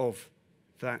of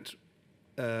that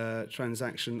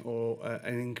transaction or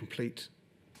an incomplete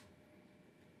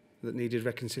that needed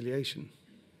reconciliation.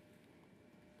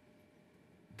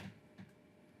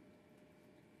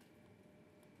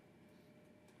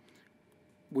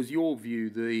 Was your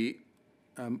view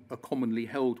a commonly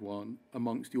held one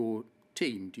amongst your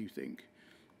team, do you think,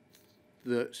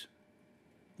 that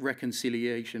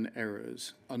reconciliation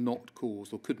errors are not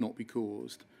caused or could not be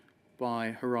caused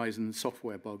by Horizon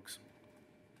software bugs?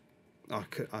 I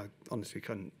honestly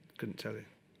couldn't tell you.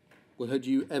 Well, had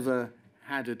you ever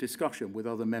had a discussion with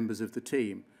other members of the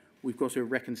team? We've got a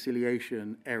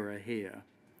reconciliation error here.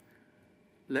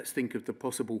 Let's think of the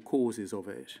possible causes of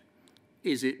it.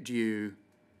 Is it due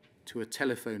to a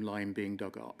telephone line being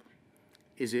dug up?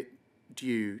 Is it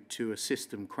due to a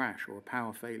system crash or a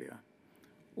power failure?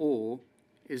 Or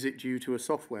is it due to a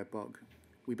software bug?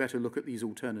 We better look at these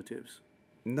alternatives.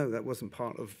 No, that wasn't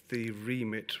part of the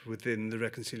remit within the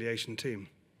reconciliation team.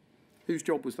 Whose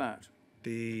job was that?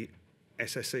 The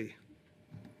SSE.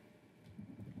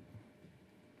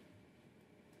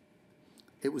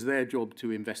 It was their job to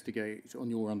investigate,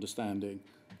 on your understanding,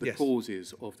 the Yes.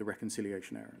 causes of the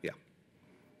reconciliation error. Yeah.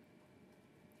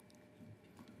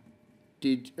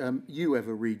 Did you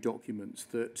ever read documents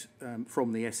that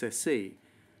from the SSC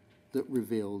that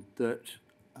revealed that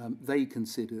they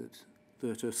considered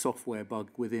that a software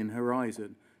bug within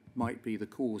Horizon might be the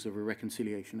cause of a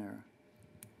reconciliation error?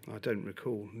 I don't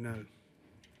recall, no.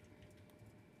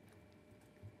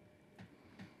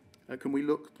 Can we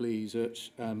look, please, at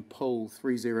poll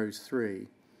 303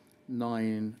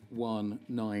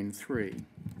 9193?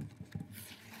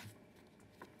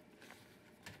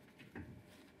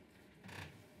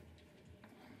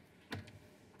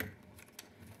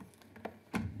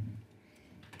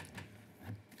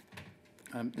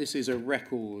 This is a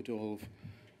record of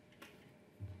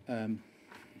an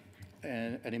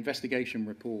investigation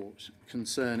report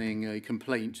concerning a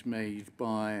complaint made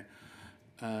by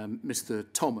Mr.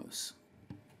 Thomas.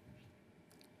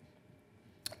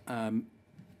 Give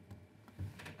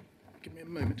me a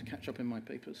moment to catch up in my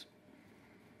papers.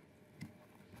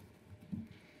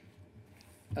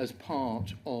 As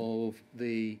part of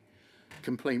the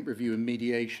complaint review and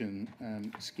mediation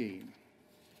scheme.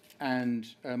 And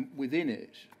within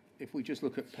it, if we just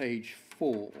look at page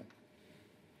 4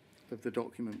 of the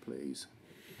document, please.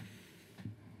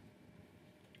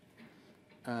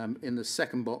 In the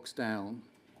second box down,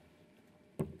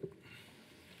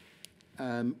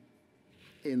 in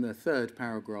the third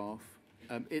paragraph,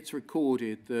 it's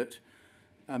recorded that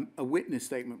a witness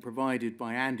statement provided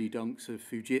by Andy Dunks of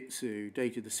Fujitsu,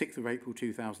 dated the 6th of April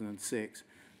 2006,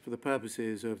 for the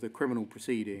purposes of the criminal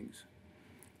proceedings,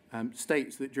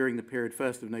 states that during the period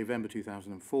 1st of November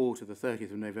 2004 to the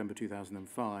 30th of November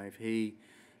 2005, he,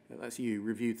 that's you,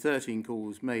 reviewed 13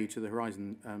 calls made to the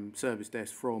Horizon service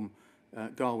desk from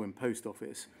Garwin Post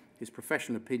Office. His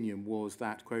professional opinion was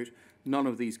that, quote, none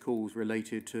of these calls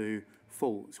related to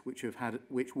faults which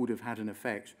would have had an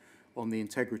effect on the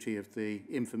integrity of the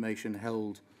information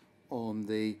held on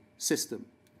the system.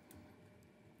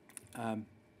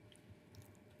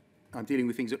 I'm dealing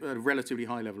with things at a relatively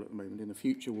high level at the moment. In the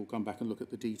future, we'll come back and look at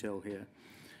the detail here.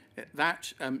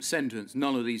 That sentence,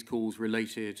 none of these calls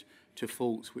related to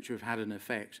faults which have had an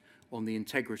effect on the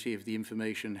integrity of the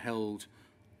information held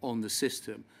on the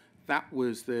system. That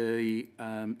was the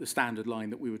standard line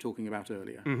that we were talking about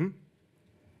earlier. Mm-hmm.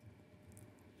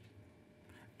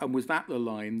 And was that the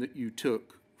line that you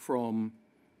took from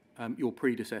your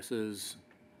predecessors'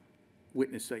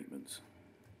 witness statements?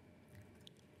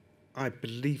 I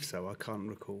believe so. I can't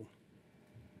recall.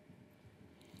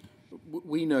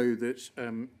 We know that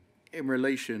in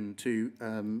relation to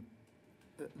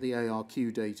the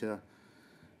ARQ data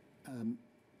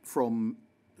from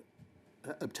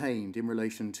obtained in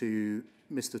relation to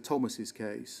Mr. Thomas's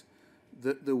case,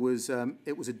 that there was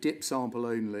it was a dip sample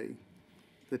only,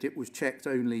 that it was checked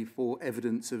only for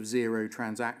evidence of 0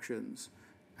 transactions,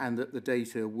 and that the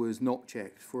data was not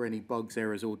checked for any bugs,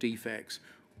 errors, or defects.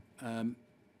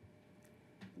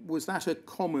 Was that a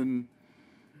common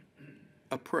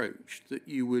approach, that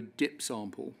you would dip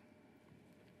sample?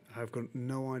 I've got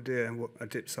no idea what a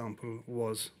dip sample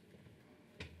was.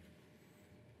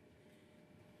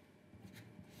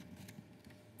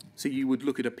 So you would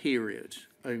look at a period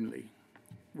only,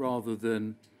 rather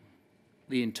than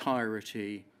the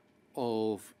entirety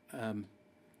of,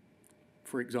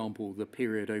 for example, the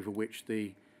period over which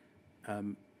the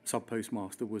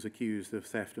sub-postmaster was accused of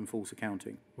theft and false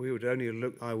accounting. We would only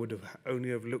look. I would have only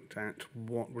have looked at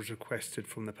what was requested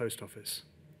from the post office.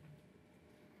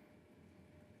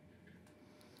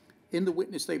 In the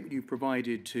witness statement you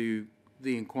provided to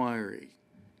the inquiry,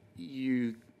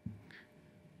 you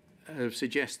have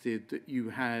suggested that you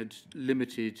had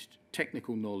limited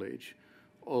technical knowledge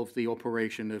of the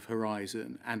operation of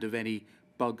Horizon and of any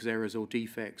bugs, errors or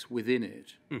defects within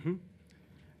it. Mm-hmm.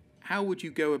 How would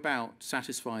you go about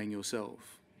satisfying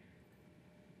yourself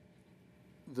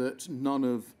that none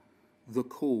of the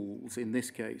calls, in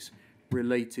this case,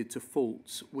 related to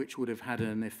faults which would have had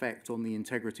an effect on the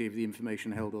integrity of the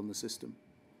information held on the system?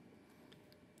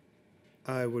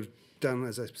 I would have done,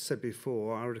 as I said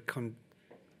before, I would have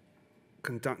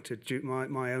conducted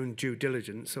my own due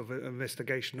diligence of an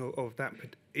investigation of that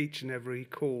each and every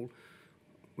call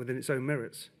within its own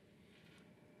merits.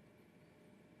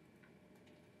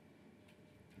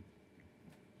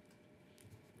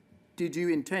 Did you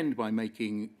intend, by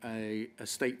making a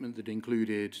statement that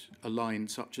included a line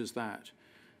such as that,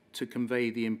 to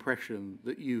convey the impression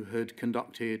that you had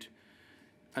conducted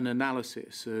an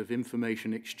analysis of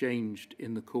information exchanged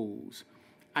in the calls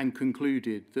and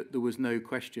concluded that there was no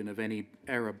question of any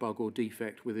error, bug or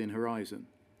defect within Horizon?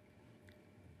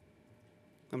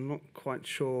 I'm not quite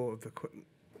sure of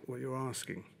what you're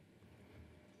asking.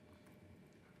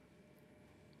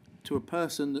 To a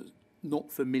person that's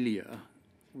not familiar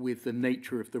with the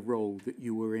nature of the role that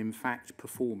you were in fact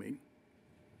performing,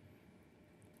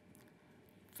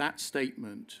 that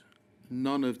statement,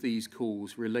 none of these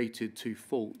calls related to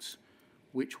faults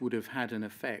which would have had an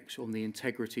effect on the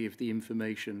integrity of the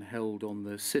information held on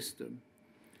the system,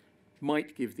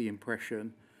 might give the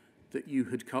impression that you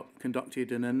had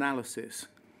conducted an analysis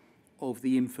of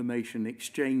the information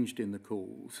exchanged in the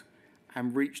calls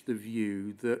and reached the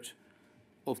view that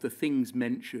of the things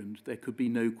mentioned, there could be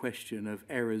no question of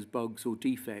errors, bugs or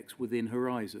defects within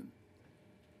Horizon.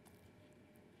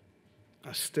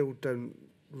 I still don't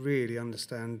really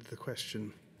understand the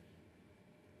question.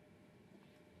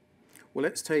 Well,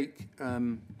 let's look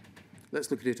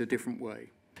at it a different way.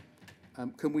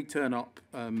 Can we turn up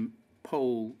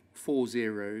poll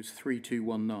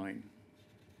 403219?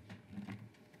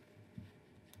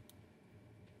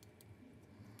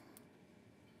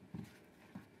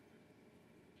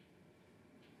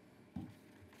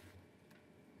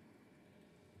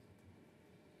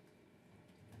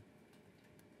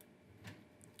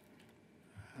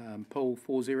 Poll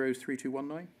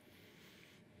 403219.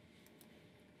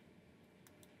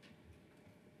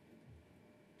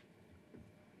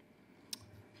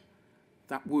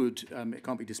 That would, it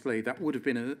can't be displayed, that would have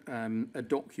been a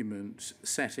document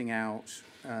setting out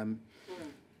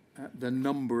the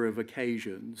number of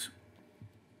occasions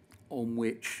on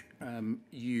which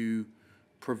you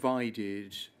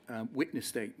provided witness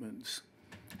statements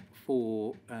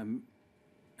for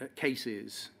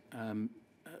cases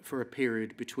for a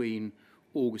period between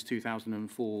August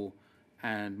 2004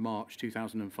 and March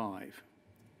 2005.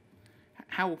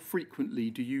 How frequently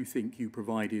do you think you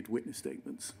provided witness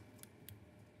statements?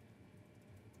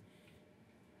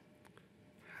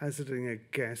 Hazarding a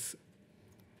guess,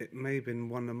 it may have been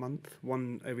one a month,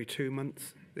 one every 2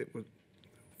 months. It was,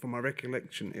 from my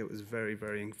recollection, it was very,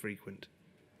 very infrequent.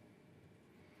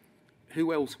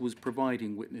 Who else was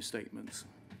providing witness statements?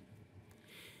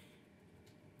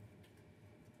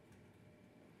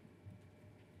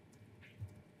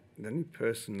 The only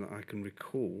person that I can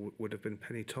recall would have been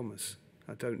Penny Thomas.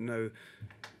 I don't know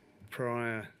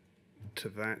prior to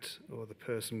that or the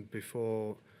person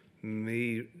before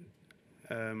me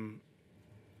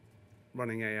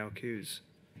running ALQs,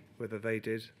 whether they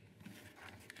did.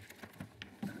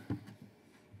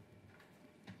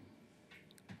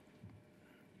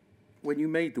 When you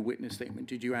made the witness statement,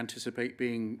 did you anticipate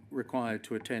being required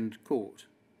to attend court?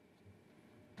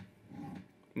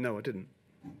 No, I didn't.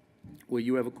 Were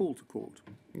you ever called to court?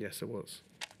 Yes, I was.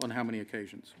 On how many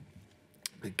occasions?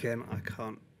 Again, I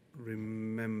can't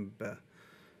remember.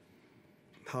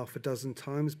 Half a dozen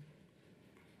times.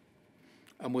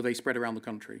 And were they spread around the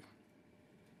country?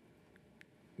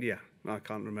 Yeah, I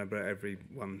can't remember every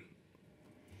one.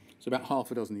 So about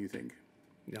half a dozen, you think?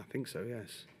 Yeah, I think so,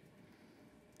 yes.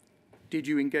 Did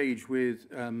you engage with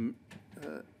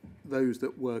those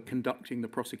that were conducting the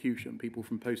prosecution, people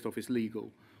from Post Office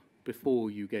Legal, before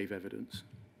you gave evidence?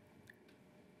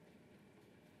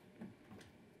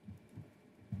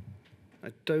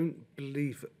 I don't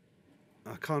believe,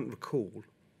 I can't recall.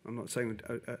 I'm not saying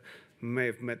may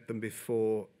have met them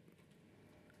before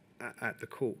at the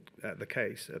court, at the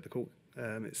case, at the court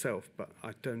itself, but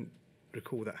I don't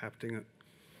recall that happening.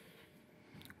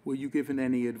 Were you given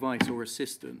any advice or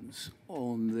assistance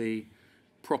on the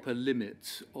proper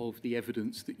limits of the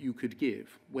evidence that you could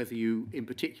give, whether you, in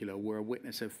particular, were a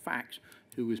witness of fact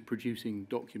who was producing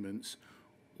documents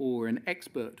or an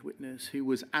expert witness who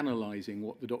was analysing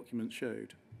what the documents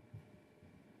showed?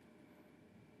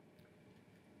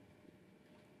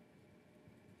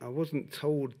 I wasn't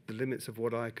told the limits of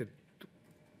what I could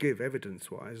give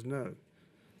evidence-wise, no.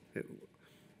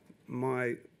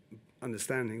 My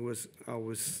understanding was I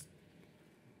was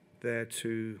there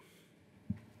to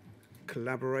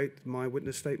collaborate my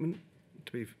witness statement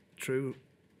to be true.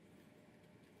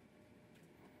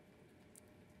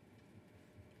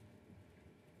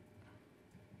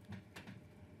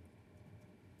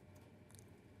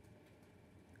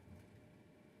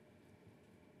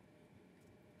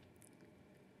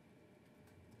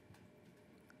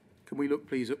 Can we look,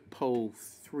 please, at poll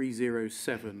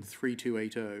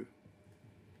 307-3280?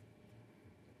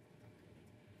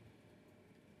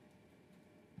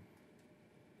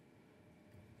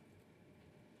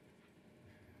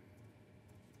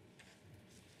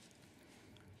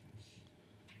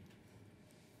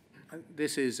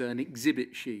 This is an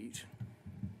exhibit sheet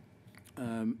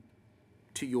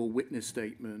to your witness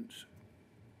statement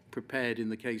prepared in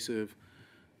the case of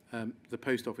the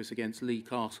Post Office against Lee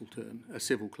Castleton, a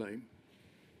civil claim.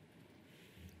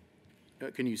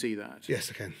 Can you see that? Yes,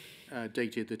 I can.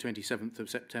 Dated the 27th of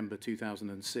September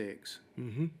 2006.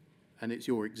 Mm-hmm. And it's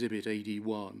your exhibit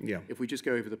AD1. Yeah. If we just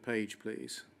go over the page,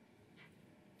 please.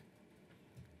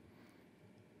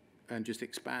 And just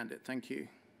expand it, thank you.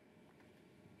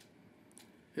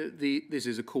 This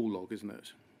is a call log, isn't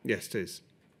it? Yes, it is.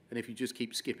 And if you just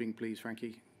keep skipping, please,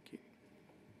 Frankie.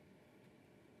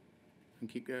 And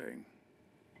keep going.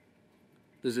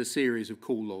 There's a series of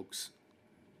call logs.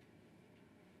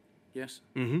 Yes?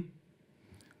 Mm-hmm.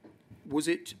 Was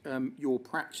it your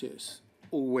practice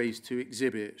always to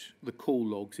exhibit the call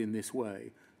logs in this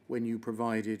way when you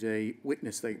provided a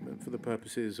witness statement for the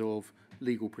purposes of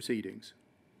legal proceedings?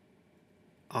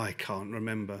 I can't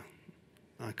remember.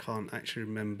 I can't actually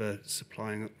remember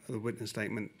supplying a witness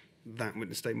statement, that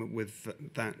witness statement with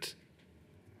that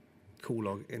call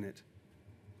log in it.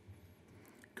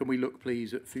 Can we look,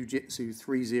 please, at Fujitsu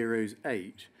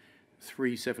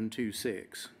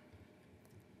 308-3726?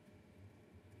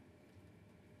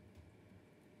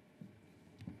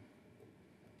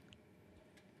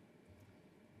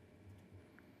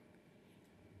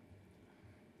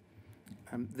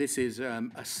 This is a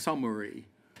summary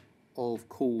of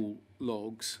call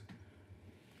logs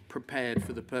prepared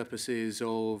for the purposes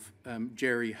of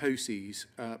Jerry Hosey's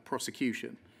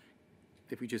prosecution.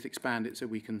 If we just expand it so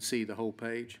we can see the whole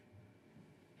page.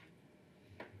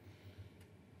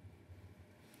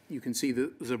 You can see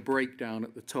that there's a breakdown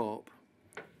at the top,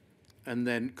 and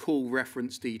then call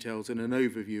reference details and an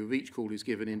overview of each call is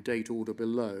given in date order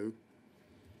below.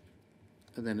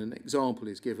 And then an example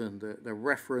is given, the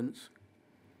reference,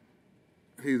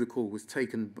 who the call was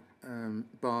taken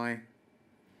by,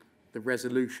 the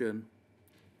resolution,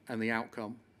 and the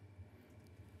outcome.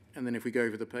 And then if we go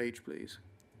over the page, please.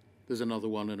 There's another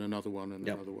one and another one and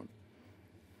another one.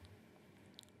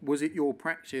 Was it your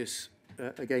practice,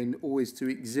 again, always to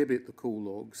exhibit the call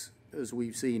logs, as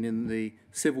we've seen in the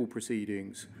civil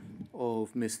proceedings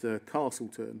of Mr.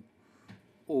 Castleton,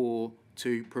 or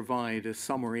to provide a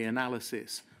summary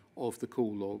analysis of the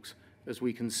call logs, as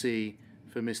we can see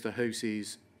for Mr.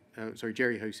 Hosey's,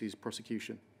 Jerry Hosey's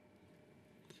prosecution?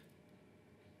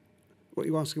 What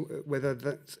you asking, whether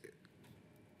that's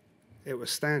it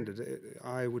was standard?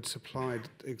 I would supply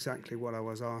exactly what I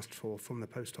was asked for from the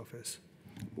post office.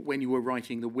 When you were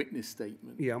writing the witness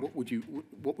statement, yeah. What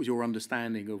was your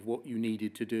understanding of what you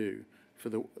needed to do for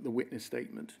the witness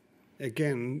statement?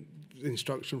 Again,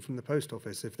 instruction from the post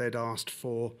office if they'd asked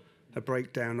for a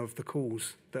breakdown of the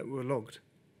calls that were logged.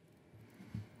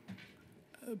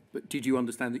 But did you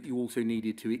understand that you also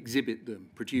needed to exhibit them,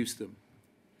 produce them?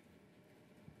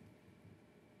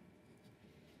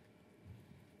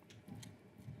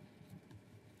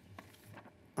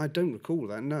 I don't recall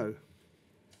that, no.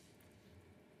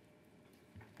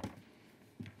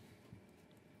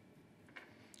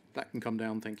 That can come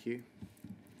down, thank you.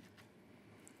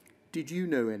 Did you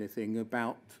know anything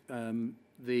about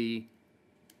the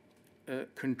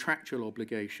contractual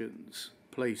obligations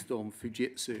placed on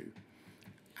Fujitsu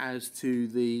as to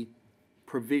the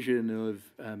provision of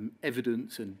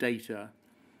evidence and data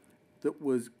that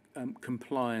was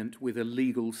compliant with a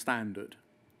legal standard?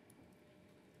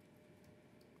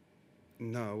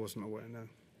 No, I wasn't aware, no.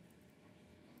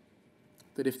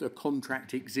 That if the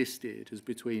contract existed as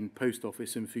between Post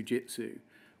Office and Fujitsu,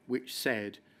 which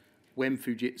said when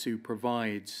Fujitsu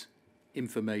provides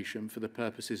information for the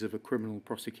purposes of a criminal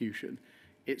prosecution,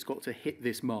 it's got to hit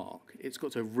this mark, it's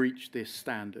got to reach this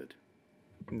standard.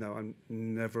 No,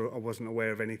 I wasn't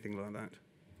aware of anything like that.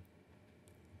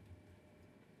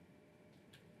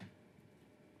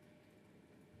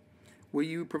 Were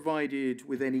you provided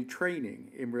with any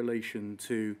training in relation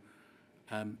to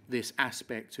this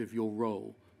aspect of your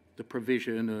role, the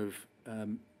provision of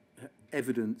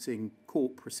evidence in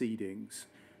court proceedings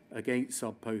against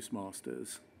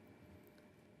sub-postmasters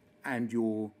and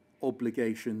your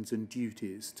obligations and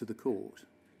duties to the court?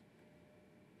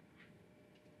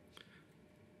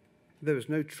 There was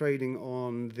no training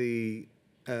on the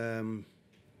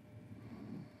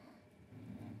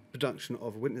production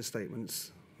of witness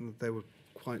statements. They were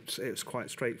it was quite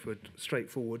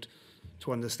straightforward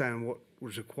to understand what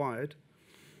was required.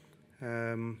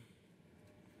 There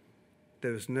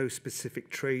was no specific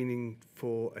training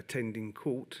for attending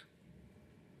court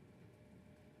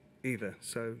either.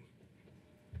 So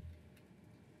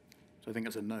I think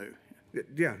that's a no.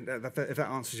 yeah, if that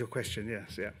answers your question,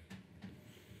 yes, yeah.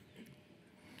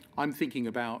 I'm thinking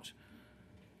about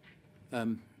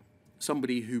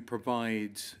somebody who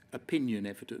provides opinion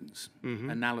evidence,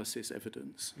 analysis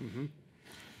evidence,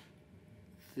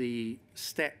 the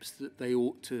steps that they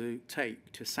ought to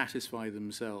take to satisfy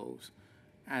themselves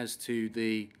as to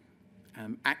the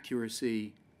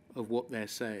accuracy of what they're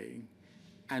saying,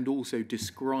 and also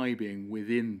describing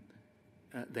within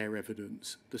their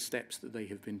evidence the steps that they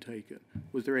have been taken.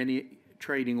 Was there any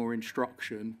training or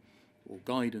instruction or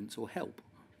guidance or help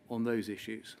on those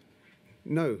issues?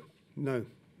 No.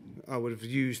 I would have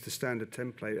used the standard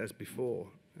template as before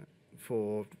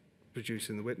for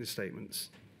producing the witness statements.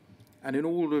 And in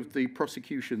all of the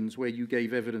prosecutions where you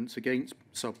gave evidence against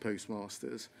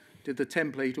sub-postmasters, did the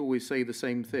template always say the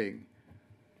same thing?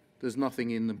 There's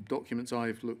nothing in the documents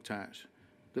I've looked at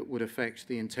that would affect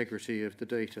the integrity of the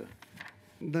data.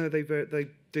 No, they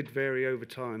did vary over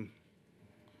time.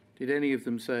 Did any of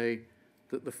them say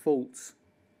that the faults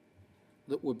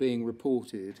that were being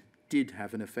reported did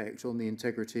have an effect on the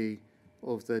integrity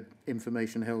of the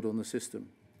information held on the system?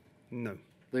 No.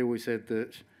 They always said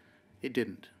that it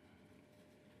didn't.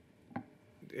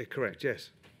 Correct, yes.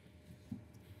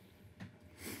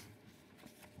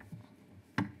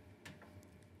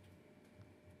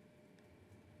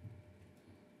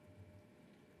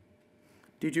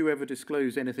 Did you ever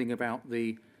disclose anything about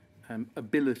the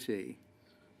ability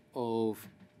of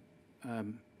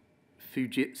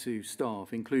Fujitsu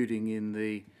staff, including in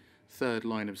the third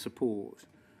line of support,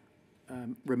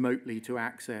 remotely to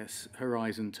access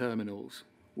Horizon terminals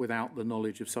without the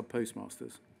knowledge of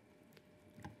sub-postmasters?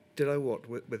 Did I what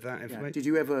with that information? Yeah. Did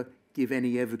you ever give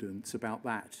any evidence about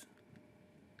that?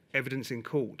 Evidence in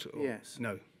court? Or? Yes.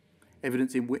 No.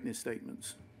 Evidence in witness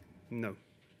statements? No.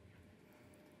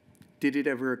 Did it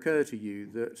ever occur to you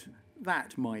that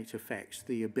that might affect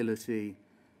the ability,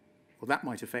 or that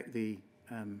might affect the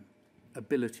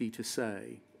ability to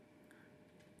say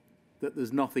that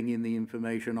there's nothing in the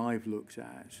information I've looked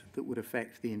at that would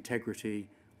affect the integrity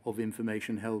of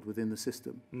information held within the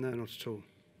system? No, not at all.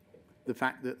 The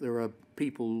fact that there are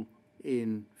people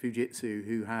in Fujitsu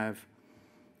who have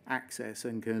access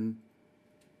and can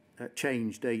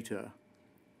change data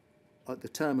at the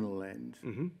terminal end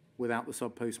without the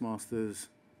sub-postmaster's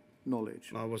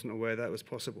knowledge. I wasn't aware that was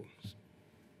possible.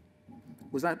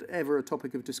 Was that ever a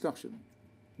topic of discussion?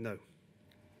 No.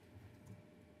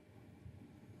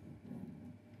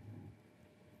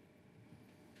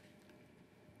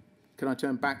 Can I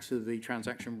turn back to the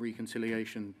transaction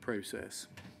reconciliation process?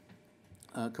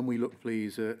 Can we look,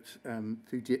 please, at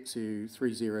Fujitsu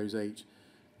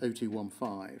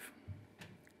 308-0215?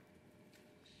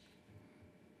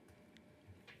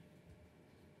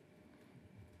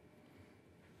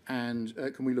 And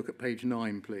can we look at page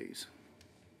 9, please?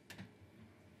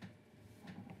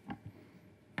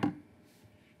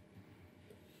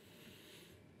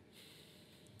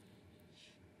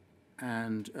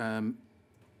 And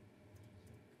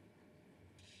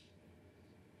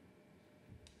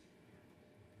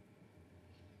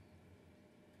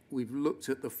we've looked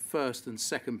at the first and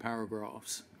second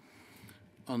paragraphs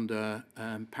under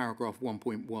paragraph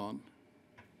 1.1.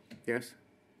 Yes?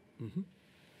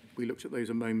 We looked at those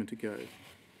a moment ago.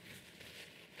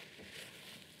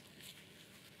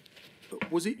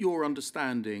 Was it your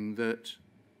understanding that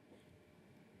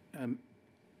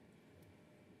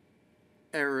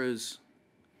errors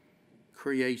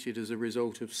created as a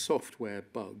result of software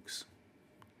bugs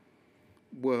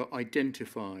were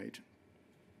identified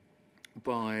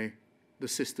by the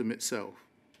system itself?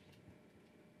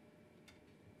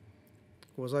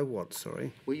 Was I what,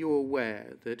 sorry? Were you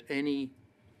aware that any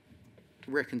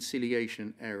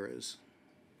reconciliation errors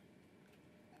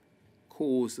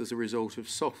caused as a result of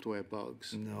software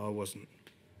bugs? No, I wasn't.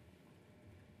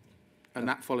 And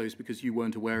that follows because you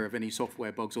weren't aware of any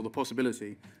software bugs or the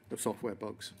possibility of software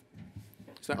bugs.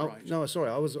 Is that right? No, sorry,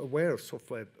 I was aware of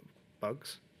software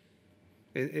bugs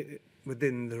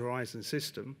within the Horizon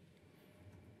system,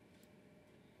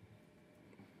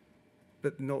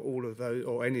 but not all of those,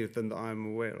 or any of them that I'm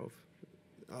aware of,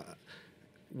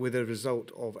 with a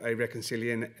result of a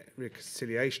reconciliation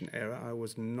error. I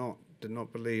did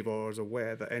not believe or was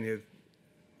aware that any of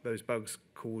those bugs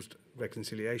caused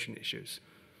reconciliation issues.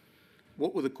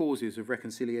 What were the causes of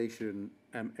reconciliation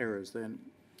errors then,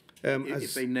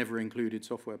 if they never included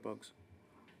software bugs?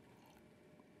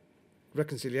 A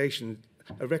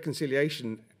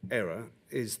reconciliation error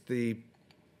is the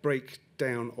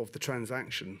breakdown of the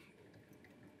transaction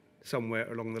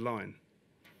somewhere along the line.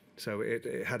 So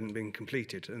it hadn't been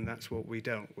completed, and that's what we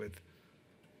dealt with.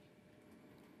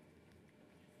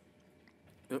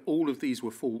 All of these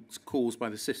were faults caused by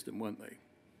the system, weren't they?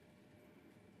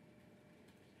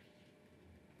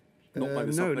 Not by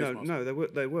the No,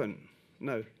 they weren't.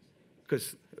 No,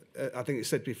 because I think it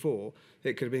said before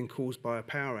it could have been caused by a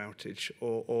power outage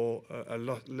or a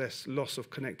lot less loss of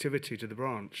connectivity to the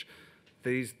branch.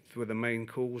 These were the main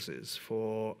causes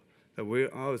for that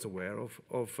I was aware of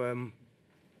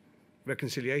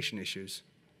reconciliation issues.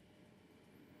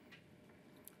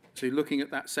 So looking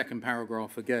at that second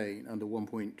paragraph again under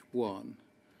 1.1,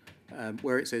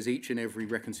 where it says each and every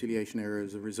reconciliation error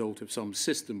is a result of some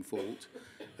system fault,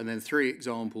 and then 3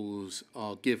 examples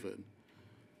are given.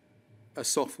 A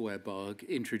software bug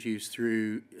introduced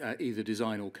through either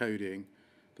design or coding.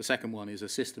 The second one is a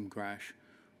system crash.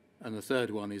 And the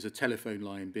third one is a telephone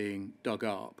line being dug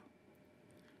up.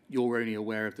 You're only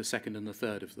aware of the second and the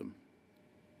third of them.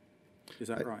 Is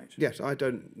that right? Yes, I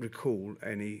don't recall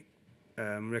any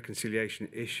reconciliation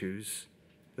issues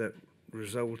that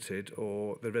resulted,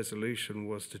 or the resolution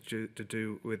was to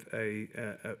do with a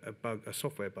bug, a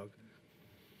software bug.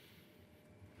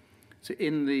 So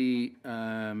in the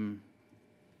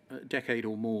decade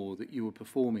or more that you were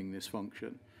performing this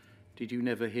function, did you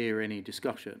never hear any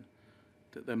discussion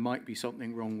that there might be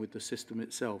something wrong with the system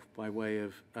itself by way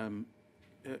of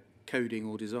coding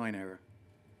or design error?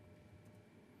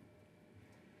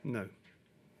 No.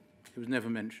 It was never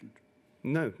mentioned?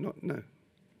 No.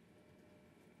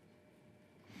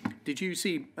 Did you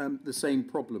see the same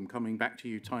problem coming back to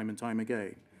you time and time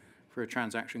again for a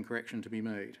transaction correction to be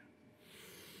made?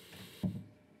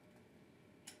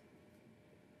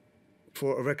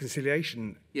 For a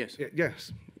reconciliation? Yes.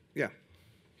 Yes. Yeah.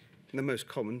 The most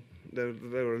common. There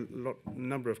were a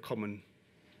number of common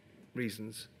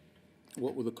reasons.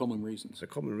 What were the common reasons? The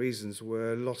common reasons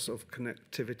were loss of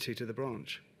connectivity to the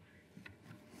branch.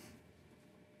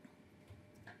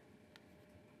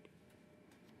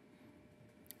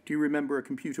 Do you remember a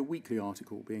Computer Weekly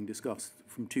article being discussed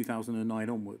from 2009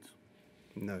 onwards?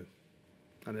 No.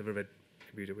 I never read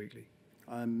Computer Weekly.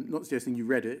 I'm not suggesting you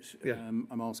read it. Yeah.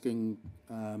 I'm asking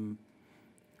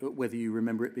whether you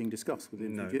remember it being discussed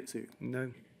within Fujitsu. No.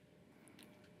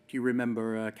 Do you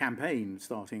remember a campaign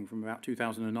starting from about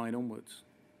 2009 onwards?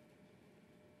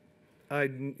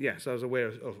 Yes, I was aware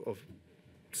of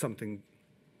something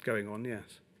going on,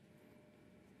 yes.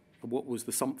 And what was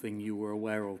the something you were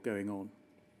aware of going on?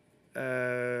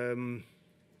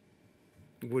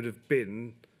 Would have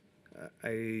been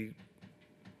a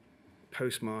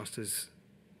postmaster's,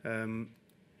 how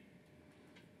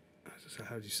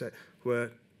do you say it,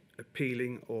 were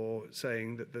appealing or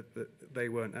saying that they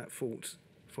weren't at fault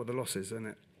for the losses, and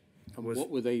it was what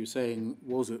were they saying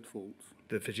was at fault?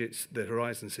 the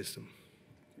Horizon system.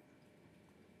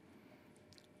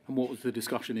 And what was the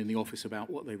discussion in the office about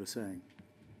what they were saying?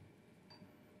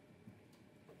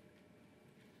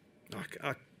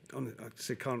 I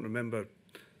honestly can't remember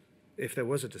if there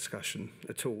was a discussion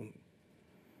at all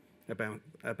about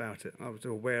it. I was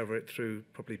aware of it through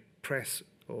probably press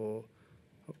or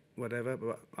whatever,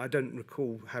 but I don't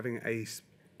recall having a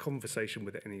conversation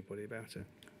with anybody about it.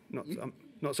 I'm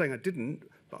not saying I didn't,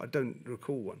 but I don't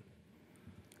recall one.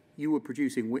 You were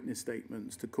producing witness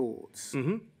statements to courts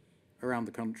around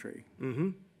the country,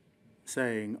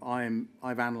 saying,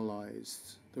 I've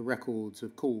analysed the records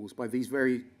of calls by these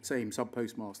very same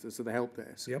sub-postmasters to the help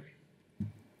desk, Yep.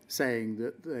 saying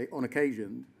that they, on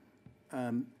occasion,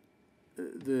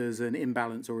 there's an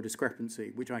imbalance or a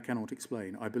discrepancy, which I cannot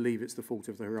explain. I believe it's the fault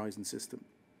of the Horizon system.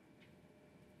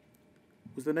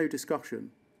 Was there no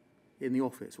discussion in the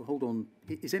office? Well, hold on,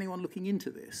 is anyone looking into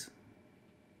this?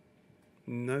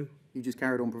 No. You just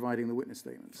carried on providing the witness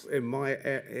statements? In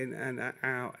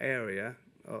our area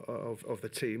of the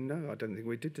team, no, I don't think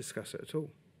we did discuss it at all.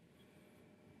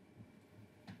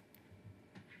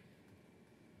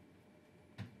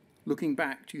 Looking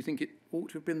back, do you think it ought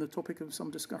to have been the topic of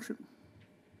some discussion?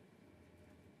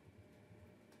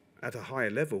 At a higher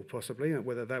level, possibly.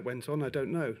 Whether that went on, I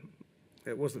don't know.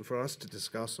 It wasn't for us to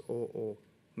discuss or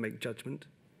make judgment.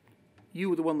 You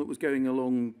were the one that was going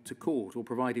along to court or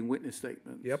providing witness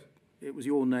statements. Yep. It was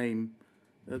your name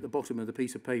at the bottom of the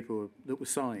piece of paper that was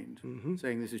signed,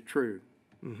 saying this is true.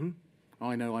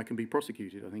 I know I can be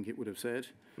prosecuted, I think it would have said,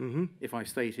 if I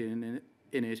state in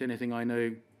it anything I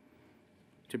know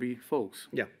to be false.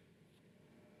 Yeah.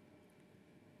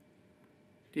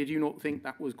 Did you not think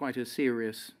that was quite a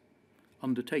serious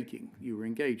undertaking you were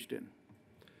engaged in?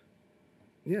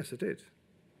 Yes, I did.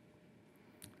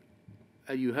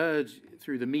 You heard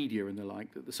through the media and the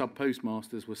like that the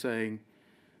sub-postmasters were saying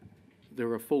there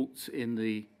are faults in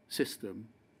the system,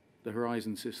 the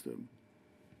Horizon system,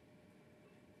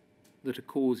 that are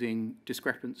causing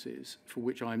discrepancies for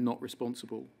which I'm not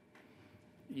responsible.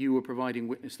 You were providing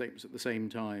witness statements at the same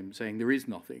time, saying there is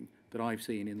nothing that I've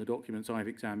seen in the documents I've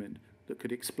examined that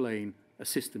could explain a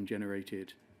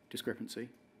system-generated discrepancy.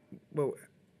 Well,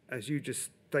 as you just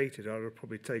stated, I would have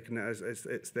probably taken it as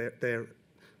it's their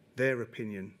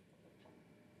opinion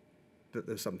that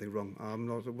there's something wrong. I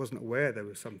wasn't aware there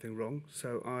was something wrong,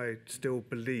 so I still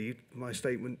believed my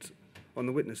statement on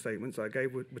the witness statements I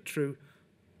gave were true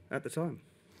at the time.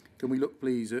 Can we look,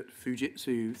 please, at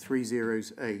Fujitsu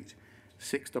 3008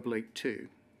 6882?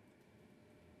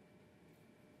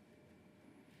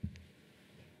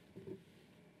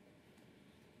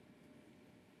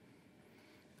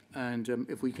 And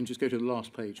if we can just go to the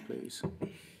last page, please.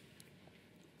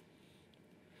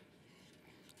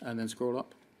 And then scroll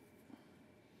up.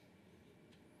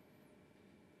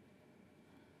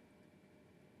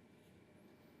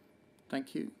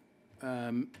 Thank you.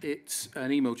 It's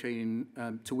an email chain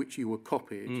to which you were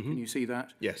copied. Can you see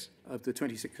that? Yes. Of the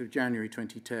 26th of January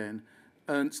 2010.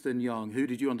 Ernst & Young. Who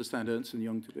did you understand Ernst &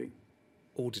 Young to be?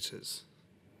 Auditors.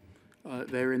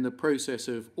 They're in the process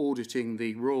of auditing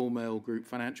the Royal Mail Group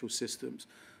financial systems.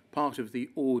 Part of the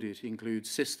audit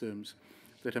includes systems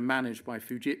that are managed by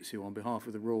Fujitsu on behalf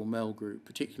of the Royal Mail Group,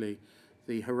 particularly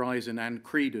the Horizon and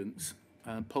Credence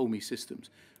Polmi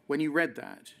systems. When you read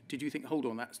that, did you think, hold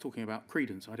on, that's talking about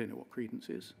Credence? I don't know what Credence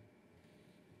is.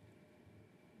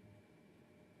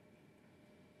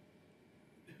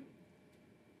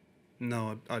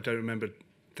 No, I don't remember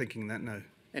thinking that, no.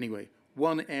 Anyway,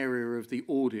 one area of the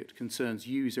audit concerns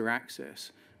user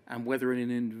access and whether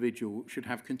an individual should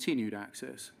have continued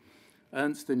access.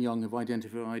 Ernst & Young have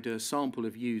identified a sample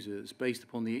of users based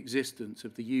upon the existence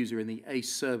of the user in the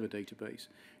ACE server database.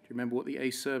 Do you remember what the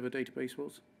ACE server database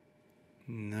was?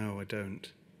 No, I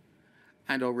don't.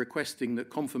 And are requesting that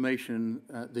confirmation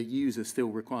the user still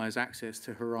requires access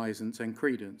to Horizons and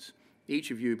Credence.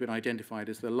 Each of you have been identified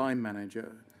as the line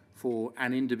manager for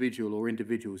an individual or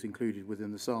individuals included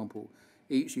within the sample.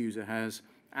 Each user has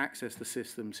accessed the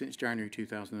system since January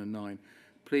 2009.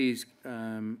 Please,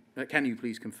 can you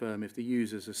please confirm if the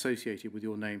users associated with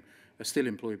your name are still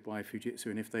employed by Fujitsu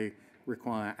and if they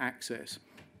require access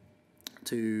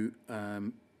to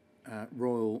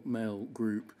Royal Mail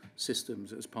Group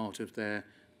systems as part of their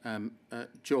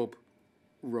job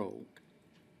role?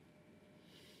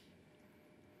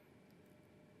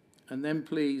 And then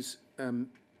please,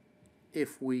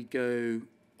 if we go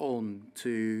on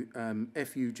to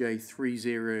FUJ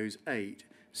 3008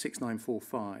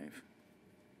 6945.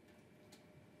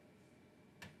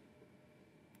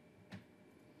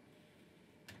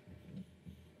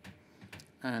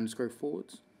 And scroll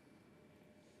forwards.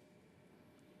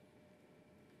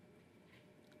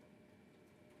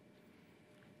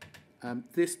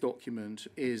 This document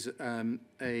is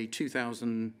a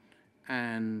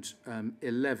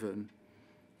 2011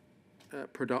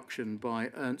 production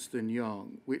by Ernst &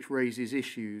 Young, which raises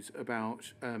issues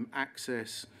about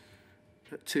access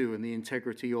to and the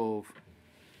integrity of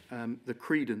the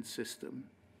Credence system.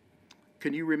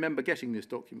 Can you remember getting this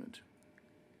document?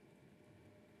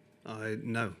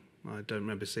 No, I don't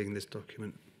remember seeing this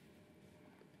document.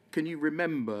 Can you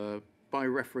remember, by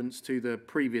reference to the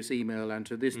previous email and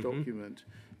to this document,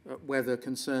 whether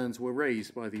concerns were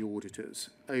raised by the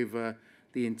auditors over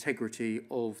the integrity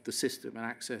of the system and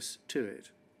access to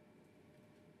it?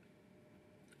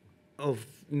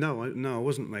 No, I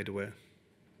wasn't made aware.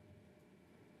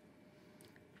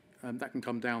 that can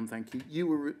come down, thank you. You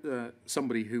were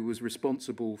somebody who was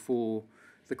responsible for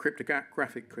the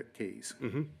cryptographic keys.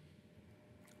 Mm-hmm.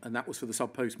 And that was for the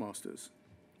sub-postmasters.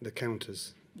 The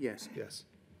counters, Yes. yes.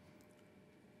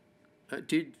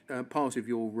 Did part of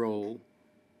your role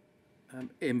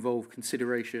involve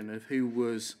consideration of who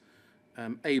was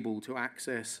able to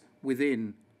access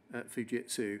within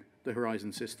Fujitsu the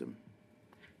Horizon system?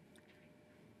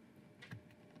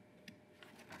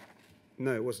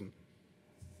 No, it wasn't.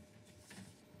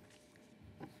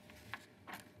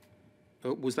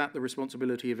 Was that the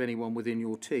responsibility of anyone within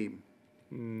your team?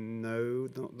 No,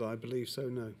 not that I believe so,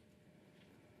 no.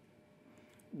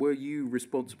 Were you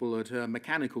responsible at a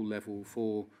mechanical level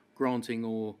for granting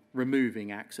or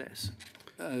removing access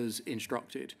as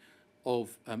instructed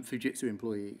of Fujitsu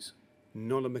employees?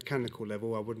 Not a mechanical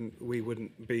level. We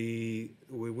wouldn't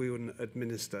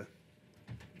administer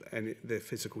the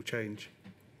physical change.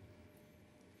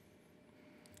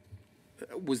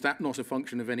 Was that not a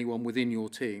function of anyone within your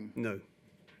team? No.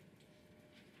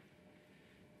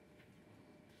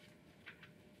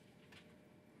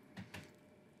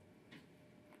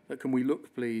 Can we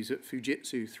look, please, at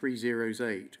Fujitsu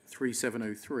 308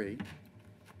 3703?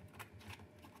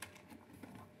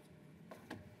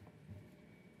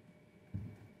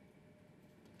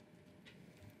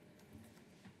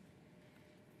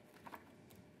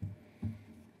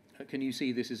 Can you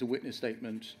see this is a witness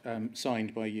statement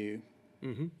signed by you?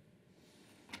 Mm-hmm.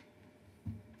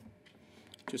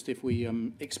 Just if we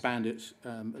expand it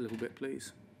a little bit,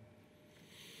 please.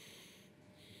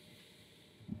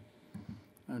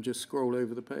 And just scroll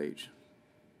over the page.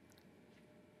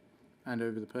 And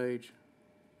over the page.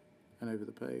 And over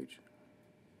the page.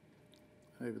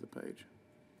 And over the page.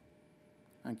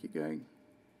 And keep going.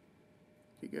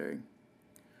 Keep going.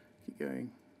 Keep going.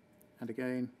 And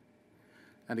again.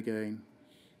 And again.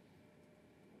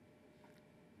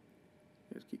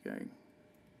 Yes, keep going.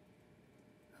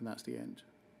 And that's the end.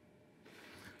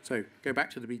 So go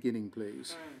back to the beginning,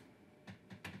 please.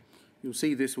 You'll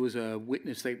see this was a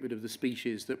witness statement of the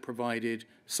species that provided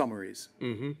summaries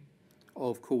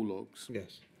of call logs.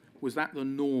 Yes. Was that the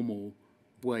normal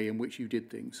way in which you did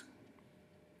things?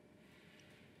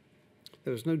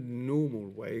 There was no normal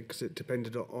way because it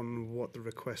depended on what the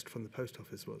request from the post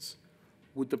office was.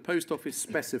 Would the post office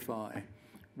specify,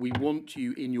 we want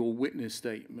you in your witness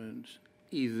statement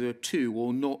either to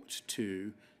or not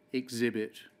to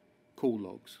exhibit call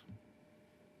logs?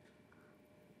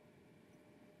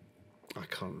 I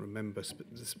can't remember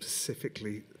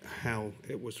specifically how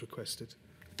it was requested.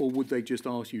 Or would they just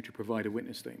ask you to provide a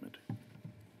witness statement?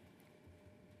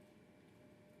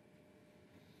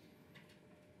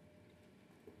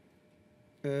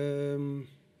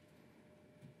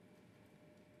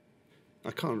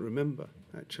 I can't remember,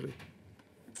 actually.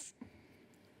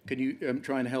 Can you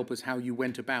try and help us how you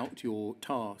went about your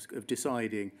task of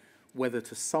deciding whether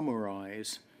to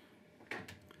summarise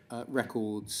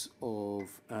records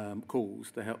of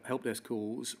calls, the help desk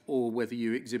calls, or whether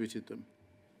you exhibited them?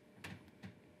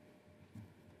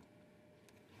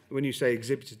 When you say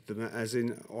exhibited them, as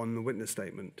in on the witness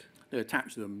statement?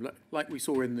 Attach them, like we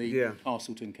saw in the Yeah.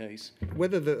 Castleton case.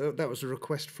 Whether that was a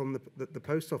request from the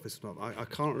post office or not, I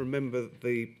can't remember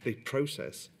the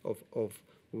process of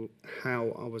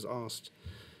how I was asked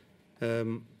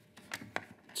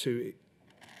to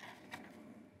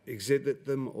exhibit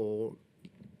them, or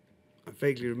I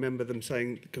vaguely remember them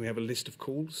saying, can we have a list of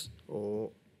calls,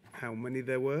 or how many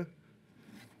there were?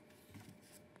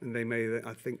 And they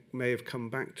may have come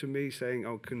back to me saying,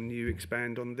 oh, can you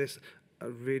expand on this? I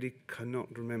really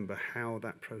cannot remember how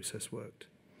that process worked.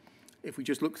 If we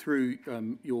just look through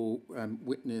your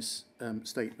witness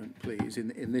statement, please,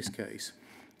 in this case,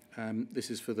 this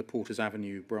is for the Porters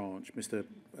Avenue branch, Mr.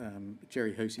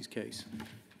 Jerry Hosey's case.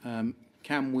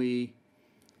 Can we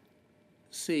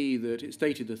see that it's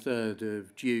dated the 3rd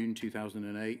of June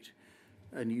 2008,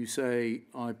 and you say,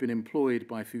 I've been employed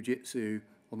by Fujitsu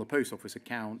on the post office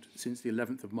account since the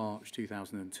 11th of March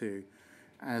 2002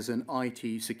 as an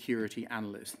IT security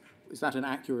analyst. Is that an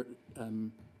accurate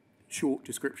short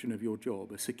description of your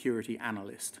job, a security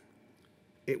analyst?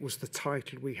 It was the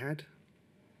title we had.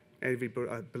 Everybody,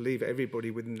 I believe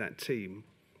everybody within that team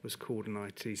was called an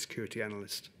IT security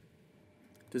analyst.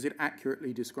 Does it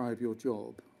accurately describe your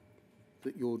job?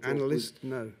 That your job Analyst?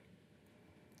 was, no.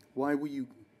 why were you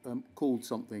called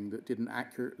something that didn't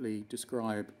accurately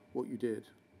describe what you did?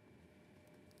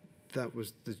 That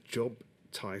was the job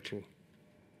title.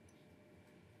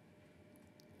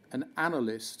 An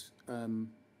analyst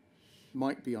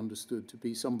might be understood to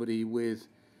be somebody with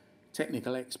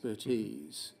technical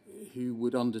expertise who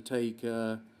would undertake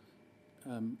a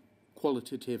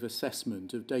qualitative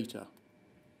assessment of data,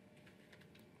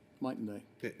 mightn't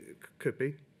they? It could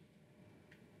be.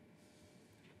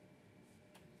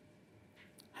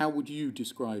 How would you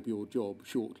describe your job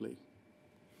shortly?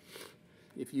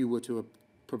 If you were to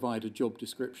provide a job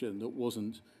description that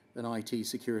wasn't an IT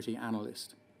security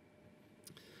analyst?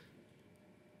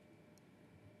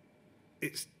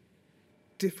 It's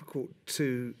difficult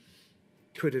to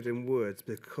put it in words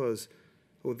because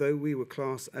although we were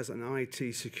classed as an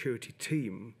IT security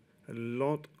team, a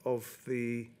lot of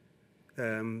the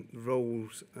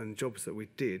roles and jobs that we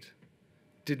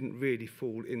didn't really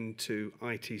fall into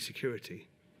IT security.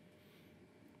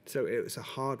 So it was a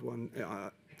hard one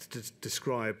to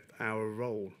describe our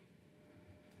role.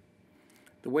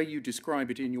 The way you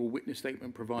describe it in your witness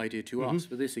statement provided to us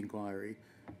for this inquiry,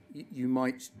 you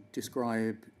might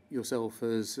describe yourself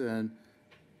as an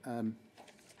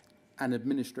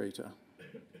administrator.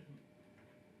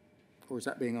 Or is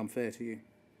that being unfair to you?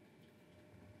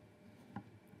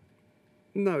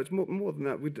 No, it's more than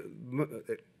that.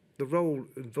 The role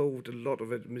involved a lot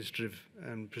of administrative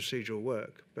and procedural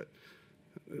work, but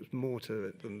there's more to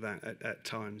it than that at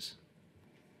times.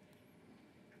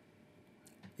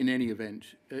 In any event,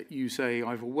 you say,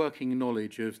 I have a working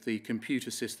knowledge of the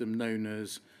computer system known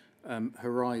as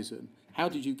Horizon. How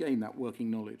did you gain that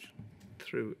working knowledge?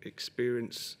 Through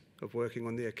experience of working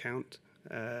on the account,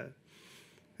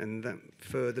 and that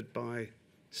furthered by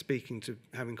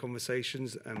having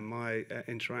conversations and my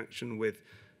interaction with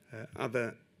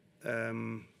other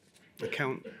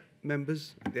account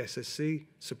members, the SSC,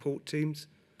 support teams.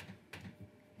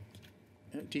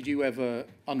 Did you ever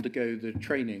undergo the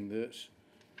training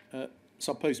that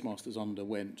sub-postmasters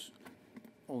underwent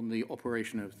on the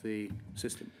operation of the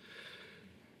system?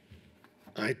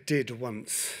 I did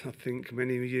once, I think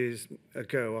many years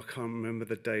ago. I can't remember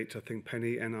the date. I think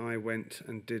Penny and I went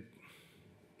and did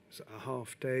a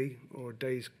half day or a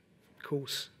day's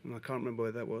course, and I can't remember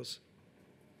where that was.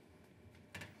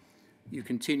 You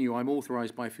continue, I'm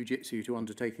authorised by Fujitsu to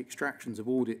undertake extractions of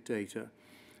audit data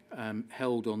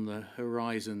held on the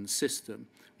Horizon system.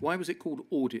 Why was it called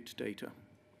audit data?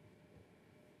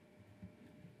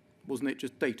 Wasn't it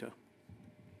just data?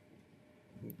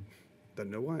 Don't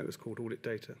know why it was called audit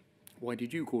data. Why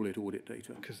did you call it audit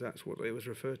data? Because that's what it was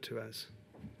referred to as.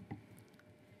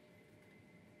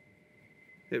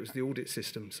 It was the audit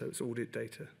system, so it's audit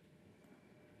data.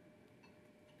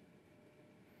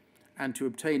 And to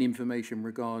obtain information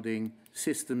regarding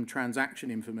system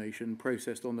transaction information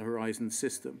processed on the Horizon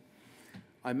system.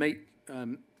 I make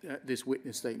this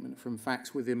witness statement from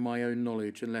facts within my own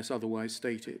knowledge unless otherwise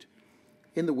stated.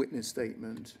 In the witness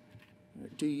statement,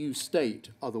 do you state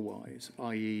otherwise,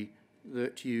 i.e.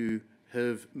 that you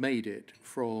have made it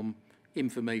from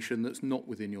information that's not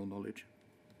within your knowledge?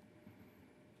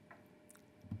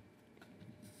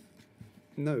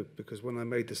 No, because when I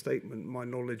made the statement, my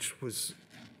knowledge was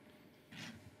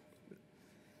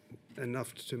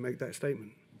enough to make that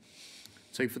statement.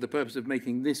 So for the purpose of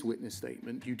making this witness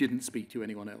statement, you didn't speak to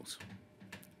anyone else?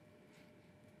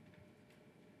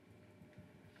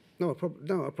 No,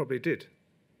 I probably did.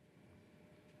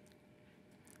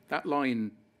 That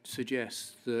line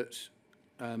suggests that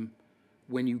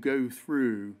when you go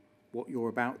through what you're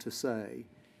about to say,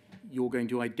 you're going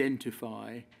to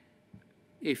identify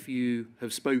if you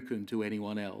have spoken to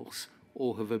anyone else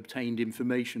or have obtained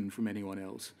information from anyone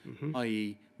else,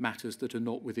 i.e. matters that are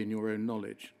not within your own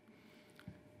knowledge.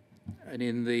 And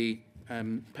in the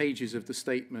pages of the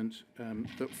statement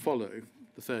that follow,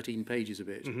 the 13 pages of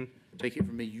it, take it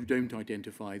from me, you don't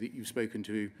identify that you've spoken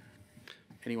to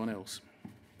anyone else.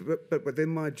 But within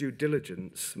my due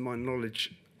diligence, my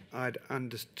knowledge I'd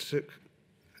undertook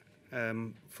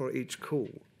for each call,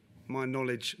 my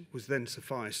knowledge was then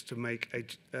sufficed to make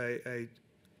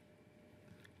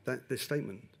this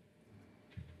statement.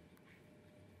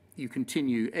 You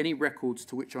continue, any records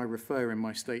to which I refer in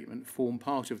my statement form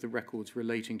part of the records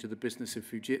relating to the business of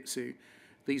Fujitsu.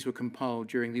 These were compiled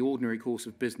during the ordinary course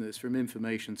of business from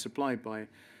information supplied by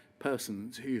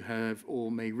persons who have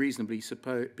or may reasonably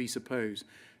be supposed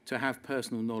to have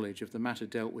personal knowledge of the matter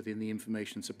dealt with in the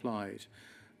information supplied,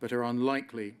 but are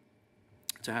unlikely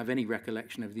to have any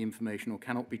recollection of the information or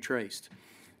cannot be traced,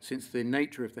 since the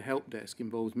nature of the help desk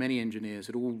involves many engineers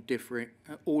at all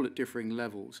at differing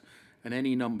levels, and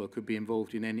any number could be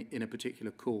involved in a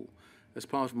particular call. As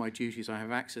part of my duties, I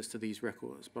have access to these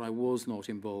records, but I was not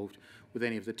involved with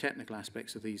any of the technical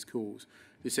aspects of these calls.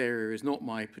 This area is not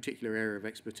my particular area of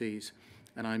expertise,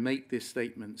 and I make this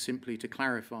statement simply to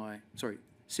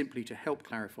help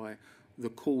clarify the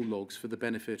call logs for the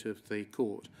benefit of the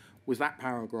court. Was that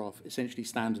paragraph essentially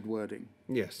standard wording?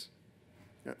 Yes.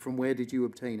 From where did you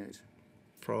obtain it?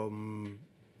 from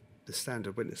the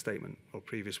standard witness statement or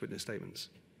previous witness statements?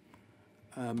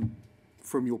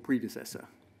 From your predecessor.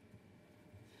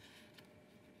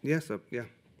 Yes, yeah.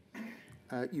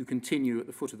 You continue at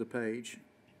the foot of the page.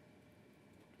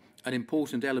 An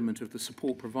important element of the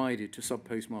support provided to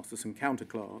sub-postmasters and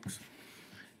counter-clerks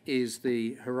is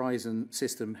the Horizon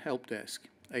System Help Desk,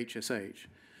 HSH.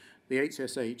 The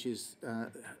HSH is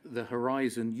the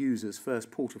Horizon user's first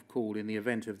port of call in the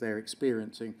event of their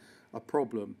experiencing a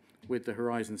problem with the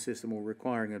Horizon system or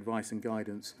requiring advice and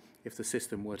guidance if the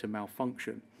system were to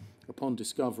malfunction. Upon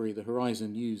discovery, the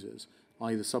Horizon users,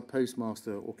 either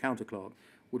sub-postmaster or counter-clerk,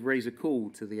 would raise a call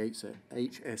to the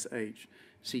HSH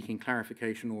seeking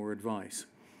clarification or advice.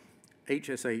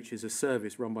 HSH is a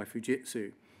service run by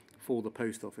Fujitsu for the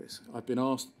Post Office. I've been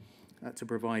asked to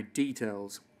provide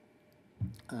details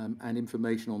and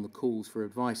information on the calls for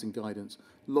advice and guidance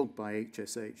logged by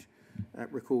HSH,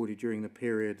 recorded during the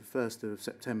period 1st of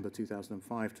September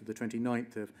 2005 to the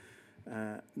 29th of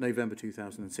November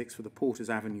 2006 for the Porters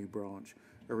Avenue branch.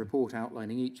 A report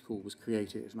outlining each call was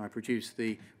created, and I produced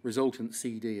the resultant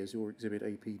CD as your Exhibit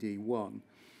APD-1.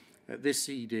 This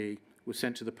CD was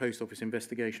sent to the Post Office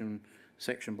Investigation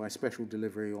Section by special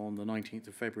delivery on the 19th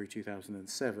of February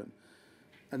 2007.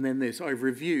 And then I've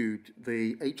reviewed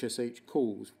the HSH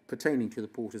calls pertaining to the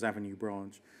Porters Avenue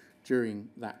branch during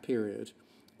that period.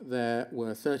 There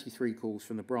were 33 calls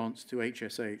from the branch to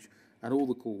HSH, and all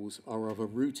the calls are of a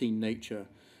routine nature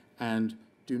and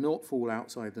do not fall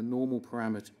outside the normal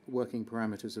working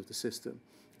parameters of the system,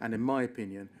 and in my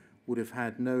opinion, would have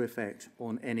had no effect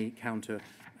on any counter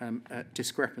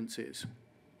discrepancies.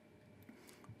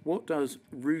 What does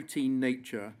routine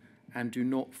nature and do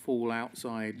not fall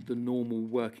outside the normal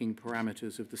working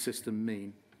parameters of the system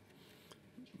mean?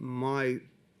 My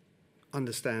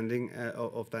understanding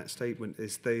of that statement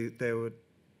is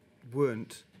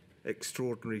weren't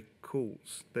extraordinary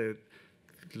calls. A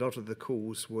lot of the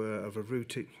calls were of a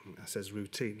routine, I says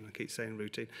routine, I keep saying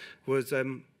routine, was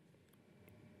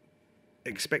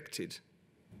expected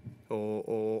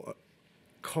or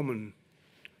common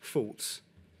faults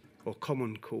or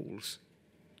common calls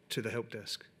to the help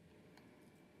desk.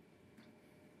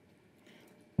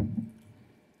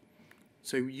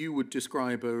 So you would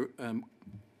describe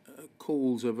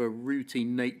calls of a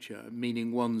routine nature,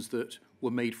 meaning ones that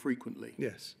were made frequently?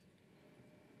 Yes.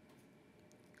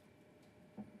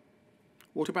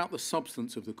 What about the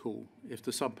substance of the call? If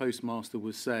the sub-postmaster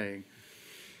was saying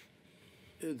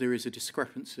there is a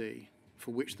discrepancy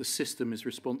for which the system is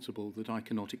responsible that I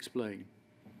cannot explain,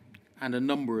 and a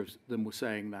number of them were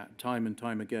saying that time and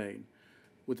time again,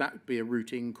 would that be a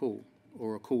routine call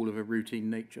or a call of a routine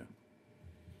nature?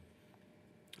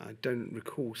 I don't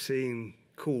recall seeing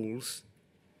calls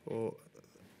or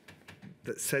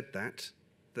that said that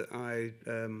I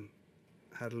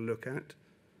had a look at.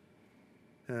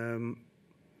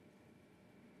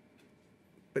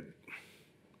 But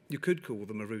you could call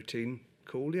them a routine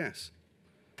call, yes.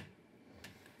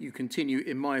 You continue,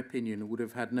 in my opinion, would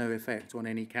have had no effect on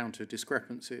any counter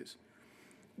discrepancies.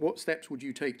 What steps would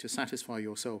you take to satisfy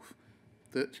yourself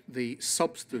that the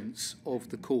substance of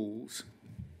the calls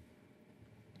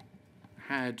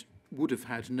would have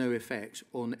had no effect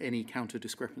on any counter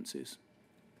discrepancies?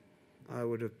 I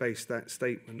would have based that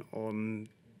statement on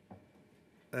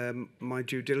my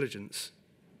due diligence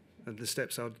and the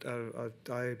steps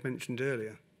I mentioned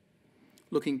earlier.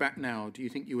 Looking back now, do you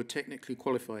think you were technically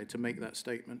qualified to make that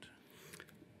statement?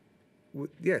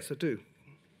 Yes, I do.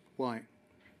 Why?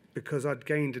 Because I'd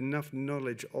gained enough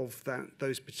knowledge of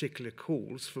those particular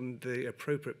calls from the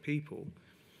appropriate people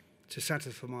to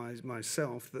satisfy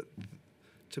myself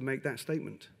to make that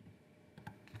statement.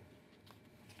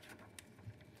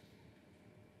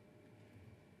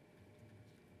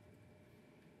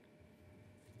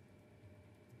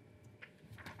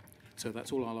 So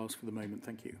that's all I'll ask for the moment,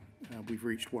 thank you. We've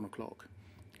reached 1 o'clock.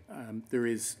 There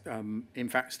is, in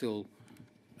fact, still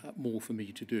more for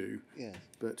me to do, Yes.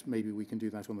 but maybe we can do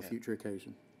that on a future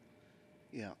occasion.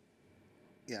 Yeah.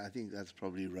 Yeah, I think that's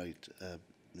probably right,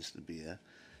 Mr. Beer.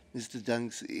 Mr.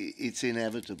 Dunks, it's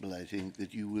inevitable, I think,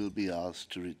 that you will be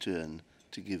asked to return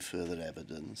to give further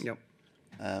evidence. Yep.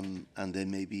 And there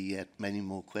may be yet many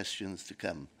more questions to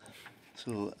come.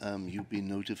 So you'll be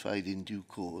notified in due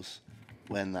course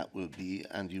when that will be,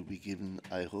 and you'll be given,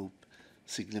 I hope,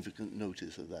 significant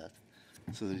notice of that,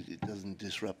 so that it doesn't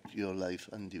disrupt your life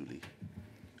unduly.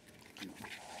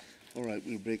 All right,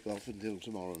 we'll break off until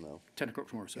tomorrow now. 10 o'clock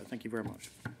tomorrow, sir. Thank you very much.